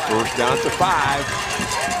pickup, first down to 5.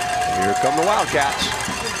 Here come the Wildcats.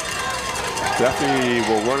 Steffi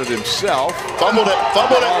will run it himself. Fumbled it.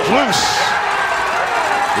 Loose.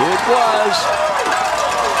 It was.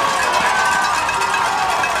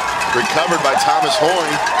 Recovered by Thomas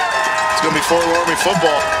Hoying. It's going to be Fort Loramie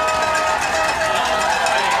football.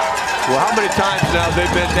 Well, how many times now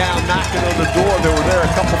they've been down knocking on the door? They were there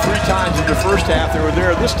a couple, 3 times in the first half. They were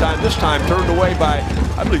there this time turned away by,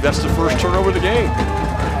 I believe that's the first turnover of the game.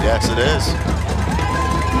 Yes, it is.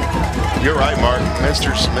 You're right, Mark.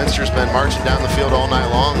 Minster's been marching down the field all night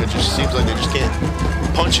long. It just seems like they just can't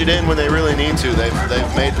punch it in when they really need to.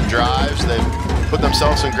 They've made the drives. They've put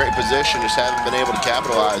themselves in great position, just haven't been able to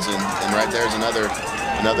capitalize. And right there's another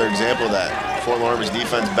example of that. Fort Loramie's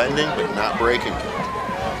defense bending, but not breaking.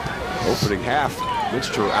 Opening half,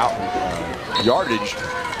 Minster out yardage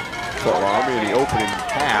for Loramie in the opening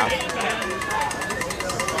half.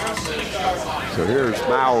 So here's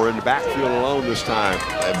Maurer in the backfield alone this time.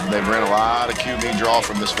 They've ran a lot of QB draw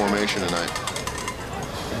from this formation tonight.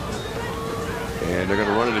 And they're going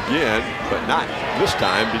to run it again, but not this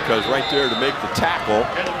time, because right there to make the tackle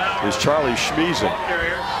is Charlie Schmeezing.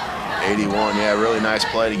 81, yeah, really nice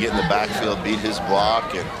play to get in the backfield, beat his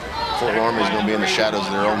block, and Fort Loramie is going to be in the shadows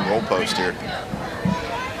of their own goalpost here.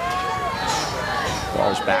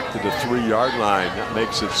 Ball's back to the 3-yard line. That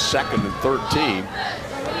makes it 2nd and 13.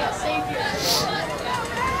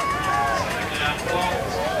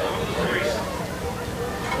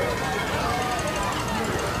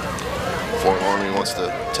 Fort Loramie wants to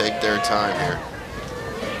take their time here.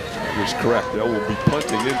 That is correct. They will be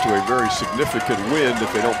punting into a very significant wind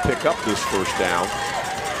if they don't pick up this first down.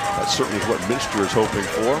 That certainly is what Minster is hoping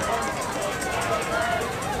for.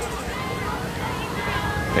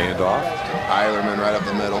 Handoff. Eilerman right up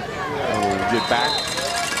the middle. And we'll get back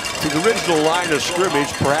to the original line of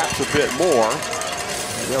scrimmage, perhaps a bit more.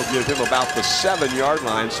 They'll give him about the 7-yard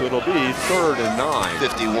line, so it'll be 3rd and 9.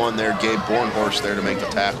 51 there, Gabe Bornhorst there to make the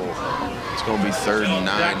tackle. It's going to be 3rd and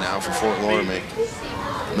 9 now for Fort Loramie.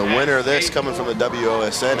 And the winner of this, coming from the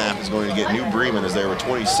WOSN app, is going to get New Bremen, as they were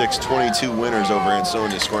 26-22 winners over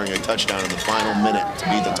Ansonia, scoring a touchdown in the final minute to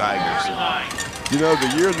beat the Tigers. You know,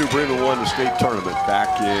 the year New Bremen won the state tournament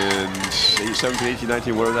back in 17, 18,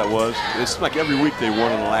 19, whatever that was, it's like every week they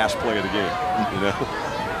won on the last play of the game, you know,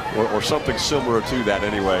 or something similar to that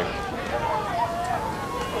anyway.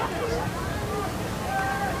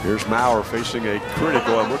 Here's Maurer facing a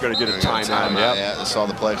critical, and we're going to get a timeout. Yep. Yeah, I saw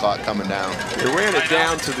the play clock coming down. They ran it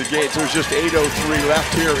down to the gate. There's just 8:03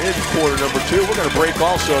 left here in quarter number 2. We're going to break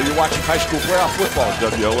also. You're watching high school playoff football,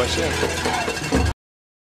 WOSN.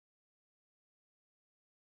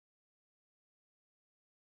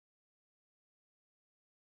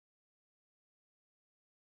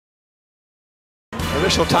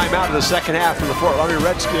 Initial timeout in the second half for the Fort Loramie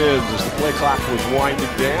Redskins as the play clock was winding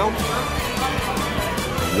down.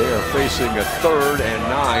 They are facing a 3rd and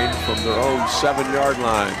 9 from their own 7-yard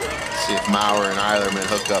line. See if Maurer and Eilerman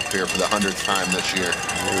hook up here for the 100th time this year.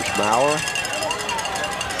 There's Maurer.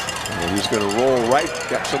 And he's going to roll right,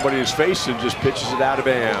 got somebody in his face and just pitches it out of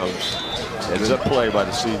bounds. Ends up play by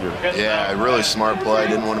the senior. Yeah, a really smart play.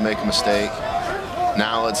 Didn't want to make a mistake.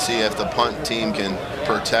 Now let's see if the punt team can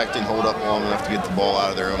protect and hold up long enough to get the ball out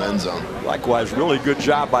of their own end zone. Likewise, really good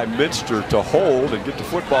job by Minster to hold and get the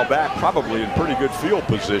football back, probably in pretty good field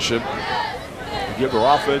position. To give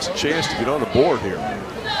their offense a chance to get on the board here.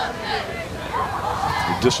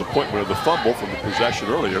 The disappointment of the fumble from the possession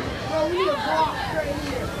earlier.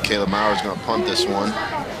 Caleb Maurer's going to punt this one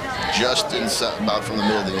just inside, about from the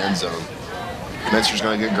middle of the end zone. Minster's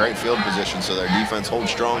going to get great field position, so their defense holds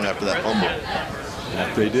strong after that fumble.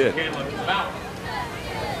 That they did.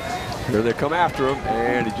 Here they come after him,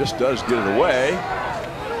 and he just does get it away.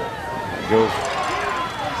 Goes.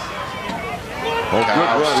 Oh,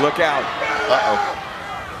 good run. Look out. Uh-oh.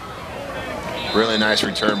 Really nice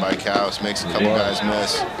return by Kaus. Makes a couple guys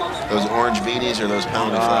miss. Those orange beanies or those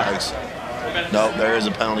penalty flags? Nope, there is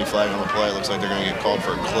a penalty flag on the play. Looks like they're going to get called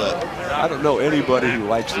for a clip. I don't know anybody who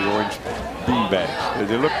likes the orange beanbags.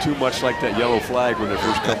 They look too much like that yellow flag when they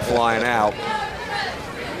first come flying out.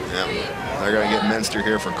 Yep. They're going to get Minster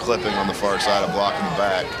here for clipping on the far side of blocking the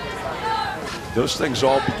back. Those things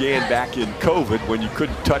all began back in COVID when you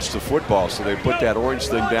couldn't touch the football. So they put that orange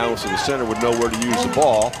thing down so the center would know where to use the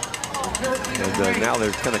ball. And now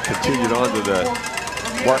they've kind of continued on to the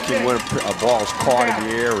marking when a ball is caught in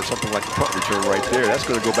the air or something like the punt return right there. That's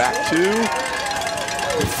going to go back to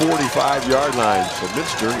the 45-yard line. So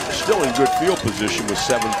Minster still in good field position with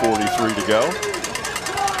 7:43 to go.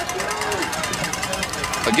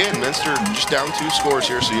 Again, Minster just down 2 scores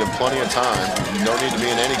here, so you have plenty of time. You don't need to be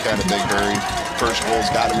in any kind of big hurry. First goal's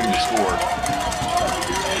got to be to score.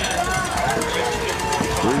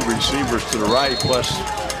 3 receivers to the right, plus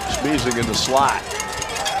Smeezing in the slot.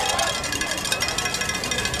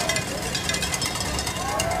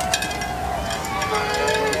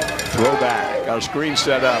 Throwback. Got a screen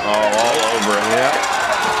set up. Oh, all over it. Yep.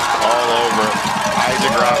 All over it.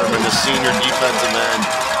 Isaac Rotterman, the senior defensive end,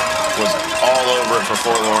 was all over it for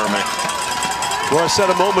Fort Loramie. Well, I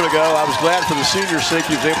said a moment ago, I was glad for the senior's sake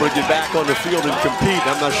he was able to get back on the field and compete.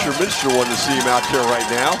 I'm not sure Minster wanted to see him out there right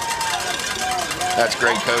now. That's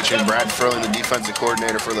great coaching. Brad Furling, the defensive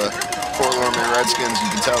coordinator for the Fort Loramie Redskins. You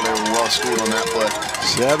can tell they were well schooled on that play.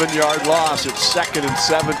 7-yard loss. It's 2nd and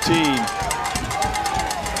 17.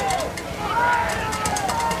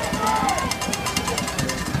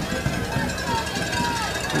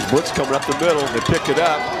 Blitz coming up the middle. They pick it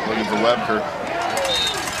up. Looking for Webker.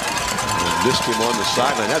 And missed him on the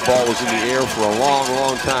sideline. That ball was in the air for a long,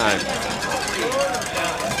 long time.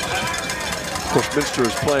 Of course, Minster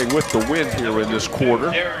is playing with the wind here in this quarter.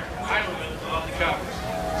 And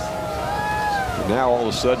now all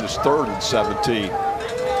of a sudden it's 3rd and 17.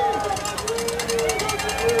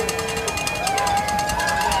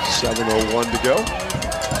 7:01 to go.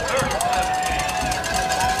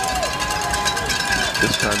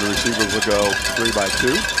 This time the receivers will go 3 by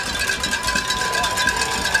 2.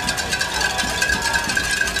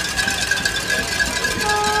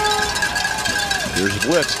 Here's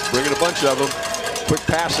Blitz, bringing a bunch of them. Quick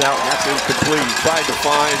pass out, and that's incomplete. He tried to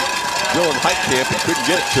find Dylan Heitkamp and couldn't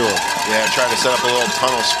get it to him. Yeah, tried to set up a little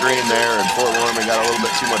tunnel screen there, and Fort Loramie got a little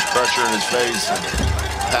bit too much pressure in his face. And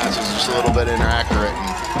pass was just a little bit inaccurate.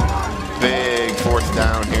 And big 4th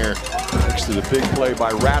down here. Next to the big play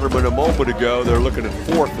by Ratterman a moment ago, they're looking at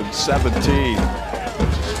 4th and 17.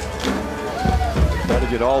 Got to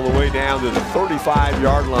get all the way down to the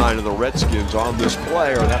 35-yard line of the Redskins on this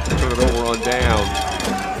play, or they have to turn it over on down.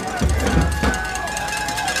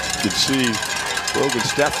 You can see Logan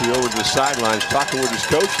Steffi over to the sidelines talking with his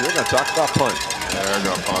coach, and they're going to talk about punt. Yeah, they're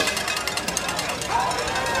going to punt.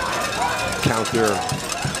 Count there.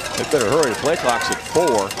 They better hurry. The play clock's at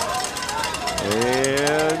 4.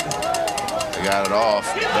 And they got it off.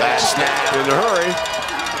 Bad snap. In a hurry.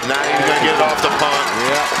 Not even going to get it off the punt.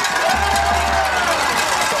 Yeah.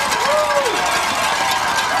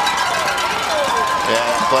 Yeah,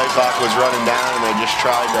 the play clock was running down, and they just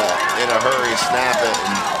tried to, in a hurry, snap it,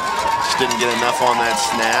 and just didn't get enough on that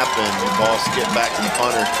snap, and the ball's getting back to the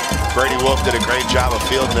punter. Brady Wolf did a great job of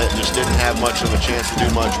fielding it, just didn't have much of a chance to do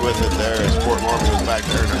much with it there as Fort Loramie was back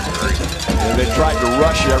there in a hurry. And they tried to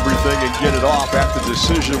rush everything and get it off after the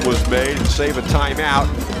decision was made and save a timeout.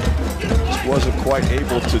 Just wasn't quite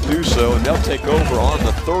able to do so, and they'll take over on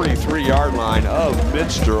the 33-yard line of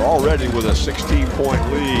Minster, already with a 16-point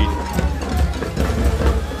lead.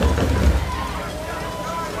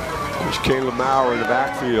 There's Caleb Maurer in the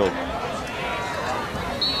backfield.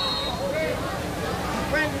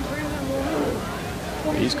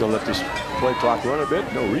 He's going to let this play clock run a bit.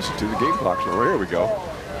 No reason to. The game clock's over. Here we go.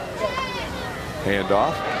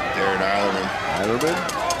 Handoff. Darren Eilerman.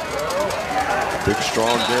 Big,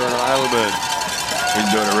 strong Darren Eilerman. He's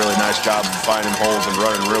doing a really nice job of finding holes and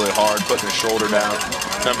running really hard, putting his shoulder down.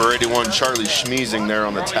 Number 81, Charlie Schmeezing there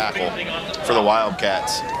on the tackle for the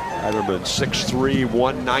Wildcats. Eilerman, 6'3",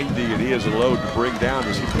 190, and he has a load to bring down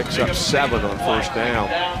as he picks up 7 on first down.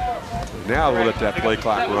 Now we'll let that play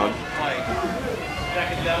clock run.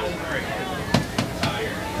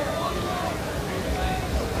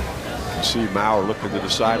 You see Maurer looking to the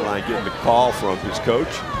sideline, getting the call from his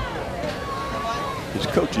coach. His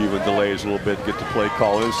coach even delays a little bit to get the play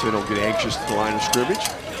call in so they don't get anxious at the line of scrimmage.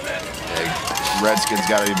 Yeah, Redskins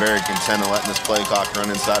got to be very content of letting this play clock run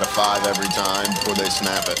inside of 5 every time before they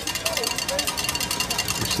snap it.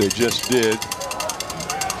 Which they just did.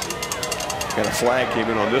 And a flag came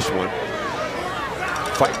in on this one.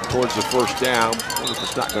 Fighting towards the first down. I wonder if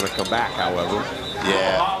it's not going to come back, however.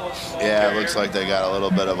 Yeah, it looks like they got a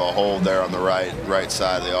little bit of a hold there on the right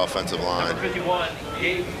side of the offensive line.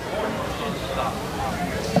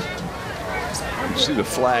 You see the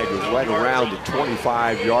flag was right around the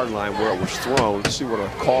 25-yard line where it was thrown. Let's see what our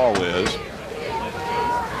call is.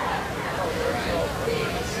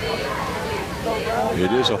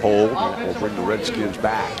 It is a hold. We'll bring the Redskins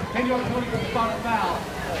back.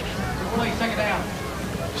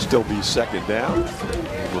 Still be second down.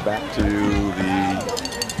 We're back to the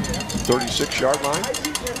 36-yard line.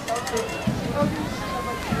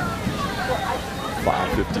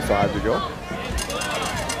 5:55 to go.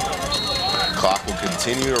 Clock will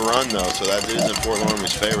continue to run, though, so that is in Fort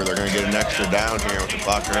Loramie's favor. They're going to get an extra down here with the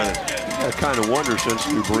clock running. I kind of wonder, since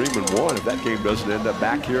New Bremen won, if that game doesn't end up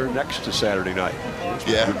back here next to Saturday night.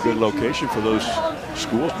 Yeah. A good location for those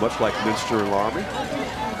schools, much like Minster and Loramie.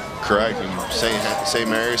 Correct. And St.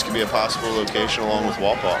 Mary's could be a possible location along with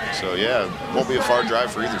Walpock. So, yeah, it won't be a far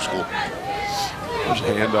drive for either school. There's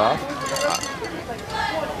a handoff.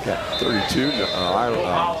 Got 32.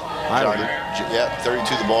 Yeah,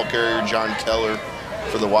 32, the ball carrier, John Keller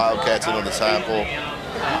for the Wildcats in on the tackle.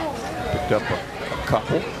 Picked up a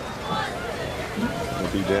couple.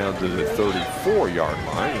 It'll be down to the 34-yard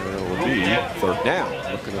line, and it will be third down,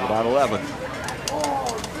 looking at about 11.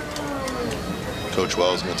 Coach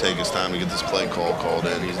Wells is going to take his time to get this play called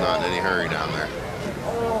in. He's not in any hurry down there.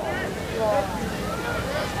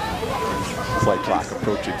 Play clock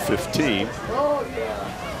approaching 15.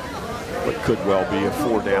 What could well be a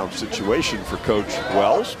 4-down situation for Coach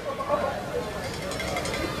Wells.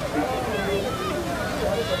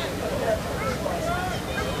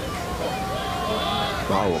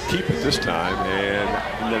 Bauer will keep it this time, and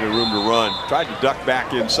another room to run. Tried to duck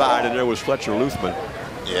back inside, and there was Fletcher Luthman.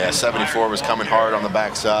 Yeah, 74 was coming hard on the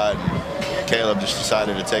backside. Caleb just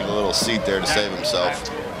decided to take a little seat there to save himself.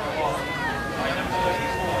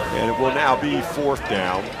 And it will now be fourth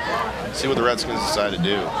down. See what the Redskins decide to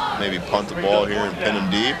do. Maybe punt the ball here and pin him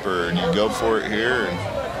deep, or do you go for it here and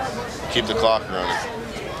keep the clock running?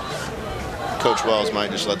 Coach Wells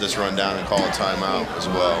might just let this run down and call a timeout as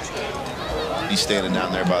well. He's standing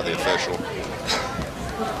down there by the official.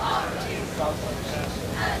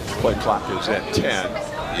 Play clock is at 10.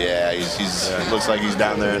 Yeah, it looks like he's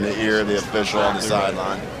down there in the ear of the official on the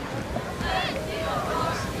sideline.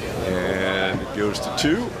 And it goes to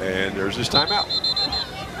 2, and there's his timeout.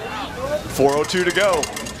 4:02 to go.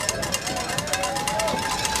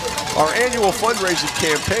 Our annual fundraising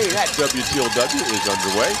campaign at WTLW is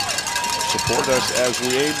underway. Support us as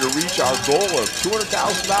we aim to reach our goal of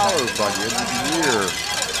 $200,000 by the end of the year.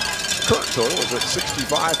 Current total is at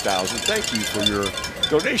 $65,000. Thank you for your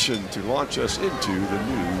donation to launch us into the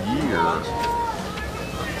new year.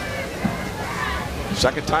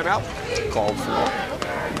 Second timeout called for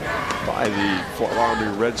by the Fort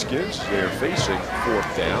Loramie Redskins. They're facing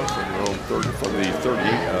fourth down from their own 30, from the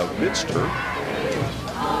 38 of Minster.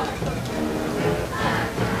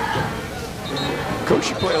 Coach,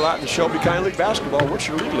 you play a lot in Shelby County League basketball. What's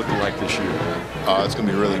your league looking like this year? It's going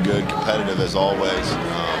to be really good, competitive as always.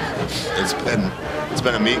 It's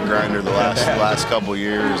been a meat grinder the last couple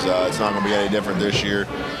years. It's not going to be any different this year.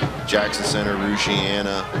 Jackson Center,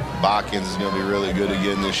 Rushiana, Botkins is going to be really good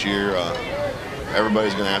again this year.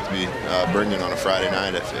 Everybody's going to have to be bringing on a Friday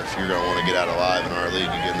night if you're going to want to get out alive in our league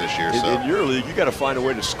again this year. In your league, you got to find a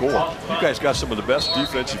way to score. You guys got some of the best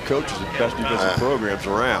defensive coaches and best defensive programs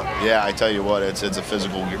around. Yeah, I tell you what, it's a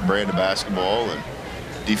physical brand of basketball, and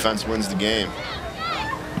defense wins the game.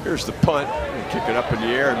 Here's the punt. Kick it up in the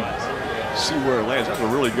air and see where it lands. That's a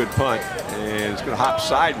really good punt, and it's going to hop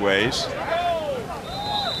sideways.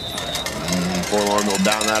 Fort Loramie will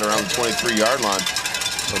down that around the 23-yard line.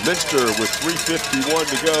 So Minster with 3:51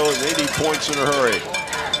 to go, and they need points in a hurry.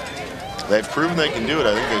 They've proven they can do it.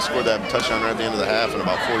 I think they scored that touchdown right at the end of the half in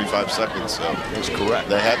about 45 seconds. So that's correct.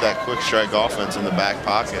 They had that quick strike offense in the back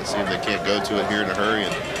pocket. See if they can't go to it here in a hurry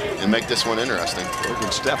and make this one interesting.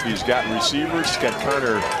 Logan Steffi's got receivers. He's got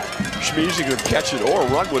Connor Schmeezy who can catch it or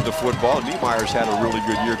run with the football. Niemeyer's had a really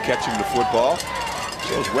good year catching the football.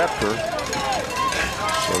 So is Webker.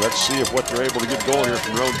 So let's see if what they're able to get going here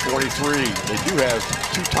from their own 23. They do have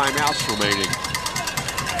 2 timeouts remaining.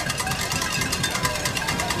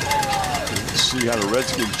 Let's see how the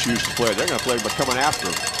Redskins choose to play. They're going to play by coming after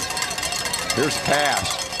him. Here's the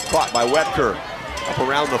pass. Caught by Webker. Up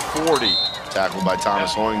around the 40. Tackled by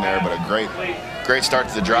Thomas Hoying there, but a great start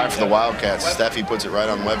to the drive for the Wildcats. Steffi puts it right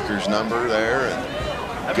on Webker's number there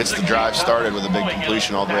and gets the drive started with a big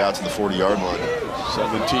completion all the way out to the 40-yard line.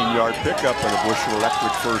 17-yard pickup and a Bushel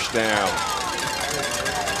Electric first down.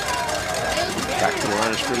 Back to the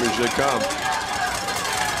line of scrimmage they come.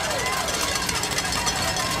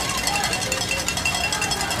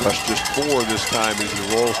 Rush just 4 this time as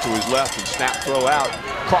he rolls to his left and snap throw out.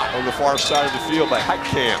 Caught on the far side of the field by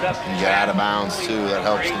Heitkamp. And get out of bounds too. That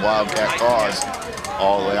helps the Wildcat cause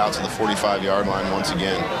all the way out to the 45-yard line once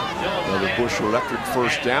again. Another Bushel Electric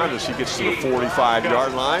first down as he gets to the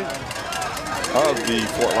 45-yard line of the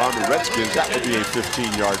Fort Loramie Redskins. That would be a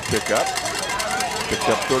 15-yard pickup. Picked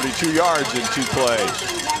up 32 yards in 2 plays.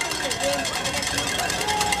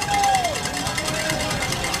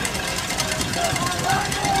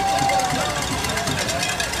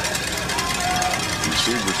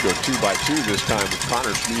 Receivers go 2 by 2 this time with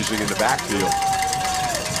Connor Schmeezy in the backfield.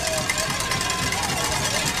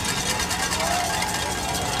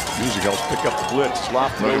 Schmeezy helps pick up the blitz.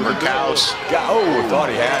 Lofted over the house. Oh, thought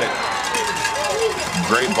he had it.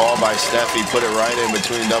 Great ball by Steffi. Put it right in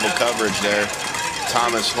between double coverage there.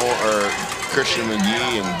 Christian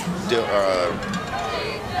McGee and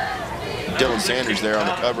Dylan Sanders there on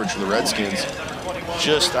the coverage for the Redskins.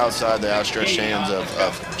 Just outside the outstretched hands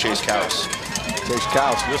of Chase Kaus. Chase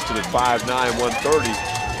Kaus listed at 5'9", 130.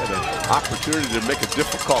 Had an opportunity to make a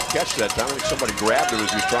difficult catch that time. I think somebody grabbed him as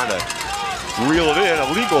he was trying to reel it in.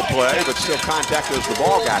 A legal play, but still contact as the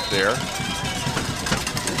ball got there.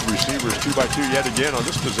 Receivers 2 by 2 yet again on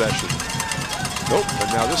this possession. Nope,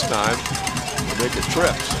 but now this time they make it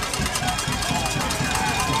trips.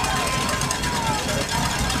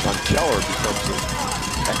 John Keller becomes an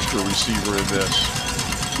extra receiver in this.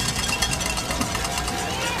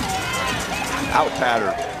 Out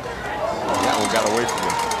pattern. That one got away from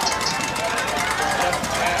him.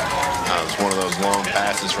 That was one of those long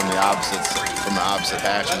passes from the opposite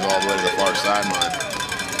hatches all the way to the far sideline.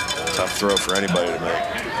 Tough throw for anybody to make.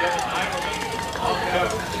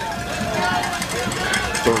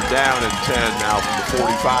 3rd down and 10 now from the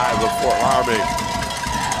 45 of Fort Loramie.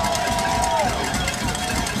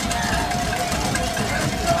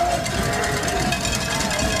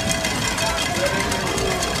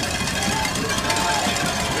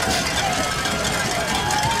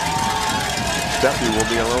 Steffi will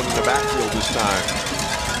be alone in the backfield this time.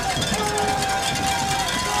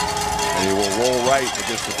 And he will roll right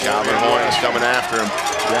against the Calvin Hoying is coming after him.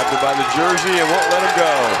 Grabbed him by the jersey and won't let him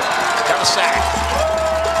go. Got a sack.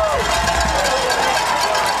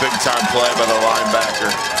 Big time play by the linebacker.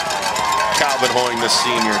 Calvin Hoying, the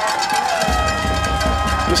senior.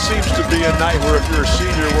 This seems to be a night where if you're a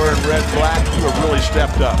senior wearing red and black, you have really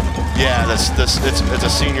stepped up. Yeah, it's a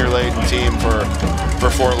senior-laden team for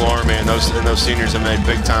Fort Loramie, and those seniors have made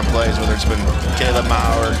big-time plays, whether it's been Caleb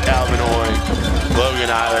Maurer, Calvin Hoying, Logan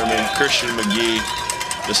Eilerman, Christian McGee.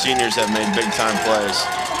 The seniors have made big-time plays.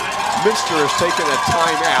 Minster has taken a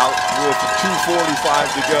timeout with 2:45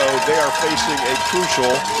 to go. They are facing a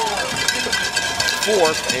crucial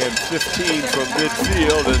 4th and 15 from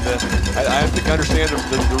midfield, and I think I understand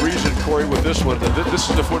the reason, Corey, with this one. This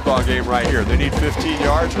is a football game right here. They need 15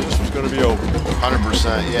 yards, or this one's going to be over.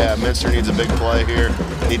 100%. Yeah, Minster needs a big play here.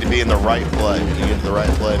 Need to be in the right play. You get to the right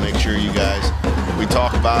play. Make sure we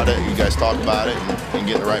talk about it. You guys talk about it, and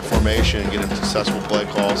get the right formation, and get a successful play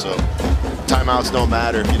call. So timeouts don't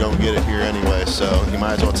matter if you don't get it here anyway. So you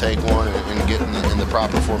might as well take one and get in the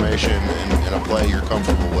proper formation and a play you're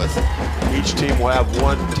comfortable with. Each team will have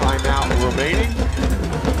 1 timeout remaining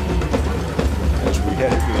as we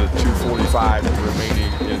head into the 2:45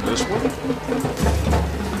 remaining in this one.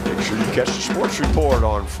 Make sure you catch the sports report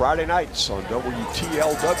on Friday nights on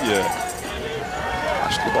WTLW.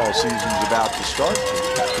 Basketball season's about to start.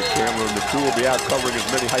 Patrick Cameron and the crew will be out covering as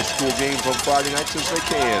many high school games on Friday nights as they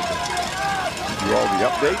can. Give you all the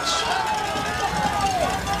updates.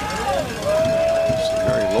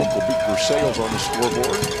 Local Beaker Sales on the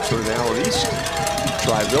scoreboard. Turn Allen East.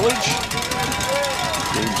 Tri-Village.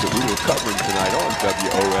 Games that we were covering tonight on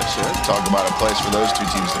WOSN. Talk about a place for those two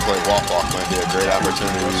teams to play walk-off. Might be a great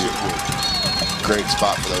opportunity. Great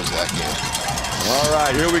spot for those that game. All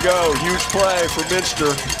right, here we go. Huge play for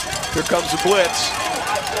Minster. Here comes the blitz.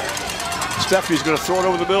 Steffi's going to throw it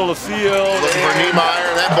over the middle of the field. Looking for Niemeyer,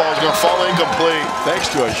 and that ball's going to fall incomplete.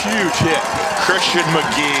 Thanks to a huge hit. Christian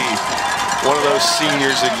McGee, one of those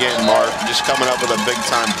seniors again, Mark, just coming up with a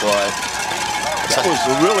big-time play. That was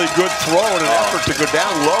a really good throw and an effort to go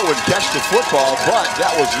down low and catch the football, but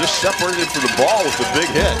that was just separated from the ball with a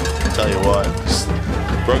big hit. I'll tell you what,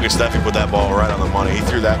 Brogan Steffi put that ball right on the money. He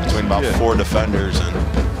threw that between about 4 defenders and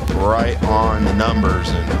right on the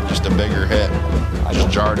numbers, and just a bigger hit. Just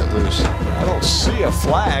jarred it loose. I don't see a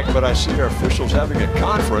flag, but I see our officials having a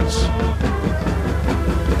conference.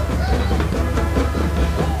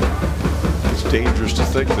 It's dangerous to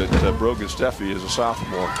think that Brogan Steffi is a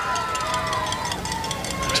sophomore.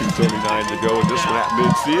 2:39 to go in this one at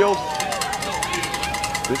midfield.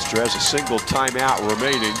 Minster has a single timeout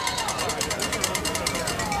remaining.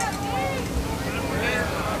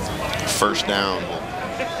 First down.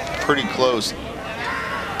 Pretty close.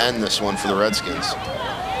 End this one for the Redskins.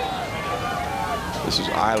 This is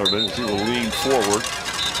Eilerman as he will lean forward.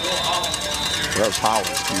 That was Holland,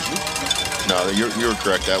 excuse me. No, you were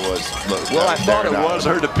correct. That was. Well, I thought it was. I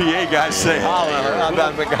heard the PA guy say Holland. I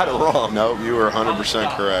got it wrong. Nope, you were 100%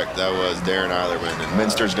 correct. That was Darren Eilerman. And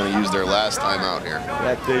Minster's going to use their last timeout here.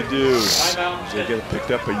 That they do. They get picked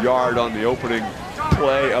up a yard on the opening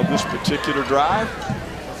play of this particular drive.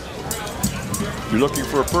 If you're looking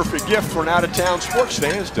for a perfect gift for an out-of-town sports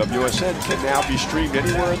fans, WSN can now be streamed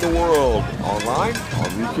anywhere in the world. Online,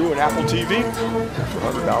 on Roku and Apple TV. For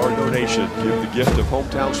a $100 donation, give the gift of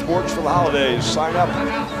hometown sports for the holidays. Sign up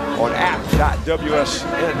on app.wsn.tv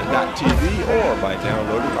or by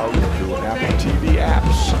downloading our Roku and Apple TV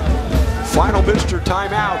apps. Final Minster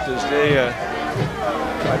timeout as they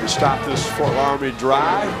try to stop this Fort Loramie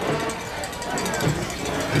drive.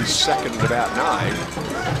 He's second at about 9.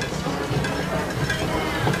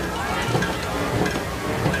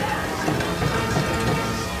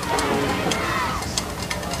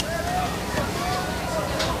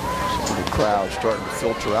 Crowd starting to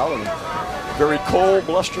filter out on a very cold,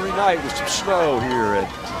 blustery night with some snow here at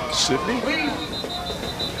Sydney.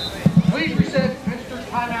 Please reset Minster's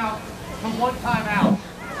timeout to 1 timeout.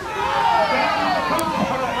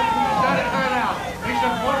 Not a timeout. They should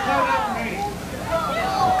have 1 timeout remaining.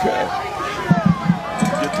 Okay.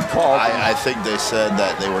 Get the call. I think they said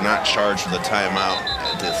that they were not charged with a timeout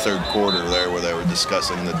at the 3rd quarter there where they were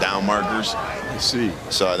discussing the down markers. I see.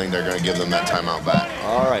 So I think they're going to give them that timeout back.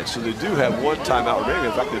 All right, so they do have 1 timeout remaining.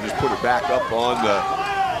 In fact, they just put it back up on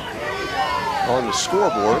the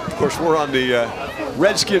scoreboard. Of course, we're on the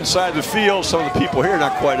Redskins side of the field. Some of the people here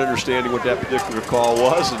not quite understanding what that particular call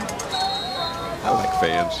was. And I like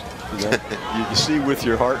fans. You know? you see with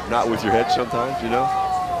your heart, not with your head sometimes, you know.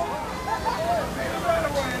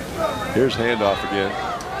 Here's handoff again.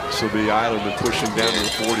 This will be Eilerman pushing down to the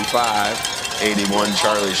 45. 81,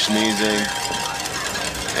 Charlie Schmeezing.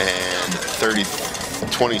 And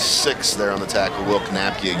 26 there on the tackle, Will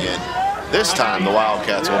Knapke again. This time, the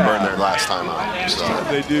Wildcats will burn their last timeout. So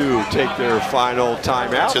they do take their final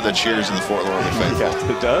timeout. To the cheers of the Fort Loramie faithful.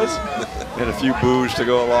 Yeah, it does. And a few boos to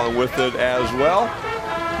go along with it as well.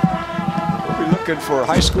 We'll be looking for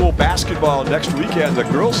high school basketball next weekend. The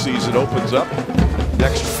girls' season opens up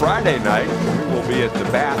next Friday night. We will be at the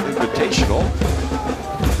Bath Invitational.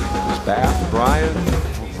 Bath, Bryan,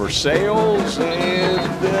 Versailles,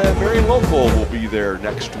 and Mary Local will be there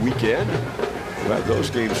next weekend. We'll have those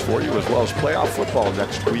games for you as well as playoff football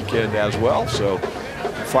next weekend as well. So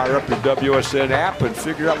fire up your WSN app and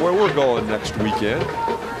figure out where we're going next weekend.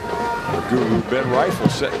 Our guru Ben Reif will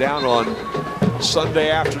sit down on Sunday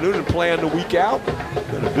afternoon and plan the week out.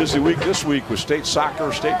 Been a busy week this week with state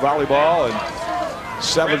soccer, state volleyball, and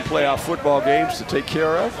 7 playoff football games to take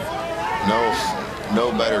care of. No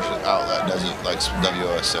better outlet does it like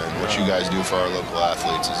WSN. What you guys do for our local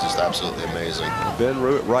athletes is just absolutely amazing. Ben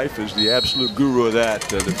Reif is the absolute guru of that.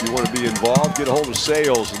 And if you want to be involved, get a hold of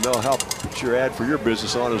sales and they'll help put your ad for your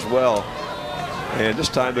business on as well. And this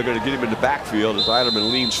time they're going to get him in the backfield as Eilerman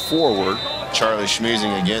leans forward. Charlie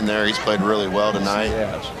Schmeezing again there. He's played really well tonight.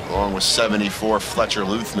 Yes, along with 74 Fletcher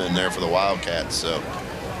Luthman there for the Wildcats. So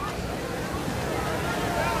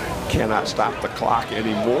cannot stop the clock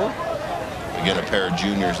anymore. Again, a pair of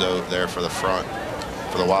juniors out there for the front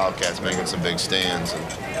for the Wildcats, making some big stands, and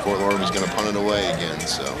Fort Loramie's going to punt it away again.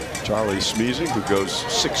 So Charlie Schmeezing, who goes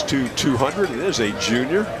 6'2", 200, and is a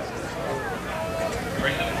junior.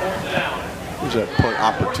 There's that punt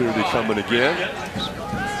opportunity coming again.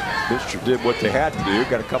 Minster did what they had to do.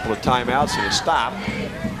 Got a couple of timeouts and a stop.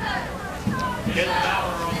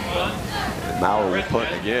 And Maurer will punt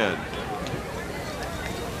again.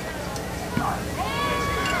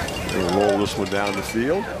 They'll roll this one down the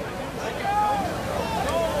field.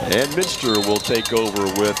 And Minster will take over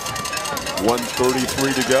with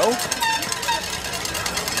 1:33 to go.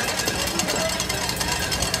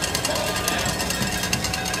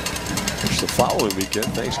 The following weekend,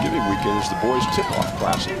 Thanksgiving weekend, is the boys' tip-off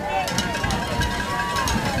classic.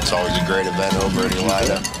 It's always a great event over in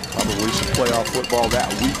Elida. Probably some playoff football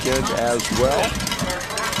that weekend as well.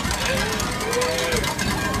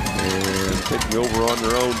 And taking over on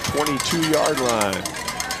their own 22-yard line.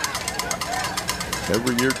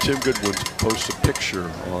 Every year, Tim Goodwin posts a picture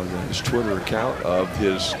on his Twitter account of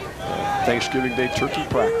his Thanksgiving Day turkey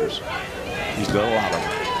practice. He's done a lot of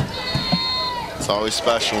it. It's always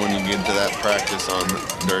special when you get into that practice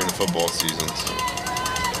during the football season. So.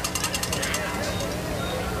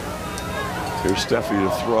 Here's Steffi to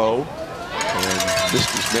throw, and missed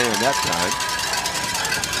his man that time.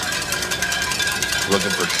 Looking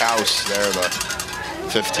for Kaus there, the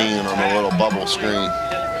 15 on the little bubble screen.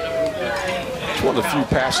 It's one of the few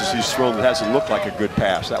passes he's thrown that hasn't looked like a good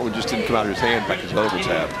pass. That one just didn't come out of his hand like his other ones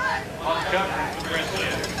have.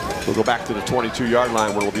 We'll go back to the 22-yard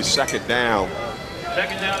line where it'll be second down.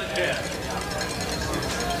 Second down and 10.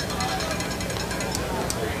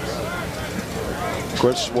 Of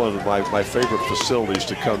course, it's one of my favorite facilities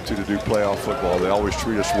to come to do playoff football. They always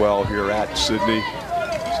treat us well here at Sydney.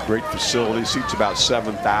 It's a great facility. Seats about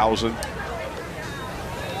 7,000.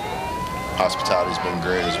 Hospitality's been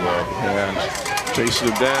great as well. And chasing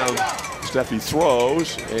him down. Steffi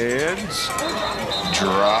throws and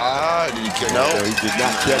dry. Did he catch? No, he did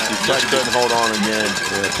not catch. He just couldn't hold on again.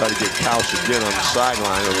 Yeah, tried to get Kaus again on the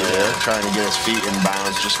sideline over there. Trying to get his feet in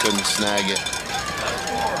bounds, just couldn't snag it.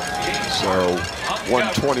 So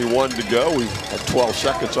 1:21 to go. We have 12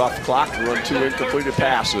 seconds off the clock to run 2 incompleted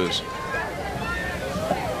passes.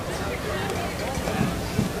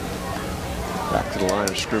 Back to the line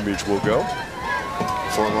of scrimmage we'll go.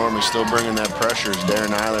 Fort Loramie still bringing that pressure as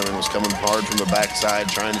Darren Eilerman was coming hard from the backside,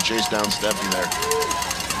 trying to chase down Steffi there.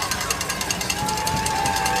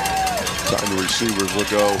 Time the receivers will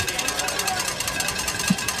go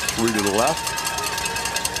 3 to the left.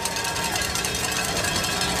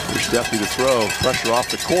 Here's Steffi to throw. Pressure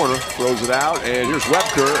off the corner. Throws it out. And here's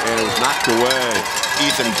Webker. And it was knocked away.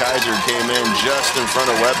 Ethan Kaiser came in just in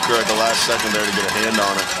front of Webker at the last second there to get a hand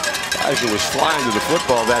on it. Kaiser was flying to the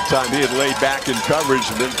football that time. He had laid back in coverage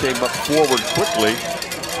and then came up forward quickly.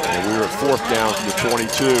 And we were at 4th down from the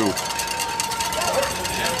 22.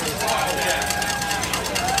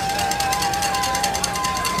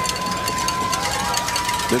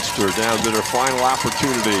 Minster down to their final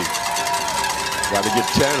opportunity. Got to get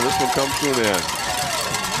 10, and this one comes to an end.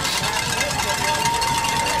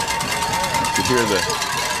 You can hear the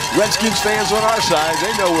Redskins fans on our side.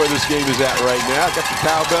 They know where this game is at right now. Got the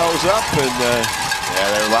cowbells up, and yeah,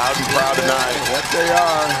 they're loud and proud tonight. What they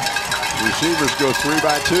are. The receivers go 3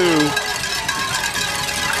 by 2.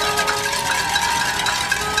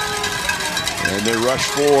 And they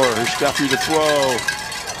rush 4. Here's Steffi to throw.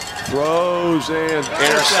 Throws and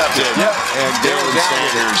intercepted. Yep. And Dylan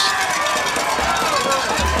Sanders.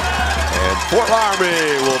 And Fort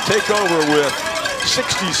Loramie will take over with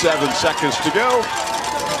 67 seconds to go.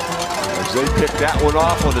 As they pick that one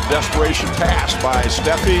off on the desperation pass by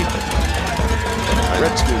Steffi.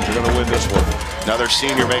 Redskins are going to win this one. Another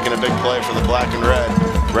senior making a big play for the black and red.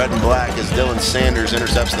 Red and black as Dylan Sanders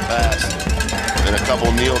intercepts the pass. And a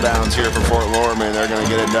couple kneel downs here for Fort Loramie, and they're going to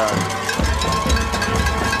get it done.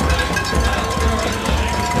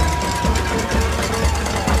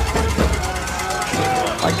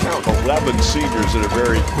 I count 11 seniors in a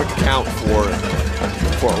very quick count for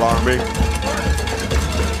Fort Loramie.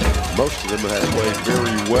 Most of them have played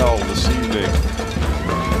very well this evening.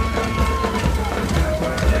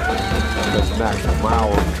 That's Max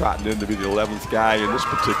Maurer trotting in to be the 11th guy in this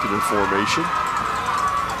particular formation.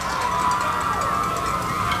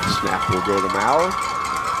 Snap will go to Maurer,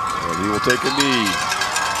 and he will take a knee.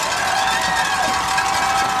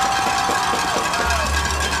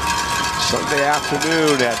 Sunday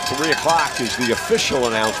afternoon at 3 o'clock is the official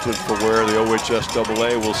announcement for where the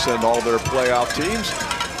OHSAA will send all their playoff teams.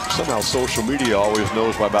 Somehow social media always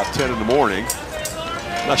knows by about 10 in the morning.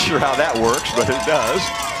 Not sure how that works, but it does.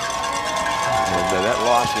 And that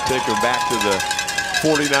loss will take them back to the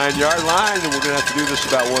 49-yard line, and we're going to have to do this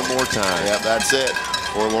about one more time. Yeah, that's it.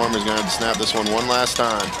 Fort Loramie's going to have to snap this one last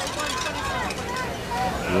time.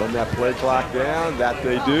 Run that play clock down. That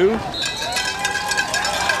they do.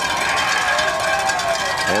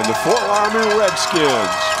 And the Fort Loramie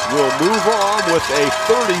Redskins will move on with a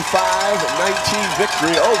 35-19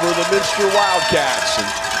 victory over the Minster Wildcats. And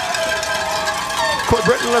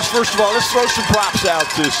Britton, let's throw some props out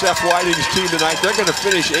to Seth Whiting's team tonight. They're going to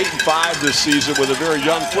finish 8-5 this season with a very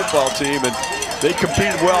young football team, and they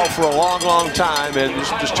competed well for a long, long time. And there's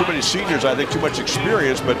just too many seniors, I think, too much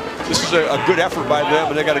experience. But this is a good effort by them,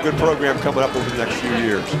 and they got a good program coming up over the next few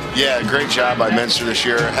years. Yeah, great job by Minster this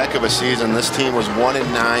year. A heck of a season. This team was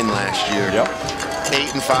 1-9 last year. Yep.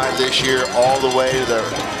 8-5 this year, all the way to the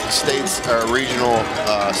state's regional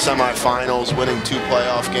semifinals, winning 2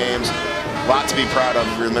 playoff games. A lot to be proud of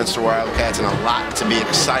for the Minster Wildcats, and a lot to be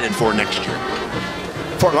excited for next year.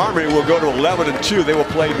 Fort Loramie will go to 11-2. They will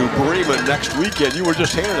play New Bremen next weekend. You were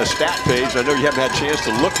just handed a stat page. I know you haven't had a chance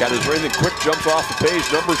to look at it. Is there anything quick jumps off the page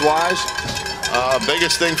numbers-wise?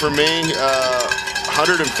 Biggest thing for me,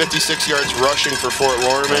 156 yards rushing for Fort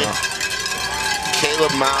Loramie.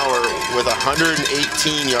 Caleb Maurer with 118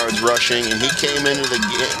 yards rushing, and he came into the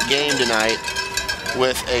game tonight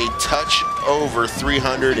with a touch over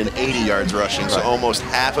 380 yards rushing, so almost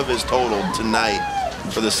half of his total tonight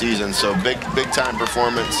for the season. So big time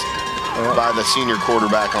performance by the senior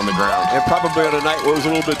quarterback on the ground. And probably on a night where it was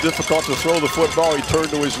a little bit difficult to throw the football, he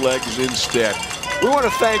turned to his legs instead. We want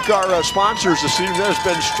to thank our sponsors this evening. There's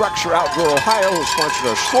been Structure Outdoor Ohio, who sponsored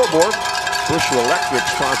our scoreboard. Bushel Electric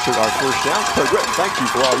sponsored our first down. Craig Britton, thank you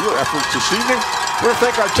for all your efforts this evening. We want to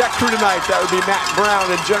thank our tech crew tonight. That would be Matt Brown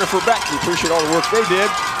and Jennifer Beck. We appreciate all the work they did.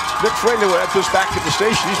 Nick Fraley will have this back at the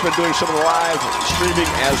station. He's been doing some of the live streaming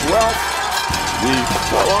as well. The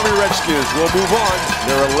Fort Loramie Redskins will move on.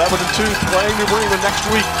 They're 11-2 playing New Bremen next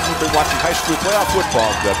week. We've been watching high school playoff football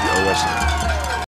at WOSN.